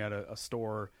something at a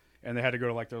store, and they had to go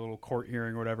to like their little court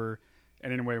hearing or whatever.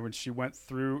 And anyway, when she went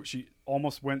through, she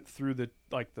almost went through the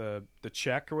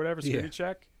check or whatever, security Yeah.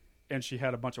 check, and she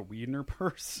had a bunch of weed in her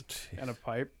purse and a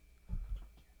pipe.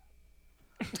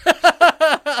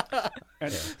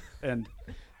 and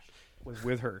was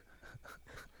with her,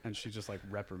 and she just like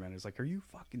reprimanded. It's like, "Are you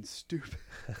fucking stupid?"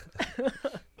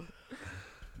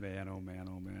 Man, oh man,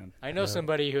 oh man. I know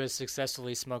somebody who has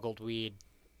successfully smuggled weed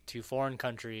to foreign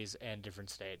countries and different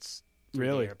states through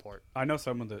Really? the airport. I know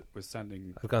someone that was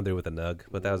sending I've gone there with a nug,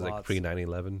 but that was like Lots. pre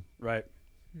 9/11. right.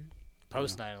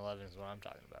 Post 9/11 is what I'm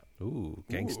talking about. Ooh,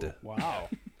 gangsta. Ooh, wow,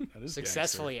 that is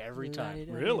Successfully every time.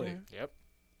 gangster. Really? Yep.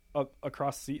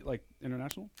 Across sea, like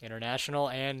international. International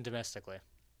and domestically.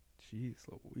 Jeez,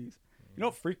 Louise. You know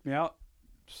what freaked me out?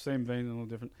 Same vein, a little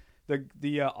different.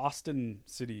 The Austin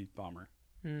city bomber.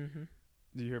 Mm-hmm.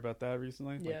 Did you hear about that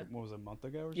recently? Yeah. Like, what was it, a month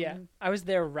ago or something? Yeah. I was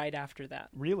there right after that.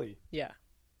 Really? Yeah.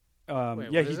 Wait, Yeah, what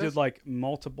he is did this? like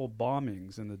multiple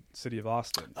bombings in the city of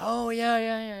Austin. Oh, yeah.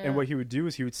 And what he would do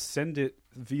is he would send it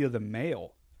via the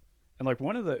mail. And like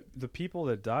one of the people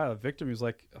that died, a victim, he was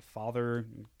like a father,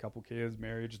 a couple kids,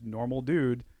 married, just normal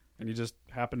dude. And he just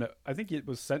happened to, I think it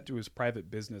was sent to his private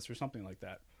business or something like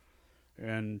that.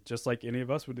 And just like any of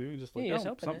us would do, just like, Yeah, you just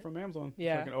oh, open something it. from Amazon.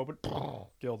 Yeah. Fucking open,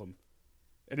 killed him.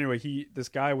 Anyway, this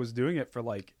guy was doing it for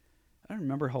like, I don't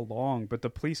remember how long, but the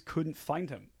police couldn't find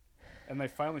him. And they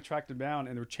finally tracked him down,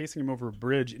 and they were chasing him over a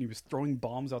bridge, and he was throwing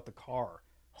bombs out the car.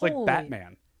 It's like Holy-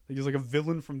 Batman. Like he's like a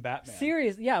villain from Batman.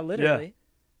 Serious? Yeah, literally.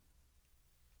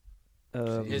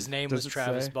 His name does was it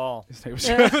Travis say? Ball. His name was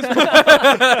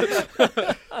Travis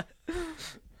Ball.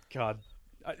 God,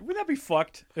 wouldn't that be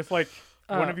fucked if like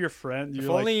one of your friends? If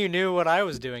You're only like, you knew what I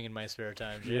was doing in my spare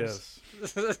time. James.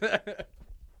 yes.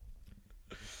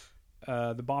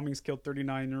 The bombings killed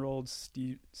 39-year-old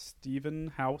Stephen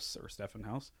House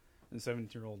and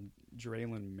 17-year-old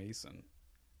Draylon Mason.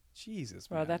 Jesus,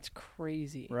 Wow, man. that's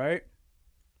crazy. right.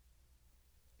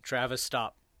 Travis,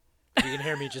 stop. If you can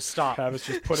hear me, just stop. Travis,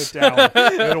 just put it down.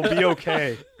 It'll be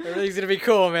okay. Everything's gonna be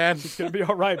cool, man. It's gonna be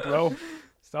all right, bro.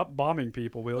 Stop bombing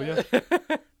people, will you?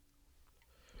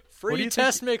 Free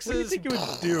test mixes. What do you think you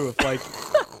would do if, like,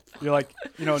 you're like,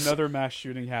 another mass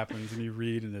shooting happens and you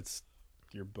read and it's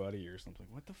your buddy or something?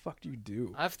 What the fuck do you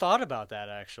do? I've thought about that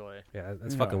actually. Yeah,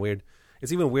 that's Yeah. fucking weird.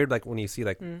 It's even weird, like when you see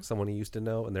like someone you used to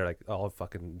know and they're like all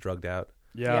fucking drugged out.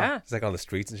 Yeah. It's like on the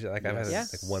streets and shit. Like I've had Yeah.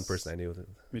 like one person I knew.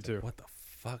 Me too. What the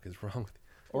fuck is wrong with you?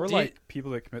 Or Do you- like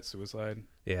people that commit suicide.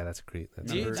 Yeah, that's great.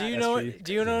 That's Do you, Remember do you know? SG?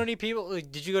 Do you know any people?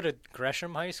 Like, did you go to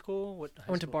Gresham High School? What? High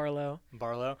I went to school? Barlow.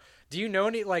 Barlow. Do you know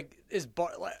any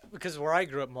because where I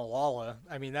grew up, Malala.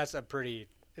 I mean, that's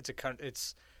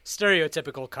it's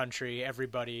stereotypical country.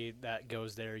 Everybody that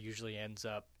goes there usually ends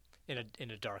up in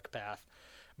a dark path.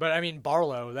 But I mean,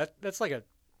 Barlow. That's like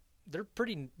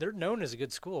they're known as a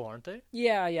good school, aren't they?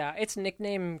 Yeah, yeah. It's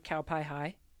nicknamed Cow Pie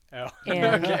High. Oh,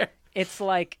 And okay. it's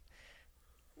like,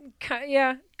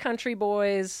 country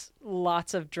boys,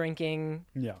 lots of drinking.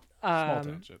 Yeah. Small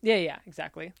town shit. Yeah,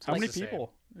 exactly. How many the same.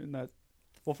 people in that?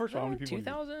 Well, first of all, how many people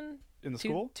 2,000? in the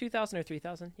school? 2,000 or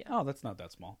 3,000. Yeah. Oh, that's not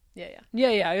that small. Yeah.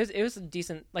 It was a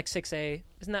decent, like 6A.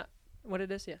 Isn't that what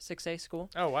it is? Yeah, 6A school,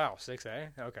 Oh wow, 6A.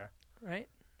 Okay. right?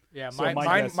 Yeah, So mine my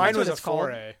mine, guess is- mine That's was what a it's called?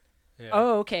 4A. Yeah.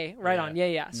 Oh, okay. Right Yeah. on.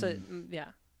 Yeah. So, yeah.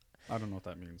 I don't know what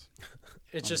that means.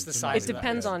 It's just the It size. It of the-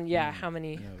 depends on, how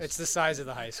many, It's the size of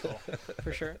the high school.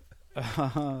 for sure.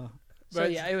 on. So,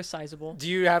 But- yeah, it was sizable. Do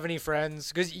you have any friends?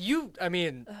 Because I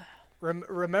mean,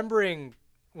 remembering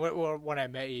when I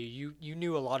met you, you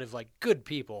knew a lot of like good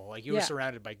people. Like you were Yeah.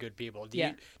 surrounded by good people.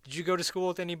 Yeah. Did you go to school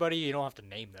with anybody? You don't have to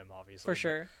name them, obviously. For but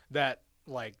sure. That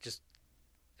like just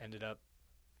ended up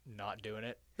not doing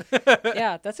it.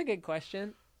 Yeah, that's a good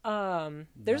question.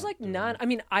 There's like none. I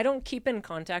mean, I don't keep in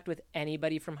contact with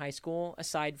anybody from high school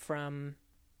aside from,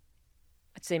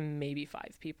 I'd say maybe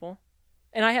 5 people.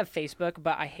 And I have Facebook,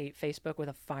 but I hate Facebook with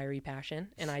a fiery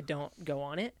passion, and I don't go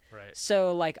on it. Right.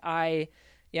 So like I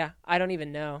don't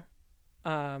even know.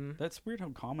 That's weird how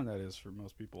common that is for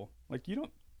most people. Like, you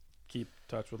don't keep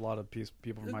touch with a lot of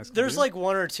people from high school. There's do you? like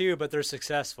 1 or 2, but they're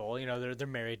successful. You know, they're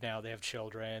married now. They have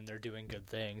children. They're doing good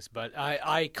things. But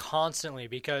I constantly,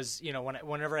 because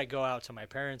whenever I go out to my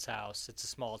parents' house, it's a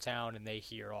small town, and they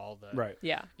hear all the right.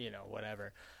 Yeah.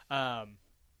 whatever.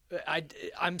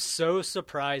 I'm so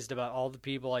surprised about all the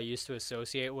people I used to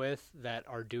associate with that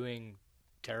are doing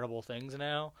terrible things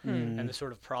now, and the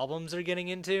sort of problems they're getting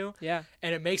into. Yeah.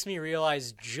 And it makes me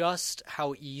realize just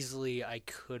how easily I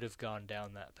could have gone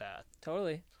down that path.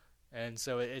 Totally. And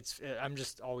so I'm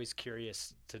just always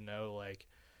curious to know, like,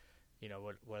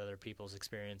 what other people's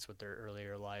experience with their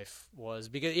earlier life was.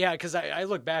 Because I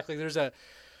look back, like there's a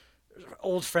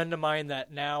old friend of mine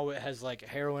that now has like a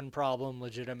heroin problem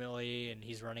legitimately, and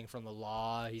he's running from the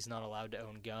law. He's not allowed to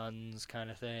own guns, kind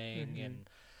of thing. And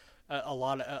a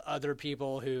lot of other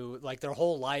people who like their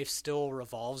whole life still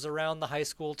revolves around the high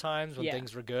school times when Yeah.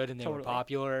 things were good and they were Totally.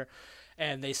 popular.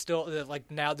 And they still like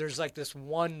now there's like this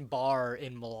one bar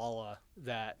in Malala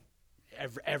that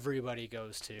everybody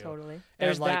goes to. Totally. And,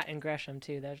 There's like- that in Gresham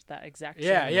too. There's that exact.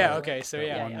 Yeah, same yeah, bar. okay, so That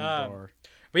yeah. one um, bar.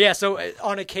 But yeah, so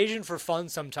on occasion for fun,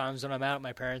 sometimes when I'm out at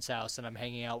my parents' house and I'm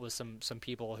hanging out with some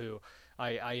people who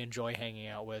I enjoy hanging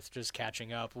out with, just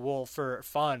catching up, we'll for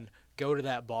fun go to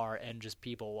that bar and just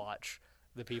people watch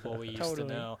the people we used to Totally.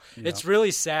 know. Yeah. It's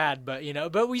really sad, but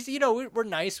we're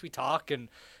nice. We talk, and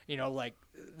like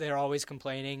they're always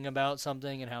complaining about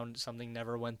something and how something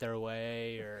never went their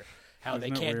way, or how they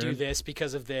Isn't it can't do weird? this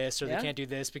because of this, or Yeah. they can't do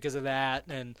this because of that,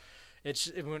 and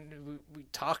it's when we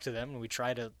talk to them and we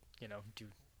try to do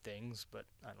things, but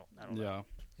I don't know. Yeah.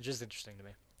 It's just interesting to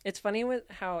me. It's funny with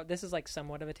how this is like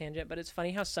somewhat of a tangent, but it's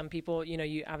funny how some people,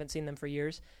 you haven't seen them for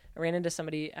years. I ran into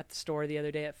somebody at the store the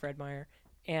other day at Fred Meyer,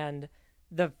 and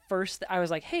the first I was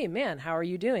like, "Hey man, how are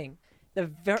you doing?"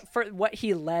 What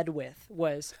he led with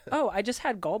was, "Oh, I just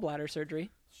had gallbladder surgery."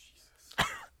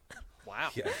 Wow.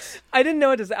 Yes. I didn't know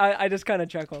what to say. I just kind of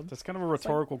chuckled. That's kind of a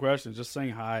rhetorical question. Just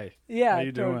saying hi. Yeah, How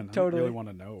you doing? I totally, really want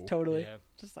to know. totally. Yeah.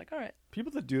 Just like, all right.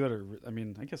 People that do that are, I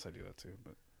mean, I guess I do that too,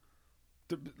 but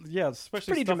Yeah,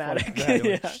 especially Pretty stuff dramatic. like that.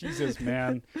 You're like, Yeah. Jesus,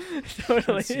 man, I Totally.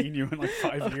 haven't seen you in like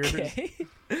 5 years. Okay.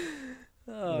 That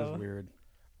Oh. is weird.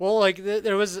 Well, like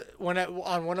there was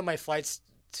on one of my flights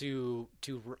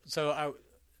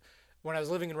when I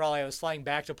was living in Raleigh, I was flying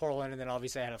back to Portland, and then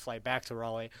obviously I had to fly back to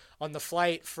Raleigh. On the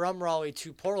flight from Raleigh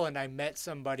to Portland, I met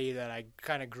somebody that I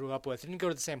kind of grew up with. I didn't go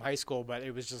to the same high school, but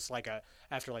it was just like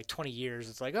after like 20 years,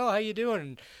 it's like, oh, how you doing?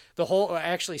 And I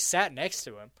actually sat next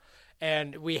to him.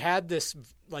 And we had this,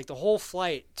 like, the whole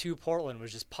flight to Portland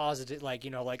was just positive, like,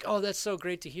 like, oh, that's so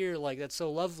great to hear. Like, that's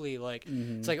so lovely. Like,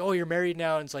 It's like, oh, you're married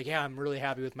now. And it's like, yeah, I'm really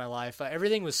happy with my life.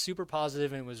 Everything was super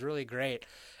positive and it was really great.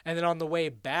 And then on the way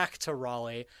back to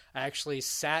Raleigh, I actually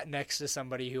sat next to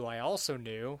somebody who I also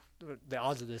knew. The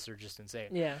odds of this are just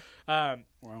insane. Yeah.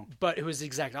 Wow. But it was the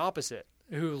exact opposite.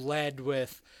 Who led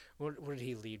with, what did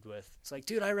he lead with? It's like,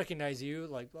 dude, I recognize you.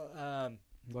 Like,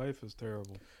 Life is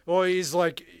terrible. well, he's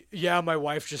like, yeah, my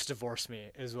wife just divorced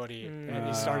me, is what he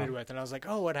started with. And I was like,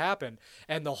 oh, what happened?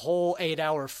 And the whole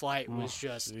 8-hour flight was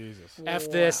just, Jesus.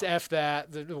 F this, F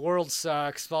that, the world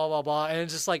sucks, blah, blah, blah. And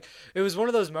it's just like, it was one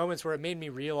of those moments where it made me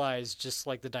realize just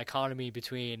like the dichotomy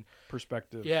between,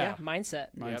 Perspective. Yeah. Mindset.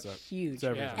 Mindset. Huge. It's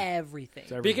everything. Everything.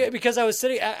 It's everything. because I was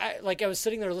sitting, I was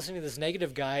sitting there listening to this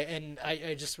negative guy, and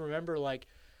I just remember like,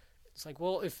 it's like,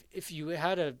 well, if you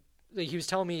had he was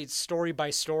telling me story by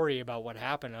story about what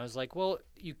happened. I was like, well,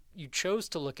 you chose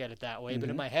to look at it that way. But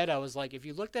in my head, I was like, if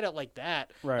you looked at it like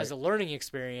that Right. as a learning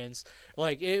experience,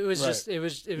 like it was Right. just it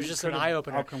was just an could've- eye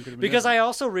opener. outcome could've been Because different. I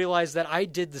also realized that I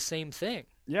did the same thing.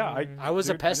 Yeah, I was a dude, I do all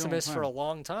the pessimist for a time.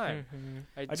 long time.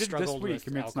 I I did this struggled week. with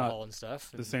I mean, it's alcohol not and stuff.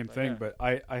 the same thing, but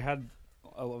I've had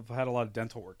a lot of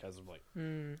dental work as of late.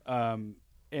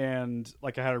 And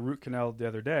like I had a root canal the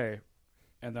other day,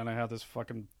 and then I had this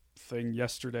fucking thing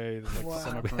yesterday. Like Wow.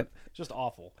 semi-permanent. Just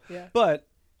awful. Yeah. But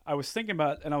I was thinking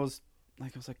about it, and I was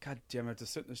like, God damn it, I have to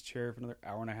sit in this chair for another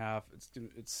hour and a half.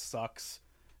 It sucks.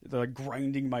 They're like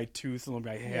grinding my tooth and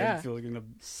my head. Yeah. Feel like I'm gonna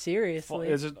Seriously.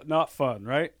 It's just not fun,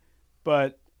 right?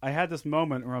 But I had this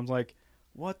moment where I'm like,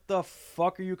 what the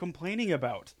fuck are you complaining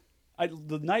about?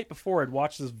 The night before, I'd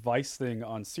watched this Vice thing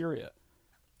on Syria.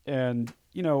 And,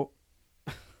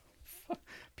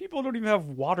 people don't even have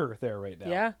water there right now.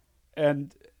 Yeah.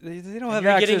 And they don't have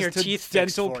you're access getting your to teeth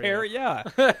fixed dental for care. you. Yeah.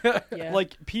 Yeah.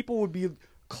 Like, people would be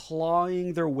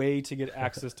clawing their way to get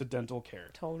access to dental care.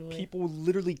 Totally. People would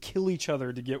literally kill each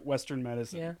other to get Western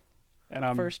medicine. Yeah. And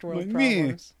I'm First world like, "Meh,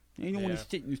 problems. you don't want Yeah. to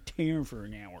sit in this chair for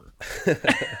an hour.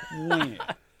 Meh."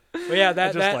 But yeah,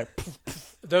 I just like,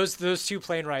 those two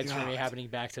plane rides for me happening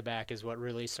back to back is what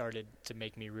really started to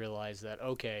make me realize that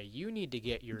okay, you need to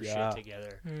get your Yeah. shit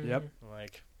together. yep,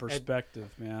 Like perspective,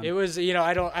 man. it was, I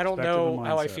don't Perspective know and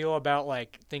how I mindset. feel about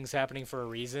like things happening for a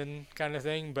reason kind of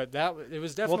thing, but it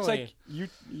was well, definitely it's like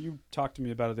you talked to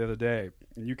me about it the other day,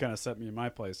 and you kind of set me in my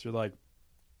place. You're like,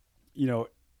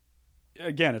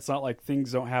 again, it's not like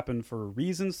things don't happen for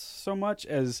reasons so much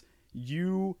as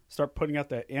you start putting out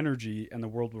that energy, and the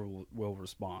world will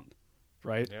respond,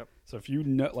 right? Yep. So if you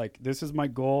know, like, this is my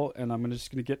goal, and I'm just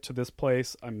going to get to this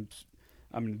place, I'm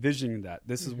envisioning that.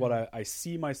 This is what I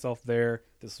see myself there.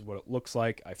 This is what it looks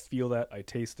like. I feel that. I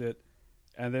taste it.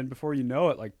 And then before you know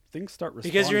it, like, things start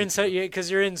responding.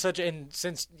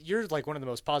 since you're like one of the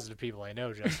most positive people I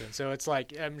know, Justin. So it's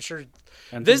like I'm sure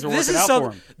And this things are this working is out some,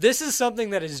 for 'em. this is something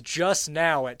that is just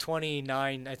now at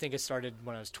 29. I think it started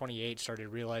when I was 28. Started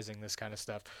realizing this kind of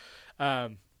stuff.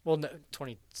 Well, no,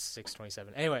 26,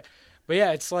 27. Anyway, but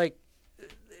yeah, it's like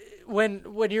when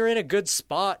you're in a good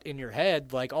spot in your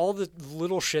head, like all the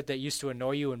little shit that used to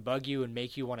annoy you and bug you and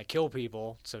make you want to kill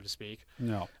people, so to speak.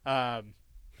 No.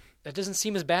 That doesn't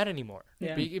seem as bad anymore.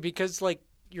 Yeah. Because like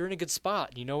you're in a good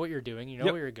spot. You know what you're doing. You know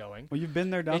Yep. where you're going. Well, you've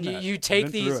been there, done And that. you You've take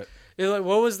been through these. it. Like,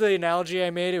 what was the analogy I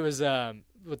made? It was when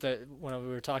we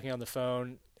were talking on the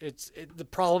phone. The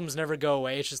problems never go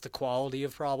away. It's just the quality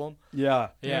of problem. Yeah.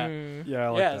 Yeah. Yeah, I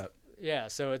like yeah. that. Yeah,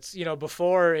 so it's,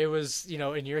 before it was,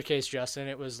 in your case, Justin,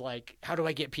 it was like, how do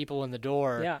I get people in the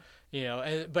door? Yeah.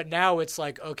 But now it's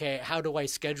like, okay, how do I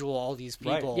schedule all these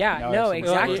Right. people? Yeah, Now no, I have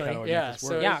so much work. exactly. How do I make Yeah, this so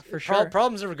work? Yeah, for sure.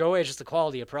 Problems never go away. It's just the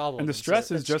quality of problems. And the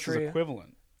stress is that's just true. as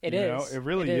equivalent. It you know? is. It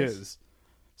really It is. is.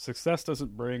 Success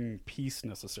doesn't bring peace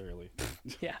necessarily.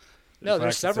 Yeah. No, In there's fact,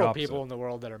 it's the several opposite. people in the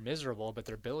world that are miserable, but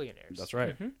they're billionaires. That's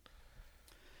right. I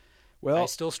Well,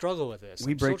 still struggle with this.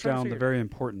 we I'm still break trying to down the figure it very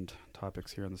important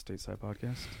topics here on the Stateside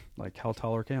Podcast, like how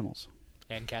tall are camels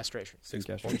out. And castration. and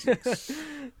castrations.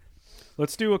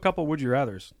 Let's do a couple would you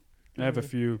rathers. I have a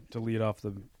few to lead off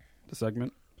the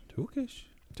segment. Tookish.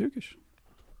 Tukish.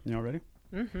 You all ready?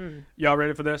 Y'all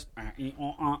ready for this?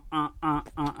 I'll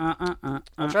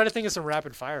try to think of some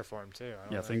rapid fire for him too. I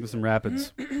don't Yeah, know. think of some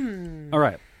rapids. All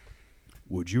right.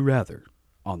 Would you rather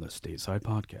on the Stateside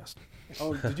Podcast?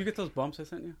 Oh, did you get those bumps I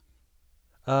sent you?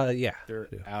 Yeah. They're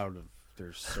out of.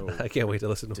 They're so I can't wait to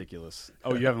listen to them. ridiculous.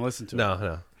 Oh, you haven't listened to No, them?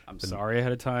 no. I'm sorry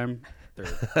ahead of time.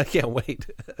 I can't wait.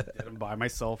 Did them by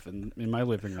myself in my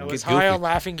living I room. was Get high goofy. on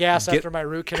laughing gas Get- after my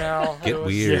root canal. It Get was-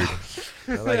 weird.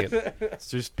 I like it.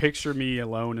 Just picture me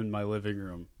alone in my living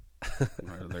room.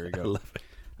 Right, there you I go. love it.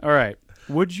 All right.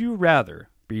 Would you rather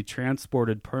be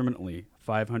transported permanently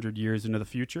 500 years into the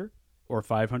future or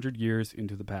 500 years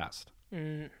into the past?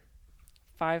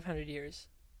 500 years.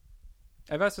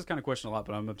 I've asked this kind of question a lot,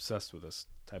 but I'm obsessed with this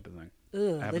type of thing.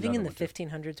 Ugh, have living in the another one, too.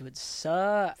 1500s would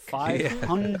suck.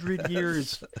 500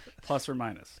 years plus or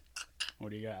minus.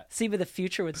 What do you got? See, but the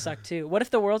future would suck too. What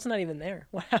if the world's not even there?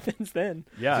 What happens then?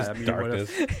 Yeah, Just I mean,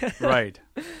 darkness. what if, right.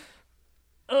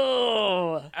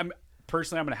 Oh, I'm going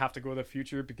to have to go with the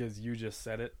future because you just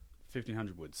said it.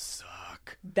 1500 would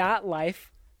suck. that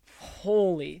life.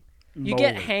 Holy. You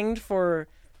get Moly. hanged for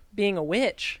being a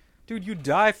witch. Dude, you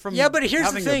die from Yeah, but here's the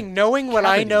having a- thing. Knowing what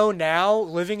I cavity. know now,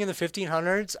 living in the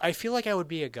 1500s, I feel like I would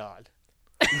be a god.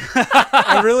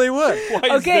 I really would.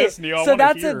 Why is Okay, this, Neil? I so wanna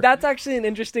that's hear. that's actually an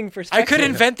interesting I perspective. could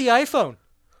invent the iPhone.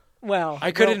 Well,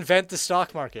 I could well, invent the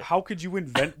stock market. How could you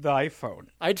invent the iPhone?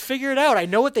 I'd figure it out. I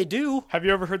know what they do. Have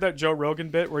you ever heard that Joe Rogan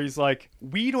bit where he's like,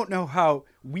 "We don't know how.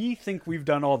 We think we've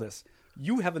done all this.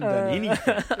 You haven't done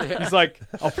anything." He's like,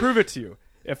 "I'll prove it to you.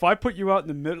 If I put you out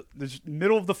in the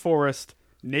middle of the forest,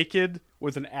 naked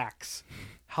with an axe,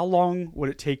 how long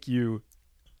would it take you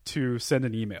to send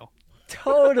an email?"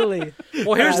 Totally.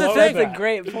 Well, here's the That's thing. a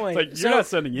great point. It's like you're not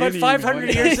sending But any 500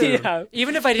 email. years in, Yeah.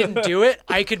 even if I didn't do it,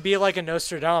 I could be like a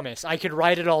Nostradamus. I could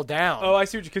write it all down. Oh, I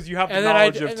see what because you have the and then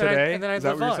knowledge I'd, of and then I'd, today. and then I'd Is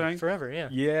that live what you're on saying? forever. Yeah.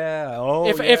 Yeah. Oh,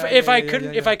 If yeah, if I yeah,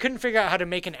 couldn't yeah, if I couldn't figure out how to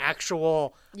make an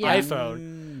actual Yeah.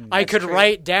 iPhone, I could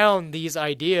write down these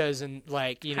ideas and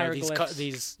like these Hieroglyphs.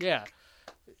 these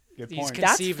Good these point.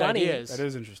 That's conceived funny. ideas. That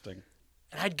is interesting.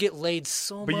 And I'd get laid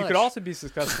so But much. you could also be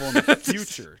successful in the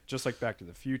future, just like Back to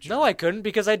the Future. No, I couldn't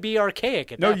because I'd be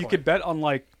archaic at No, that you point. could bet on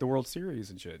like the World Series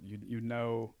and shit. You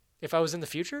know. If I was in the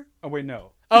future? Oh wait,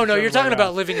 no. Oh no, you're Turn talking around.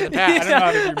 about living in the I past. don't know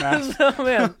how to do math. Oh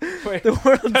man, Wait, the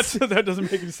world's. that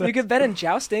doesn't make any sense. You could bet in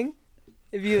jousting.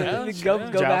 If you, Yeah, if you go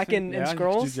yeah. go back Jousting? in Yeah,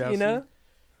 scrolls, you could do you know. jousting.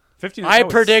 15. I that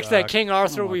would predict that suck. King I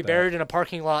Arthur don't will be want that. buried in a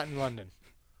parking lot in London.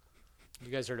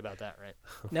 You guys heard about that, right?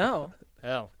 No.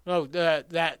 Oh,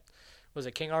 that was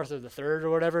it. King Arthur III or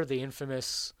whatever, the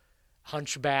infamous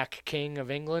hunchback king of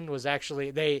England, was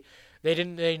actually they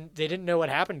didn't know what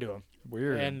happened to him,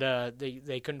 Weird. and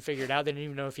they couldn't figure it out. They didn't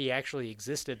even know if he actually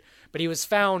existed, but he was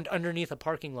found underneath a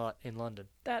parking lot in London.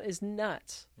 That is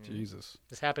nuts. Jesus.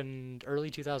 This happened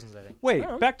early 2000s, I think. Wait,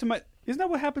 Oh. back to my. Isn't that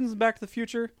what happens in Back to the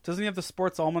Future? Doesn't he have the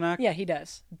sports almanac? Yeah, he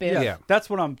does. Biff. Yeah. That's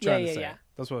what I'm trying Yeah, to say. yeah.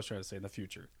 That's what I was trying to say in the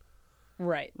future.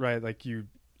 Right. Right, like you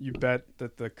bet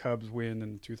that the Cubs win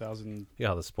in 2000. Yeah,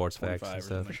 all the sports facts 25 and or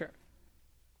stuff. For sure.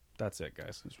 That's it,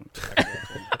 guys. I just want to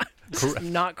clarify It's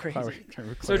not crazy.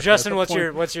 So Justin, what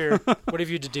have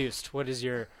you deduced? What is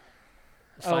your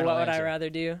Oh, final what would I answer? rather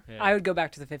do? Yeah. I would go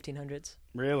back to the 1500s.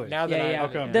 Really? Now that Yeah, yeah. How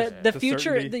come? The The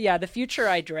future, certainty? the future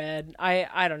I dread.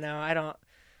 I don't know. I don't.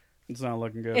 It's not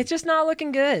looking good. It's just not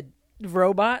looking good.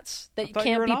 Robots that thought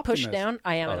you were can't an be pushed optimist. down.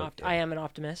 I am Oh, I am an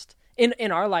optimist.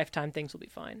 In our lifetime, things will be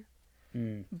fine.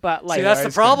 But like, See, that's the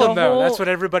it's problem, the though. whole- That's what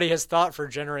everybody has thought for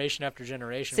generation after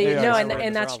generation. See, Yeah, no, that's and, right.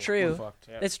 and that's Problem. true. We're fucked.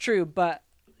 Yeah. It's true, but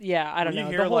yeah, I don't When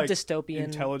know. you The hear whole like dystopian.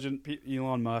 intelligent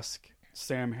Elon Musk,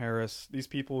 Sam Harris, these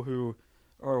people who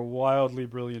are wildly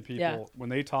brilliant people, Yeah. when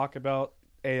they talk about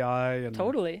AI and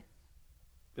Totally,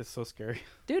 it's so scary.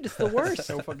 dude, it's the worst.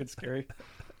 So fucking scary.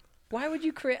 Why would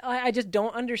you create? I just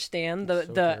don't understand the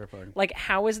So the terrifying. like.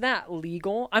 How is that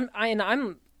legal? I'm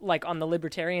like on the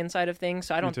libertarian side of things,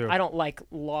 so too. I don't like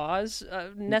laws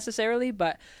necessarily,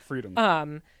 but Freedom.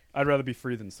 um. I'd rather be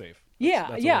free than safe. Yeah,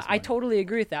 that's yeah, always I mine. totally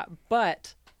agree with that.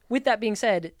 But with that being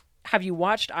said, have you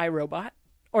watched iRobot?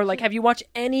 Or like, have you watched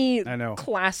any I know.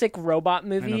 classic robot I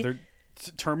know movie? they're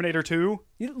Terminator 2,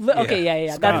 Okay,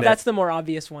 yeah. Skynet. That's the more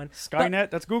obvious one. Skynet,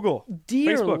 that's Google.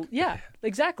 Dear, Facebook. yeah,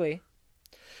 exactly.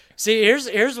 See, here's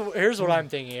what I'm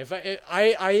thinking. If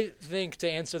I think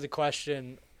to answer the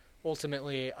question,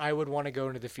 ultimately, I would want to go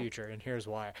into the future, and here's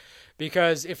why.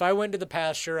 Because if I went to the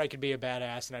past, sure, I could be a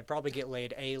badass, and I'd probably get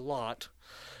laid a lot.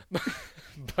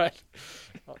 But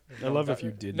I love if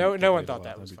you did. no one thought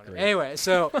that was funny. Anyway,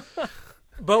 so,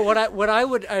 but what I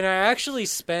would, and I actually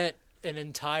spent an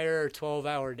entire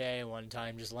 12-hour day one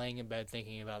time just laying in bed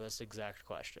thinking about this exact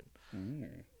question.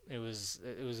 It was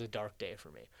a dark day for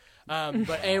me.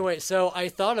 But anyway, so I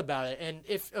thought about it, and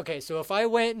if I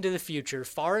went into the future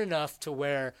far enough to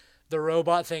where the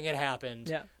robot thing had happened,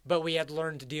 Yeah. but we had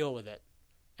learned to deal with it,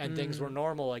 and things were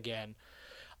normal again,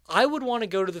 I would want to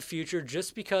go to the future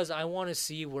just because I want to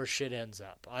see where shit ends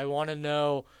up. I want to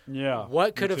know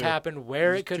what could have happened,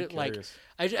 where it could have, like,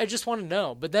 I just want to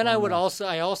know. But then I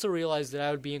also realized that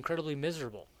I would be incredibly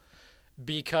miserable.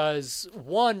 Because,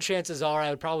 one, chances are I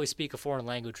would probably speak a foreign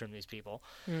language from these people.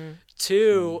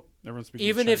 Two,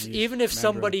 even if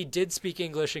somebody did speak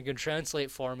English and could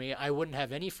translate for me, I wouldn't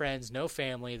have any friends, no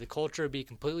family. The culture would be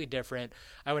completely different.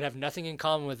 I would have nothing in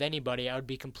common with anybody. I would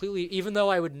be completely, even though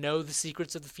I would know the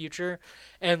secrets of the future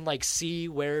and like see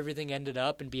where everything ended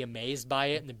up and be amazed by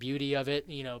it and the beauty of it,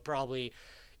 probably,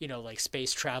 like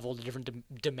space travel to different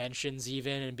dimensions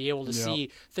even, and be able to see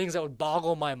things that would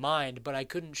boggle my mind, but I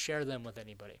couldn't share them with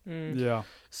anybody. Yeah.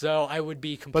 So I would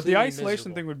be completely But the isolation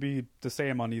miserable. thing would be the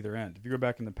same on either end. If you go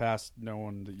back in the past, no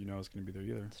one that you know is going to be there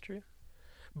either. That's true.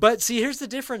 But see, here's the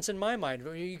difference in my mind.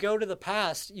 When you go to the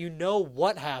past, you know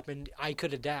what happened. I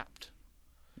could adapt.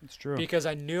 It's true. Because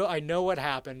I know what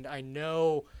happened. I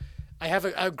have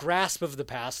a grasp of the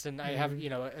past, and I have,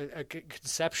 a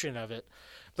conception of it.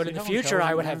 But See in the how future,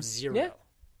 I would have intelligent zero. Yeah.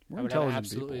 We're I would have intelligent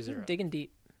absolutely people. zero. Digging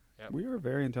deep. We are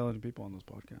very intelligent people on this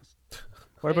podcast.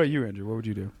 What about you, Andrew? What would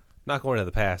you do? Not going to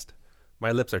the past.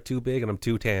 My lips are too big and I'm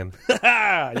too tan.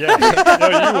 Yeah. No, you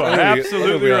are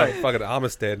absolutely right. Fucking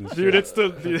Amistad and Dude, shit. it's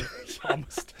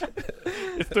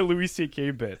the Louis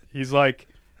C.K. bit. He's like,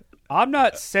 I'm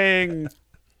not saying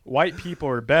white people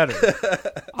are better.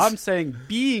 I'm saying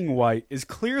being white is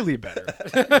clearly better.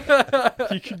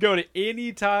 You can go to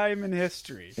any time in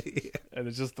history, and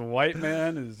it's just the white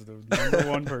man is the number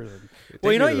one person.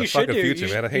 Well, you know Take me what to the you should fucking do? Future,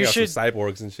 You man. I sh- hang you out should- some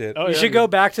cyborgs and shit. Oh, You yeah, should go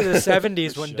back to the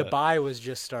 70s when Shut. Dubai was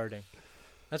just starting.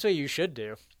 That's what you should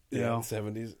do. Yeah, in the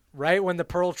 70s. Right when the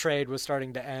pearl trade was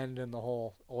starting to end and the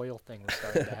whole oil thing was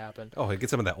starting to happen. Oh, get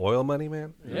some of that oil money,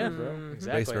 man. Yeah, Based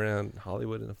exactly. around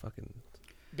Hollywood and a fucking...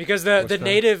 Because the What's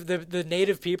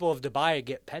native people of Dubai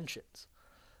get pensions,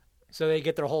 so they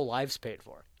get their whole lives paid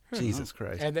for, Jesus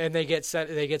Christ. and they get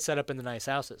set up in the nice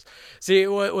houses. See,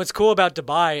 what's cool about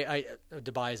Dubai?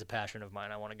 Dubai is a passion of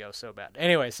mine. I want to go so bad.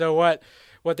 Anyway, so what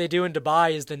they do in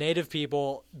Dubai is the native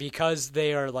people, because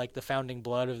they are like the founding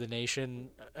blood of the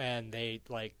nation, and they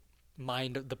like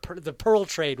mined the pearl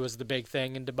trade was the big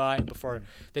thing in Dubai before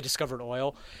they discovered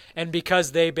oil, and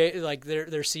because they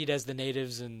they're seen as the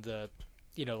natives and the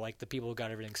like the people who got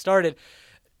everything started,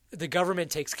 the government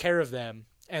takes care of them,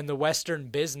 and the Western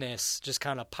business just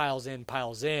kind of piles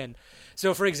in.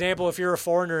 So, for example, if you're a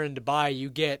foreigner in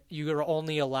Dubai, you are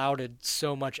only allowed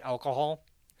so much alcohol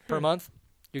per month.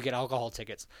 You get alcohol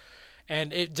tickets,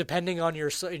 and it depending on your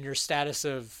status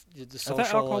of the I social.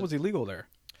 thought alcohol was illegal there.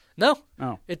 No,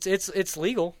 Oh. it's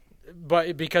legal,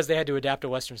 but because they had to adapt to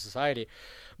Western society.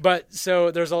 But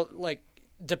so there's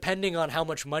depending on how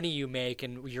much money you make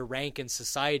and your rank in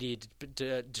society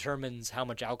determines how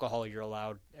much alcohol you're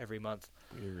allowed every month.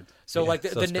 Weird. So Yeah, like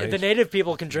so the strange. native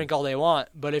people can drink all they want,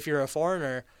 but if you're a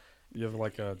foreigner, You have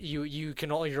like a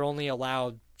you're only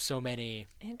allowed so many.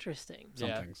 Interesting. some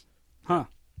Yeah. things. Huh.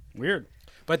 Weird.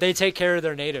 But they take care of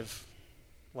their native,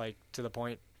 like to the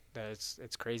point that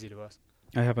it's crazy to us.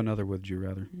 I have another would you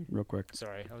rather, real quick.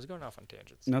 Sorry, I was going off on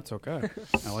tangents. That's okay.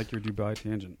 I like your Dubai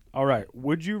tangent. All right.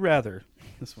 Would you rather?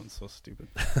 This one's so stupid.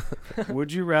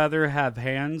 Would you rather have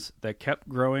hands that kept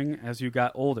growing as you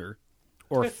got older,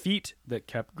 or feet that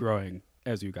kept growing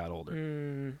as you got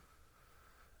older?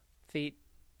 Feet.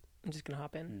 I'm just gonna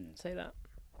hop in and say that.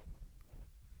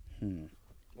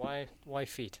 Why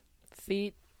feet?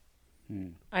 Feet.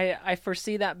 I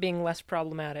foresee that being less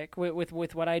problematic with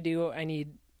what I do.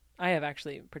 I have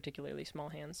actually particularly small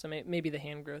hands, so maybe the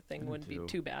hand growth thing wouldn't be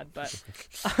too bad. But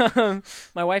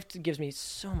my wife gives me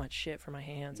so much shit for my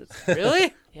hands. It's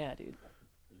Really? yeah, dude.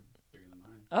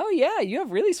 Oh yeah, you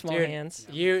have really small Dude, hands.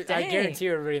 I Dang. guarantee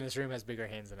everybody in this room has bigger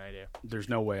hands than I do. There's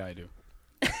no way I do.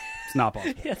 It's not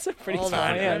possible. That's a pretty Hold small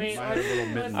on, hand. I mean, I have little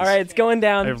mittens. All right, it's going I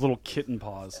down. have little kitten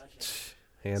paws.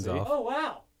 Hands See? off. Oh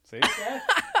wow! See?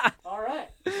 All right.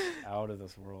 Out of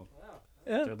this world.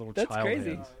 Yeah, They're little that's child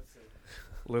crazy. hands.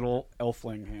 Little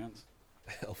elfling hands.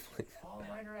 Oh,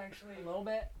 mine are actually A little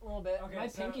bit. Okay, My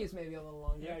so- pinky is maybe a little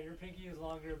longer. Yeah, your pinky is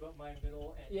longer, but my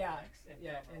middle and Yeah, index and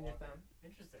yeah, thumb are and your longer. thumb.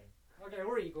 Interesting. Okay,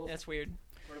 we're equals. That's weird.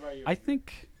 What about you? I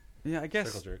think, I guess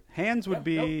Circle jerk. hands would Nope,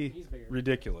 be he's bigger.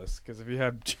 ridiculous because if you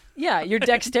have, Yeah, your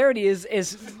dexterity is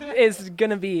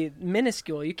gonna be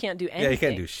minuscule. You can't do anything. Yeah, you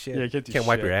can't do shit. Yeah, you can't do Can't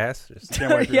wipe shit. your ass. Just-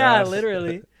 can't wipe your yeah, ass.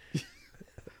 literally.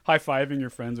 High-fiving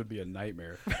your friends would be a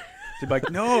nightmare. She'd be like,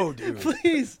 "No, dude,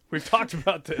 Please. we've talked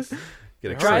about this."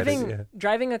 Get excited, Driving yeah.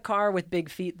 driving a car with big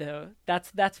feet though,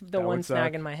 that's the That one would snag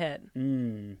suck. in my head.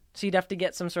 Mm. So you'd have to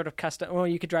get some sort of custom. Or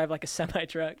you could drive like a semi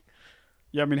truck.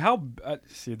 Yeah, I mean, how?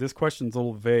 See, this question's a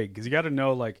little vague because you got to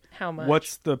know like How much?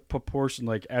 what's the proportion?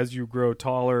 Like as you grow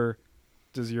taller,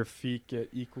 does your feet get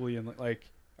equally and like?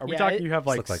 Are we Yeah, talking it- you have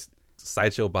like, Look like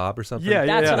Sideshow Bob or something. Yeah,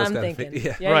 That's what Those I'm kind of thinking. feet,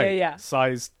 yeah. Yeah, right yeah.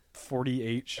 size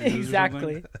 48 shoes? or something?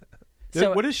 Exactly. Dude,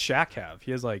 So- what does Shaq have?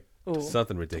 He has like Ooh,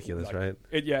 Something ridiculous, Like,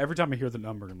 right? yeah. Every time I hear the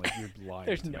number, I'm like, you're lying.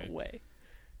 there's to no me. way.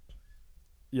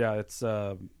 Yeah, it's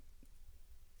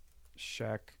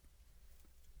Shaq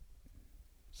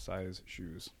size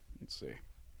shoes. Let's see.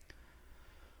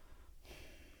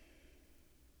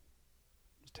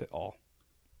 Just hit all.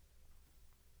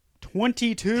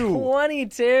 22.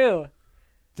 22.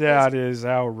 That is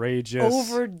outrageous.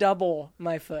 Over double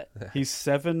my foot. He's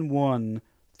 7'1",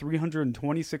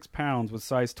 326 pounds with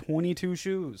size 22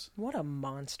 shoes. What a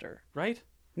monster. Right?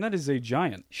 And that is a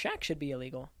giant. Shaq should be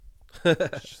illegal. Yeah,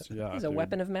 He's a dude.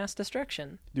 weapon of mass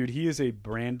destruction. Dude, he is a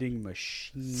branding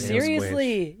machine.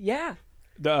 Seriously. Yeah.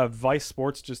 The Vice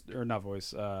Sports not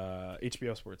Voice,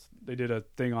 HBO Sports. They did a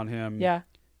thing on him. Yeah.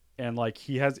 And like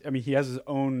he has his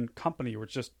own company where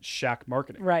it's just Shaq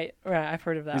marketing. Right. Right. I've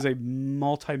heard of that. He's a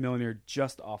multimillionaire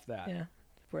just off that. yeah.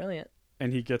 Brilliant.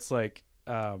 And he gets like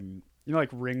like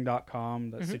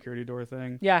ring.com, that security door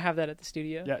thing. Yeah, I have that at the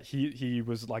studio. Yeah, he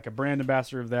was like a brand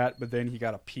ambassador of that, but then he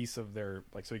got a piece of their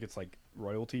like so he gets like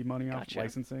royalty money off Gotcha.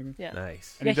 licensing. Yeah.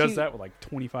 Nice. And Yeah, he does he- that with like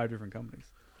 25 different companies.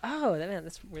 Oh,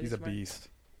 that's really He's a smart. beast.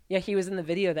 Yeah, he was in the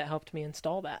video that helped me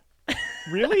install that.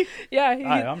 Really? Yeah,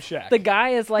 Hi, I'm Shaq. the guy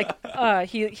is like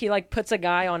he like puts a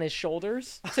guy on his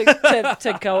shoulders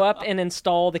to go up and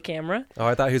install the camera. Oh,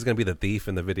 I thought he was going to be the thief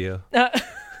in the video.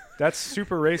 That's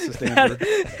super racist, Andrew.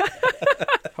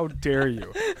 How dare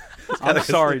you? I'm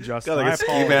sorry, Justin. Got like I a ski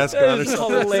apologize. mask on or It's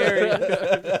something.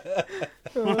 hilarious.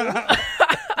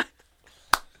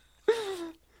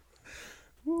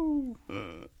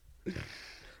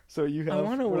 So you have I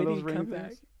want to one of wait those to ring come things?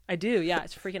 back. I do. Yeah,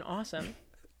 it's freaking awesome.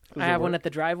 Does I it have one work? at the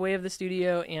driveway of the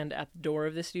studio and at the door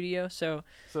of the studio. So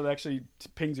So it actually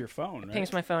pings your phone, right?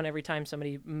 pings my phone every time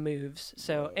somebody moves.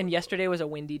 So and yesterday was a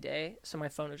windy day, so my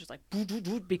phone was just like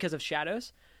because of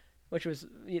shadows, which was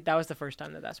that was the first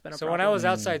time that's been a So problem. when I was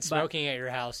outside But- smoking at your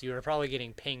house, you were probably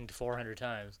getting pinged 400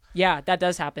 times. Yeah, that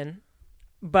does happen.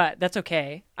 But that's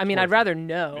okay. I mean, I'd rather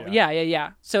know.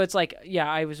 Yeah. So it's like,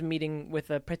 I was meeting with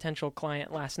a potential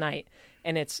client last night,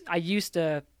 and I used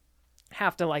to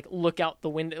have to like look out the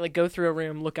window, like go through a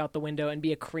room, look out the window, and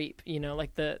be a creep,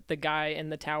 like the guy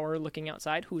in the tower looking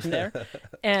outside, who's there,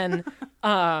 and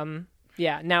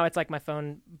now it's like my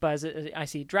phone buzzes. I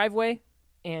see driveway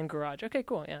and garage. Okay,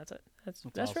 cool. Yeah, that's it. That's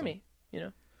for awesome. me. Yeah,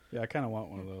 I kind of want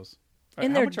one of those.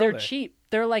 And How much are they're they? cheap.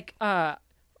 They're like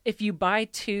if you buy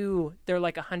two, they're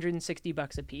like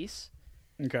 $160 a piece.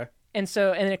 Okay. And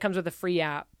it comes with a free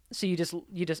app. So you just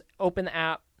open the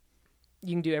app.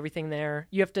 You can do everything there.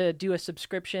 You have to do a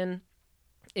subscription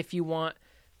if you want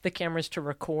the cameras to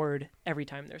record every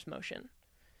time there's motion.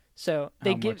 So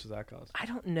How much does that cost? I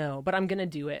don't know, but I'm gonna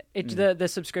do it. The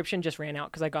subscription just ran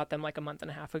out because I got them like a month and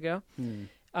a half ago,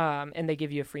 and they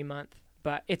give you a free month.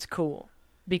 But it's cool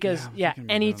because I'm thinking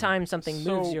about anytime something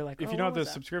moves, So, you're like, if oh, you don't have what the was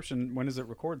that? subscription, when does it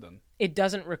record then? It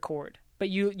doesn't record, but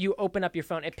you open up your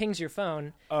phone. It pings your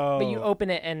phone, Oh, but you open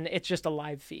it and it's just a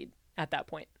live feed at that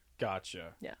point.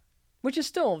 gotcha. Which is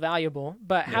still valuable,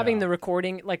 but having Yeah. the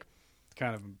recording, like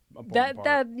Kind of a that,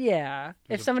 if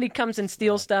There's a- somebody comes and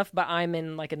steals stuff, but I'm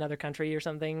in like another country or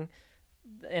something,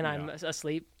 and I'm Yeah.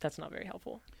 asleep, that's not very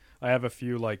helpful. I have a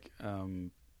few like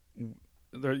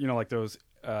they're like those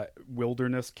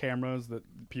wilderness cameras that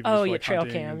people. Oh, use for, yeah, like, trail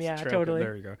hunting cam, and yeah, trail totally.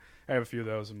 There you go. I have a few of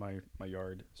those in my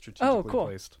yard, strategically cool.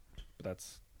 placed. But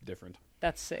that's different.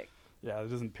 That's sick, Yeah, it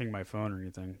doesn't ping my phone or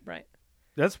anything. right?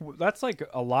 That's like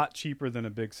a lot cheaper than a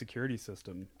big security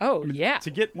system. Oh I mean, yeah,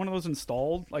 To get one of those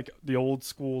installed, like the old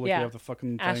school, like Yeah. you have the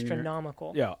fucking thing.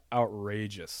 astronomical. Yeah,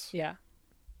 outrageous. Yeah.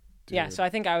 Yeah, Dude. so I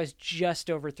think I was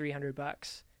just over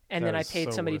 $300, and That then I is paid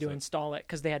so somebody worth to it. install it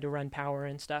because they had to run power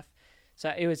and stuff. So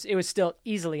it was still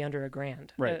easily under $1,000.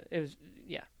 Right. It was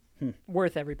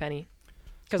worth every penny.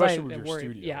 Because Especially with your worry.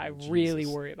 studio, Yeah, I Jesus. really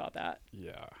worry about that.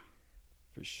 Yeah,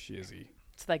 for shizzy.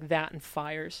 It's like that and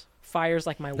fires. Fires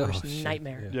like my worst shit,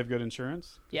 nightmare. yeah. Do you have good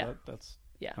insurance? Yeah. That's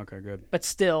Yeah. okay. Good. But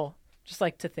still, just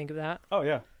like to think of that. Oh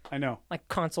yeah, I know. Like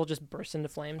console just bursts into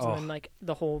flames Oh. and then like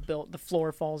the whole the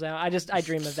floor falls out. I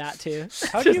dream of that too.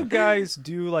 How do you guys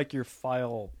do like your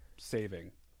file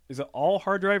saving? is it all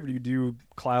hard drive, or do you do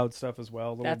cloud stuff as well?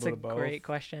 A little That's bit a of both? great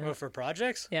question. Well, for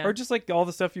projects, Yeah. Or just like all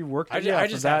the stuff you worked on. I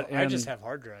for that. I And just have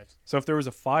hard drives. so if there was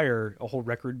a fire, a whole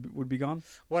record would be gone.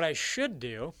 What I should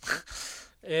do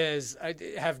is I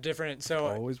have different. So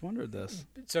I always wondered this.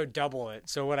 so double it.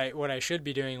 So what I should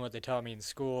be doing, what they taught me in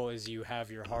school, is you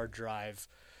have your hard drive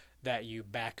that you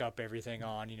back up everything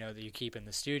on, that you keep in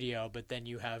the studio, but then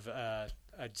you have a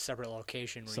separate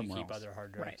location where Somewhere you keep else. other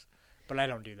hard drives. Right. But I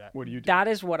don't do that. What do you do? That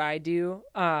is what I do.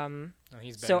 No,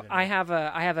 he's better So than I me. have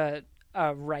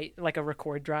a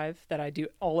record drive that I do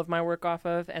all of my work off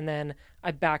of, and then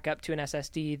I back up to an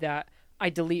SSD that I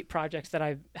delete projects that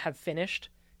I have finished,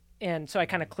 and so I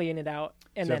kind of clean it out,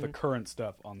 and so you have then the current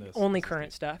stuff on this. only SSD.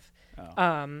 current stuff.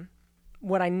 Oh.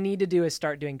 What I need to do is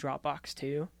start doing Dropbox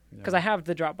too, because Yeah. I have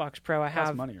the Dropbox Pro. I Costs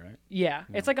have money, right? yeah,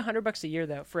 it's like $100 a year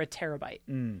though for a terabyte,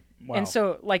 Wow. and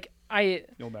so like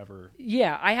you'll never.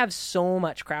 Yeah, I have so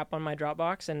much crap on my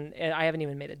Dropbox, and I haven't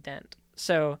even made a dent.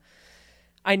 So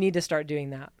I need to start doing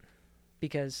that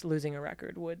because losing a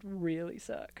record would really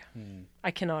suck. I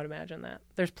cannot imagine that.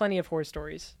 There's plenty of horror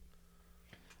stories.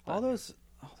 All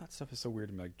that stuff is so weird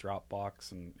to me, like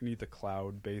Dropbox and you need the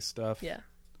cloud-based stuff. Yeah.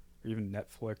 Or even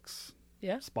Netflix,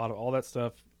 Yeah. Spotify, all that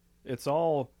stuff. It's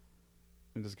all.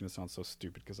 And this is gonna sound so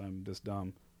stupid because I'm this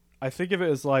dumb. I think of it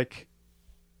as like.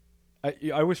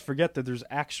 I always forget that there's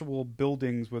actual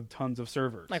buildings with tons of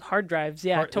servers. Like hard drives.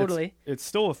 Yeah, totally. It's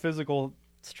still a physical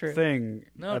It's true. thing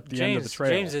No, at the James, end of the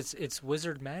trail. James, it's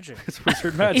wizard magic. It's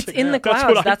wizard magic. It's in the That's what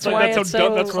clouds. I That's thought. why That's it's how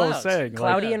dumb- so That's what I was clouds. saying.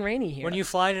 Cloudy Like, and rainy here. When you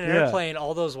fly in an Yeah. airplane,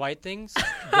 all those white things,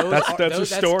 those That's are, your those,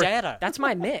 story. That's data. That's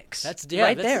my mix. That's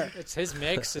right that's, there. It's his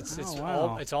mix. It's Oh,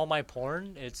 wow. it's all my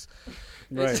porn. It's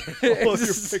right. it's- All of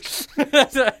your pictures.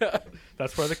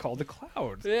 That's why they call the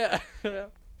cloud. yeah.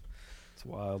 It's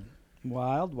wild.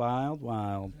 Wild, wild,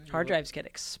 wild. Hard drives get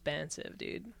expensive,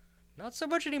 dude. Not so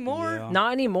much anymore. Yeah.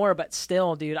 Not anymore, but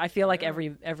still, dude. I feel like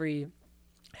every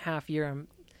half year I'm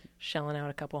shelling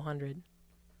out a couple hundred.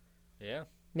 Yeah.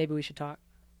 Maybe we should talk.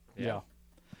 Yeah.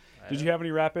 Did you have any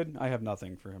rapid? I have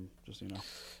nothing for him, just so you know.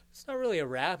 It's not really a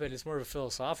rapid. It's more of a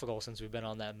philosophical since we've been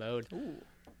on that mode.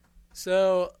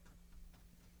 So,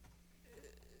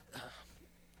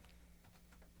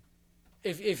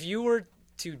 if you were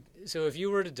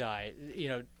to die,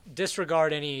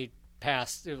 disregard any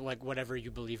past, like whatever you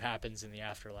believe happens in the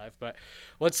afterlife. But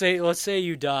let's say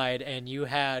you died and you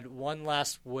had one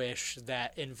last wish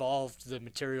that involved the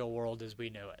material world as we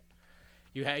know it.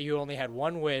 You only had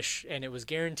one wish, and it was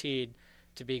guaranteed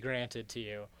to be granted to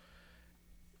you.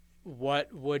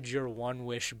 What would your one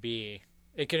wish be?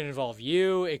 It could involve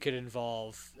you. It could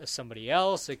involve somebody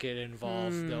else. It could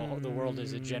involve the world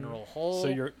as a general whole.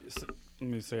 Let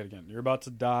me say it again. You're about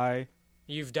to die.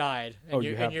 You've died, and Oh,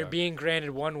 you have you're died. being granted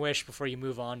one wish before you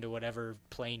move on to whatever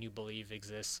plane you believe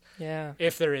exists, Yeah.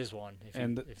 if there is one.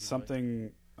 And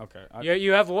something. Okay.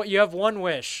 You have one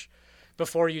wish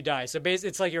before you die. So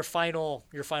it's like your final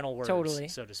words, Totally.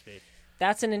 so to speak.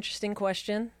 That's an interesting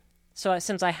question. So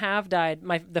since I have died,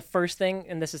 the first thing,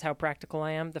 and this is how practical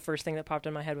I am, the first thing that popped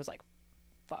in my head was like,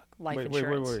 fuck, life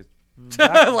insurance. Wait.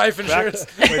 Life insurance.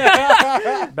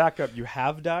 Back up. You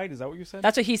have died? Is that what you said?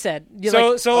 That's what he said. You're So-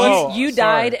 like, so you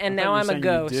sorry. died, I and thought now you were I'm a saying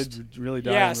ghost. You did really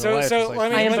die Yeah, in so- real life. so It's like,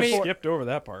 let me- I am let me- skipped over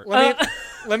that part.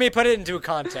 Let me put it into a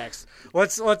context.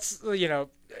 Let's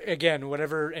again,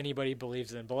 whatever anybody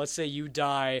believes in, but let's say you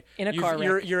die In a car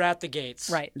wreck. You're at the gates.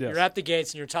 Right. Yes. You're at the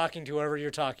gates and you're talking to whoever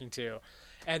you're talking to.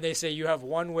 And they say you have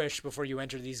one wish before you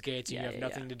enter these gates, and Yeah, you have yeah,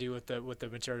 nothing to do with the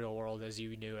material world as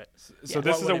you knew it. So Yeah. this What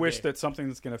is would a it wish be? that something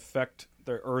that's going to affect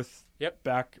the Earth Yep.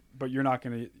 back, but you're not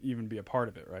going to even be a part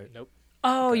of it, right? Nope.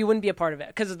 Oh, you wouldn't be a part of it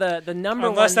because the number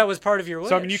Unless one. that was part of your wish.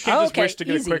 So I mean, you can't just Okay, wish to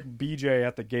get easy. a quick BJ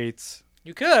at the gates.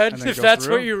 You could and then if go that's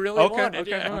through? what you really Okay, wanted. okay.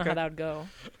 yeah. I don't know how that would go.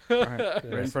 All right, right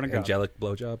in front of God. Angelic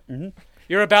blowjob.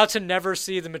 You're about to never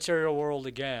see the material world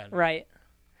again. Right,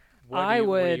 What I do you,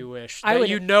 what do would- you wish I that would-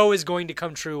 you know is going to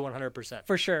come true 100%.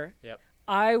 for sure. Yep.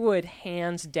 I would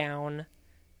hands down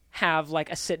have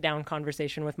like a sit down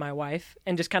conversation with my wife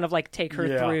and just kind of like take her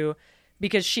Yeah. through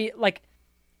because she like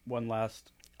One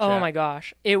last. oh chat. my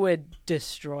gosh, it would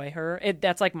destroy her.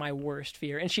 That's like my worst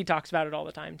fear, and she talks about it all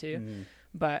the time too. Mm-hmm.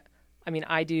 But I mean,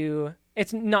 I do.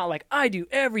 It's not like I do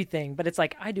everything, but it's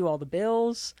like I do all the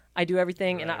bills, I do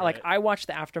everything, and Right. I watched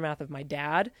the aftermath of my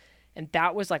dad, and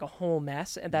that was like a whole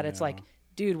mess. And that it's like,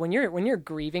 dude, when you're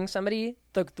grieving somebody,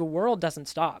 the world doesn't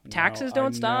stop. Taxes I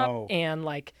don't stop, know. and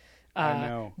like I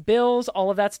know. bills, all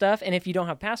of that stuff. And if you don't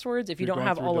have passwords, if you You're don't going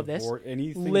have through all of this,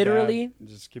 anything literally- bad, it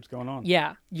just keeps going on.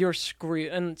 yeah, you're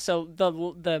screwed. And so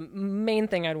the main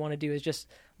thing I'd want to do is just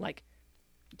like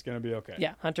It's gonna be okay.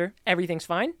 Yeah, Hunter, everything's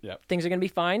fine. Yep. Things are going to be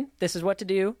fine. This is what to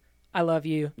do. I love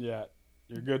you. Yeah,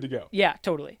 you're good to go. Yeah,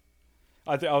 totally.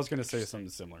 I was gonna say something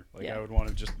similar. Like Yeah. I would want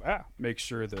to just make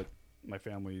sure that my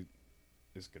family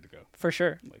is good to go. For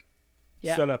sure. Like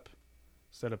Yeah.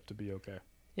 set up to be okay.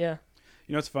 Yeah.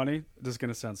 You know what's funny? This is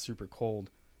gonna sound super cold.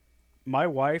 My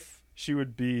wife, she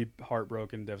would be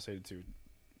heartbroken, devastated too.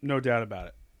 No doubt about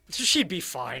it. She'd be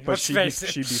fine. But Let's face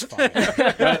she'd it. be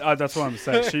fine. That's what I'm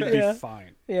saying. She'd Yeah. be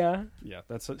fine. Yeah, Yeah,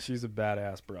 she's a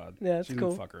badass broad. Yeah, that's she cool.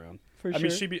 doesn't fuck around. for I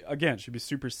sure. mean, she'd be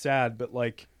super sad, but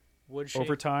like Would she?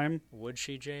 over time, Would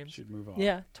she, James? she'd move on.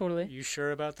 Yeah, totally. You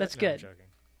sure about that? That's No, I'm good. joking.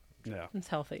 Yeah, It's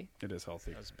healthy. it is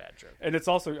healthy, That was a bad joke. and it's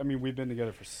also. I mean, we've been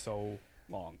together for so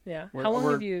long. Yeah. We're- How long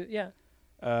we're- have you? Yeah.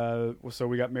 So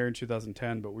we got married in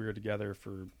 2010, but we were together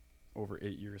for over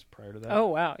 8 years prior to that. Oh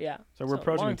wow. Yeah. so we're a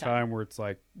approaching long a time where it's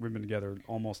like we've been together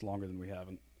almost longer than we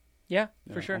haven't. Yeah,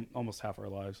 You for know, sure. almost half our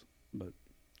lives. But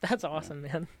That's awesome,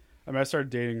 man. I mean, I started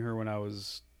dating her when I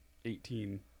was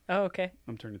 18. Oh, okay.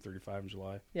 I'm turning 35 in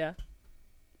July. Yeah.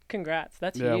 Congrats.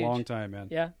 That's yeah, huge. long time, man.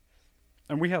 Yeah.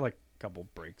 And we had like a couple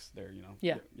breaks there, you know.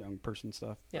 Yeah. Young person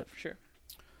stuff. Yeah, for sure.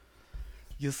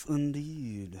 Yes,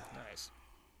 indeed. Nice.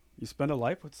 You spend a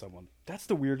life with someone. That's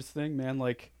the weirdest thing, man.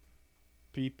 Like,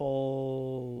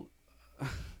 people.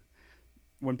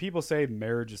 When people say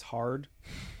marriage is hard,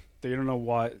 they don't know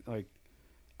why. Like,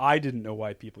 I didn't know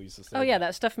why people used to say Oh yeah,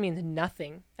 that stuff means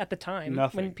nothing at the time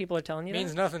Nothing. when people are telling you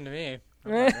Means that. nothing to me.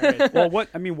 I'm not married. Well,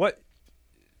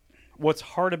 what's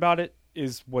hard about it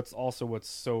is what's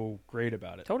so great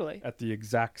about it. Totally. At the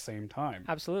exact same time.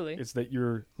 Absolutely. It's that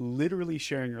you're literally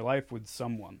sharing your life with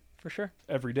someone For sure.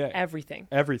 every day. Everything.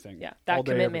 Everything. Yeah. All That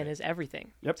day, every commitment day. is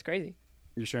everything. Yep. It's crazy.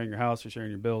 You're sharing your house, you're sharing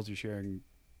your bills, you're sharing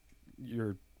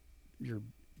your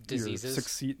Diseases.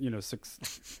 succeed, when That's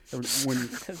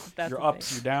your the ups,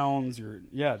 thing. your downs, your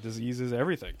diseases,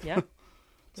 everything. Yeah.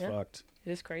 It's Yeah. fucked.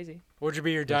 It is crazy. What would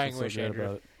be your That's dying what's wish, so good Andrew?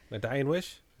 about it. My dying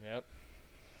wish? Yep.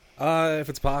 If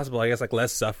it's possible, I guess like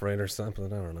less suffering or something. I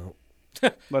don't know.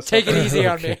 Let's Take it not easy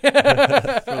on me. for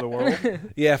the world.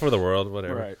 Yeah, for the world,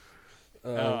 whatever. Right.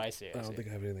 Oh, I see. I don't think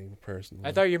I have anything personal.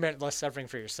 I thought you meant less suffering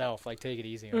for yourself. Like, take it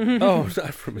easy on me. Oh,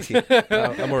 not for me.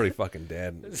 I'm already fucking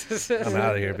dead. I'm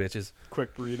out of here, bitches.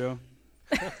 Quick burrito.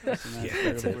 Yeah, that's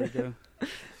it. Burrito.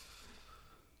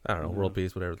 I don't know. World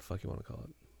peace, whatever the fuck you want to call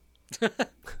it.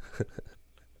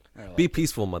 I like Be it.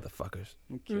 peaceful, motherfuckers.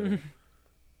 Okay.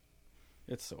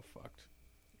 It's so fucked.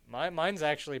 Mine's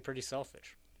actually pretty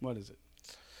selfish. What is it?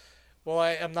 Well,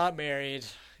 I'm not married.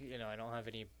 I don't have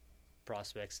any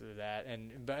prospects of that.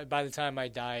 And by the time I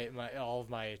die, all of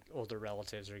my older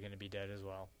relatives are going to be dead as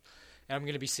well. And I'm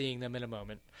going to be seeing them in a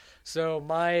moment. So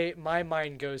my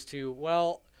mind goes to,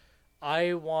 well,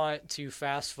 I want to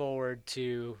fast forward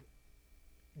to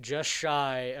just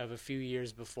shy of a few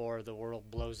years before the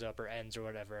world blows up or ends or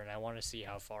whatever, and I want to see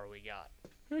how far we got.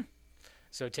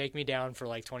 So take me down for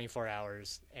like 24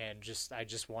 hours, and I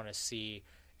just want to see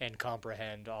and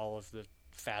comprehend all of the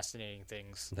fascinating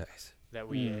things Nice. that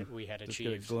we had Just get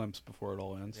a achieved. glimpse before it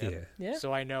all ends. Yeah. Yeah.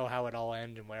 So I know how it all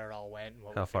ended and where it all went and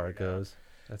what How we far it figured out. goes.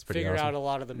 That's pretty Figured awesome. out a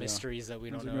lot of the Yeah. mysteries that we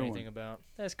That's don't a know good anything one. about.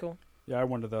 That's cool. Yeah, I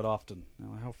wonder that often.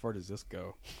 How far does this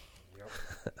go?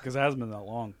 Because it hasn't been that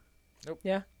long.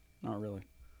 Yeah. Not really.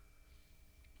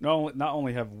 No, not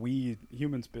only have we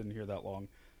humans been here that long,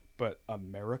 but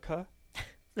America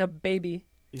A baby.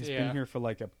 has Yeah. been here for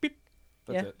like a beep.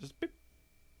 That's Yeah. it. Just beep.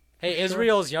 Hey, Sure.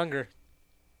 Israel's younger.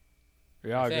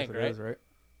 Yeah, I think, guess it right? is, right?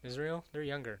 Israel, they're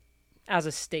younger. As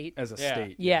a state. As a Yeah.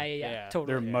 state. Yeah. Yeah. Totally.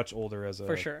 They're much older as a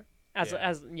For sure.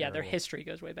 Their area. history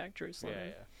goes way back. Jerusalem. Yeah,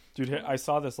 yeah. Dude, I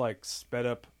saw this like sped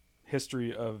up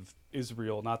history of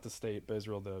Israel, not the state, but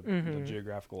Israel, the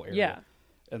geographical area. Yeah.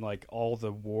 And like all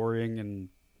the warring and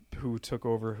who took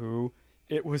over who.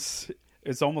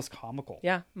 It's almost comical.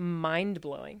 Yeah. Mind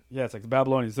blowing. Yeah, it's like the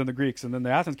Babylonians, then the Greeks, and then the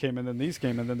Athens came, and then these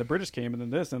came, and then the British came, and then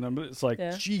this, and then it's like,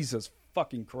 Yeah. Jesus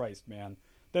fucking Christ, man.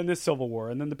 Then this civil war,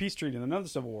 and then the peace treaty, and another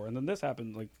civil war, and then this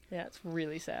happened. Like, Yeah. It's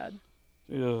really sad.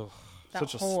 ugh, That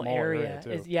such a whole small area,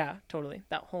 too. is totally.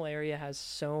 That whole area has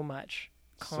so much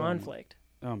So- conflict.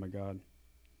 Oh my God,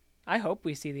 I hope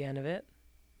we see the end of it.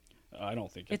 I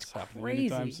don't think It's it's happening crazy.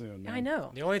 anytime soon. Man. I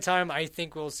know. The only time I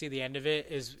think we'll see the end of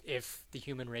it is if the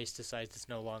human race decides it's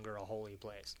no longer a holy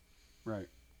place Right,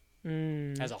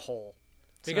 as a whole.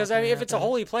 It's Because not I gonna mean, if it's a happen.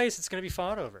 holy place, it's going to be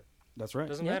fought over. that's right.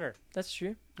 Doesn't Yeah. matter. That's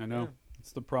true. I know. Yeah.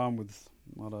 It's the problem with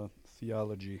a lot of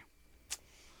theology.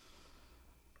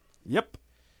 Yep.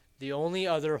 The only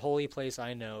other holy place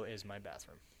I know is my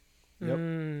bathroom. Yep.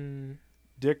 Mm.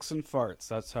 Dicks and farts.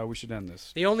 That's how we should end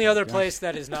this. The only other Yeah. place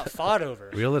that is not fought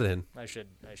over, Reel it in. I should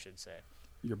say.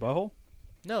 Your butthole?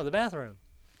 No, the bathroom.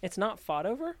 It's not fought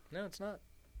over? No, it's not.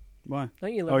 Why?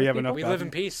 Don't you live Oh, with you have people? enough We bathroom? live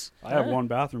in peace. I have Huh? one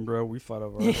bathroom, bro. We fight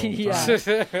over it all the Yeah.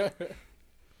 time.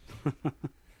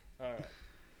 All right.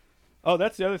 Oh,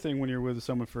 that's the other thing when you're with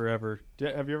someone forever.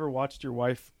 Have you ever watched your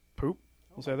wife poop?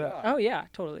 We'll say that. Oh yeah,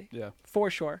 totally. Yeah. For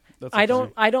sure. That's I the don't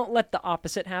thing. I don't let the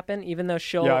opposite happen, even though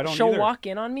Yeah, I don't she'll either. walk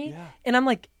in on me Yeah. and I'm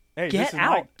like, Hey, get this is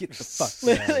out. Mike. Get the fuck out of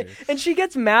Literally. here. And she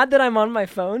gets mad that I'm on my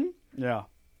phone. Yeah.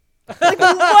 Like,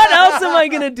 what else am I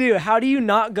gonna do? How do you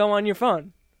not go on your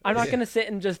phone? I'm not gonna sit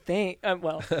and just think.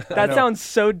 Well, that know. sounds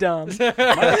so dumb.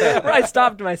 I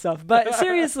stopped myself, but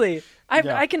seriously,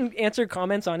 Yeah. I can answer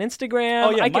comments on Instagram. Oh,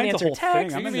 yeah. I can mine's a answer whole texts. thing.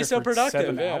 You I'm can in be there so for productive,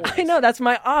 7 yeah. hours. I know, that's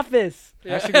my office.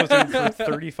 Ashley goes in for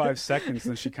 35 seconds,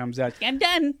 and she comes out. I'm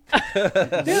done. Dude,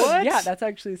 What? yeah, that's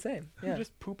actually the same. You Yeah.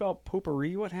 just poop out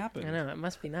potpourri. What happened? I know, it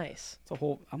must be nice. It's a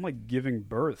whole. I'm like giving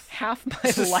birth. Half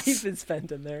my life is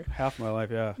spent in there. Half my life.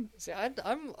 Yeah. See,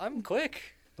 I'm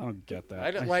quick. I don't get that.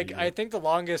 I don't, hate like. it. I think the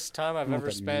longest time I've know what ever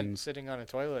that spent means. sitting on a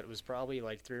toilet was probably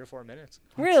like 3 or 4 minutes.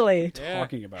 Really? Yeah.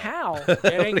 talking about. How?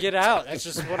 Get in, get out. That's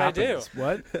just what I do. happens.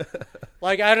 What?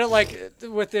 Like I don't like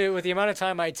with the amount of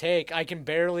time I take, I can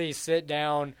barely sit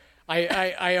down.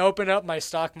 I open up my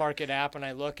stock market app and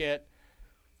I look at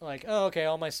like, oh okay,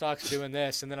 all my stocks are doing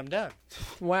this, and then I'm done.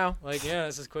 Wow. Like yeah,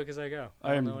 that's as quick as I go.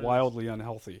 I don't know am what it wildly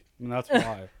unhealthy, and that's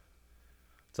why.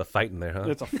 It's a fight in there, huh?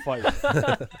 It's a fight.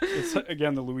 It's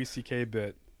again the Louis C.K.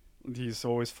 bit. He's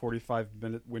always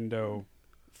 45-minute window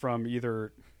from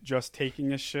either just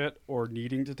taking a shit or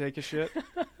needing to take a shit.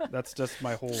 That's just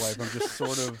my whole life. I'm just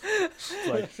sort of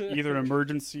like either an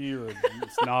emergency or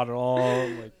it's not at all.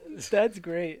 Like That's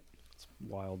great.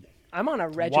 wild. I'm on a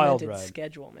wild regimented ride.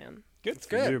 schedule, man. Good It's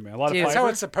for good. you, man. A lot Dude, of is. fiber. That's how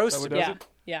it's supposed Is to that be. what Yeah. does it?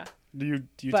 Yeah. Do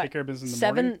you But take care of business in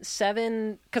the morning?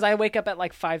 seven, because I wake up at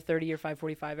like 5:30 or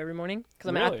 5:45 every morning.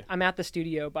 Because Really? I'm at the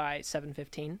studio by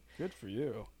 7:15, Good for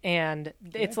you. and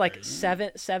it's like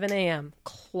 7 a.m.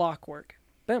 clockwork.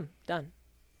 Boom, done.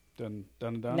 Done.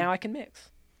 Now I can mix.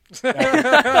 At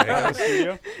the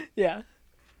studio? Yeah.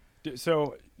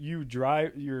 So you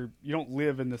drive. You don't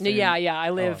live in the No, same. yeah. I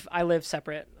live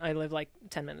separate. I live like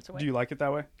 10 minutes away. Do you like it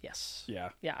that way? Yes. Yeah,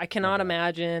 Yeah. I cannot Okay.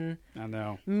 imagine I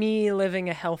know. me living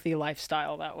a healthy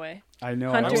lifestyle that way. I know.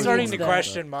 Hunter I'm needs starting to the-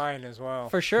 question mine as well.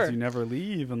 For 'Cause sure. you never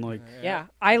leave and like Yeah.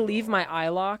 I leave my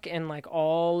iLock and like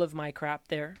all of my crap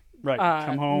there. right.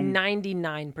 Come home.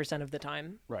 99% of the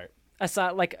time. Right.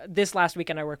 Aside, like this last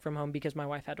weekend, I worked from home because my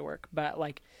wife had to work. But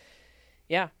like,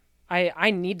 yeah,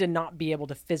 I need to not be able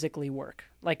to physically work.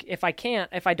 Like if I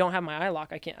don't have my iLock,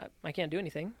 I can't do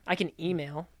anything. I can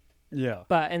email, Yeah.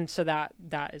 and so that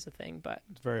is a thing. But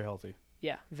It's very healthy.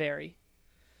 yeah, very.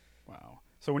 Wow.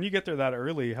 So when you get there that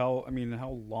early, how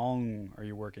long are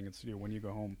you working at the studio when you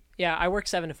go home? Yeah, I work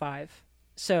 7 to 5.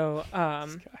 So This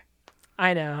guy.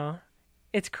 I know,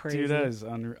 it's crazy. Dude, that is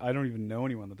I don't even know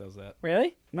anyone that does that.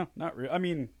 Really? No, not really. I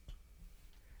mean,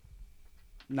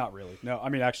 not really. No, I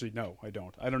mean, actually, no, I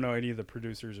don't. I don't know any of the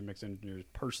producers or mix engineers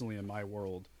personally in my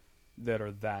world that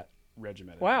are that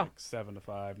regimented. Wow. Like 7 to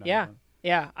 5. 9 Yeah. to 5.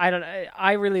 Yeah,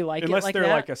 I really like Unless it like they're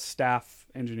that. like a staff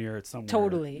engineer at somewhere.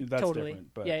 Totally, That's totally.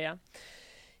 different. But Yeah.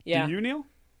 Yeah. Do you, Neil?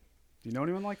 Do you know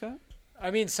anyone like that?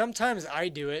 I mean, sometimes I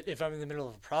do it. If I'm in the middle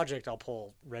of a project, I'll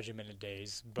pull regimented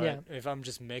days. But Yeah. if I'm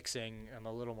just mixing, I'm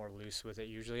a little more loose with it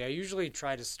usually. I usually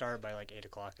try to start by like 8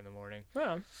 o'clock in the morning.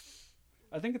 Well,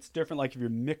 I think it's different. Like if you're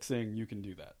mixing, you can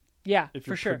do that. yeah, If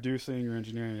for you're sure. producing or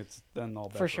engineering, it's then all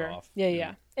bets For are sure. off.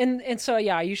 Yeah. And so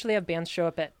yeah, I usually have bands show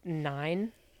up at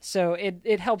 9. So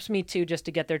it helps me too just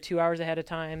to get there 2 hours ahead of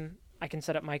time. I can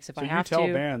set up mics if So I you have tell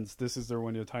to. bands this is their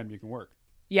window of time you can work.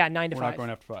 Yeah, 9 to We're 5. not going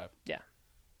after 5.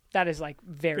 That is like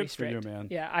very Good for strict. you, man.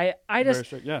 Yeah, I Very just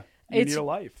strict. Yeah. You it's- need a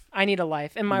life. I need a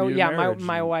life. And my You need a marriage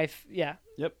my and- wife, yeah.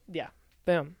 Yep. Yeah.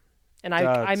 Boom. And I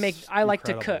That's like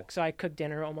to incredible. cook, so I cook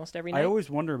dinner almost every night. I always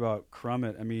wonder about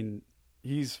Crummett. I mean,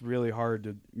 he's really hard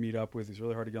to meet up with. He's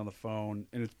really hard to get on the phone,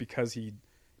 and it's because he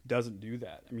doesn't do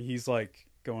that. I mean, he's like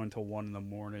going till 1 in the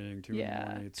morning, 2 in the yeah,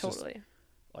 morning. It's just totally.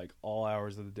 like all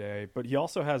hours of the day. But he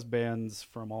also has bands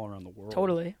from all around the world.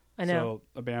 Totally. I know.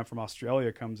 So a band from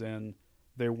Australia comes in.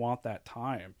 They want that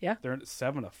time. Yeah. They're at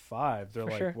 7 to 5. They're For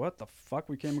like, sure. what the fuck?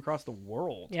 We came across the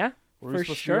world. Yeah. What are for we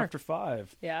supposed to sure. do after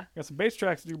 5? Yeah. Got some bass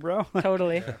tracks to do, bro.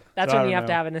 Totally. That's So I when you don't have to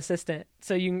know. have an assistant.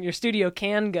 So your studio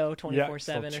can go 24/7 or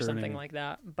still something churning. like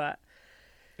that. But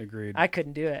Agreed. I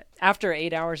couldn't do it. After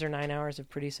 8 hours or 9 hours of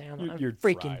producing, I'm You're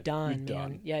freaking fried. done, You're man.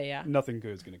 done. Yeah. Nothing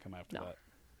good is going to come after No. that.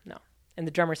 And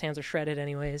the drummer's hands are shredded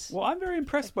anyways. Well, I'm very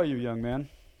impressed by you, young man.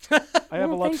 I have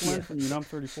Well, a lot thank to learn you. from you, and I'm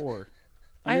 34.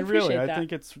 I mean, really, appreciate I that.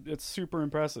 think it's super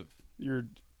impressive. You're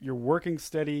working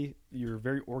steady. You're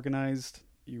very organized.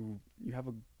 You have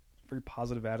a very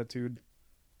positive attitude.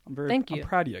 Thank you. I'm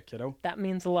proud of you, kiddo. That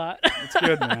means a lot. It's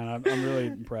good, man. I'm really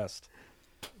impressed.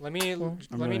 Let me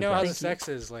really know how the Thank sex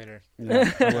is later.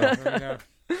 Yeah, I will. Let me know.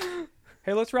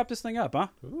 Hey, let's wrap this thing up, huh?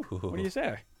 Ooh. What do you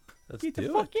say? Let's Get the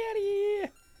do fuck it. out of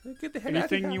here. Get the heck out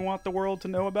of Anything here. you want the world to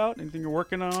know about? Anything you're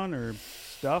working on or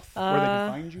stuff? Where they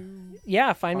can find you?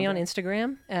 Yeah, find me on Contact?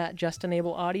 Instagram at Just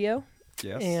Enable Audio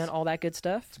Yes. and all that good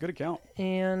stuff. It's a good account.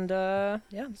 And yeah,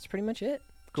 that's pretty much it.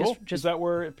 Cool. Just Is that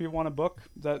where if people want to book?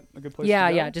 Is that a good place yeah,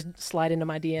 to go? yeah. Just slide into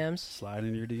my DMs. Slide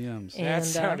into your DMs. And, That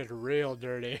sounded real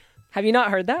dirty. Have you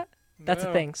not heard that? That's No.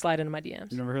 a thing. Slide into my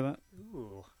DMs. You never heard that?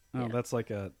 Ooh, Oh, Yeah. that's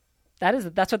like a.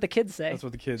 That's what the kids say. That's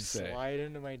what the kids say. slide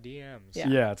into my DMs. Yeah.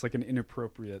 Yeah, it's like an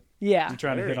inappropriate. Yeah. You're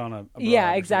trying to hit Very. on a broad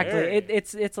Yeah, or exactly. Very.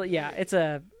 It's like yeah, it's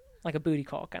a like a booty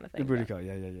call kind of thing. something. Good booty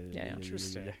but- call. Yeah.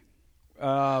 Interesting.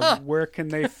 Where can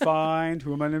they find?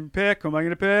 Who am I going to pick? Who am I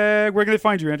going to pick? Where can they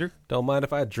find you, Andrew? Don't mind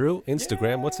if I drew.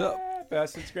 Instagram, what's up? Yeah,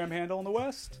 best Instagram handle in the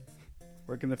West.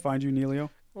 Where can they find you, Neilio?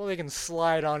 Well, they can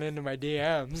slide on into my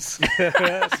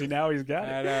DMs See, now he's got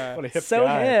it. at What a hip So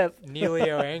guy. hip.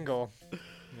 Neilio Angle.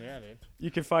 Yeah, dude.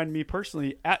 You can find me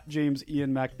personally at James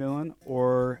Ian Macmillan,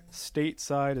 or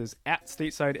stateside is at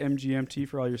stateside MGMT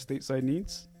for all your stateside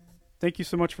needs. Thank you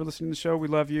so much for listening to the show. We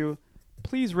love you.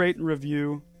 Please rate and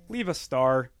review. Leave a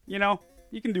star. You know,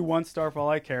 you can do 1 star for all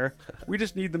I care. We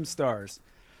just need them stars.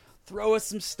 Throw us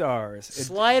some stars.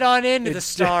 Slide on into the it's-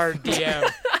 star DM.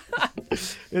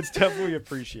 It's definitely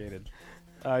appreciated.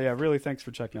 Yeah, really, thanks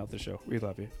for checking out the show. We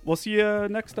love you. We'll see you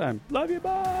next time. Love you.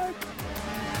 Bye.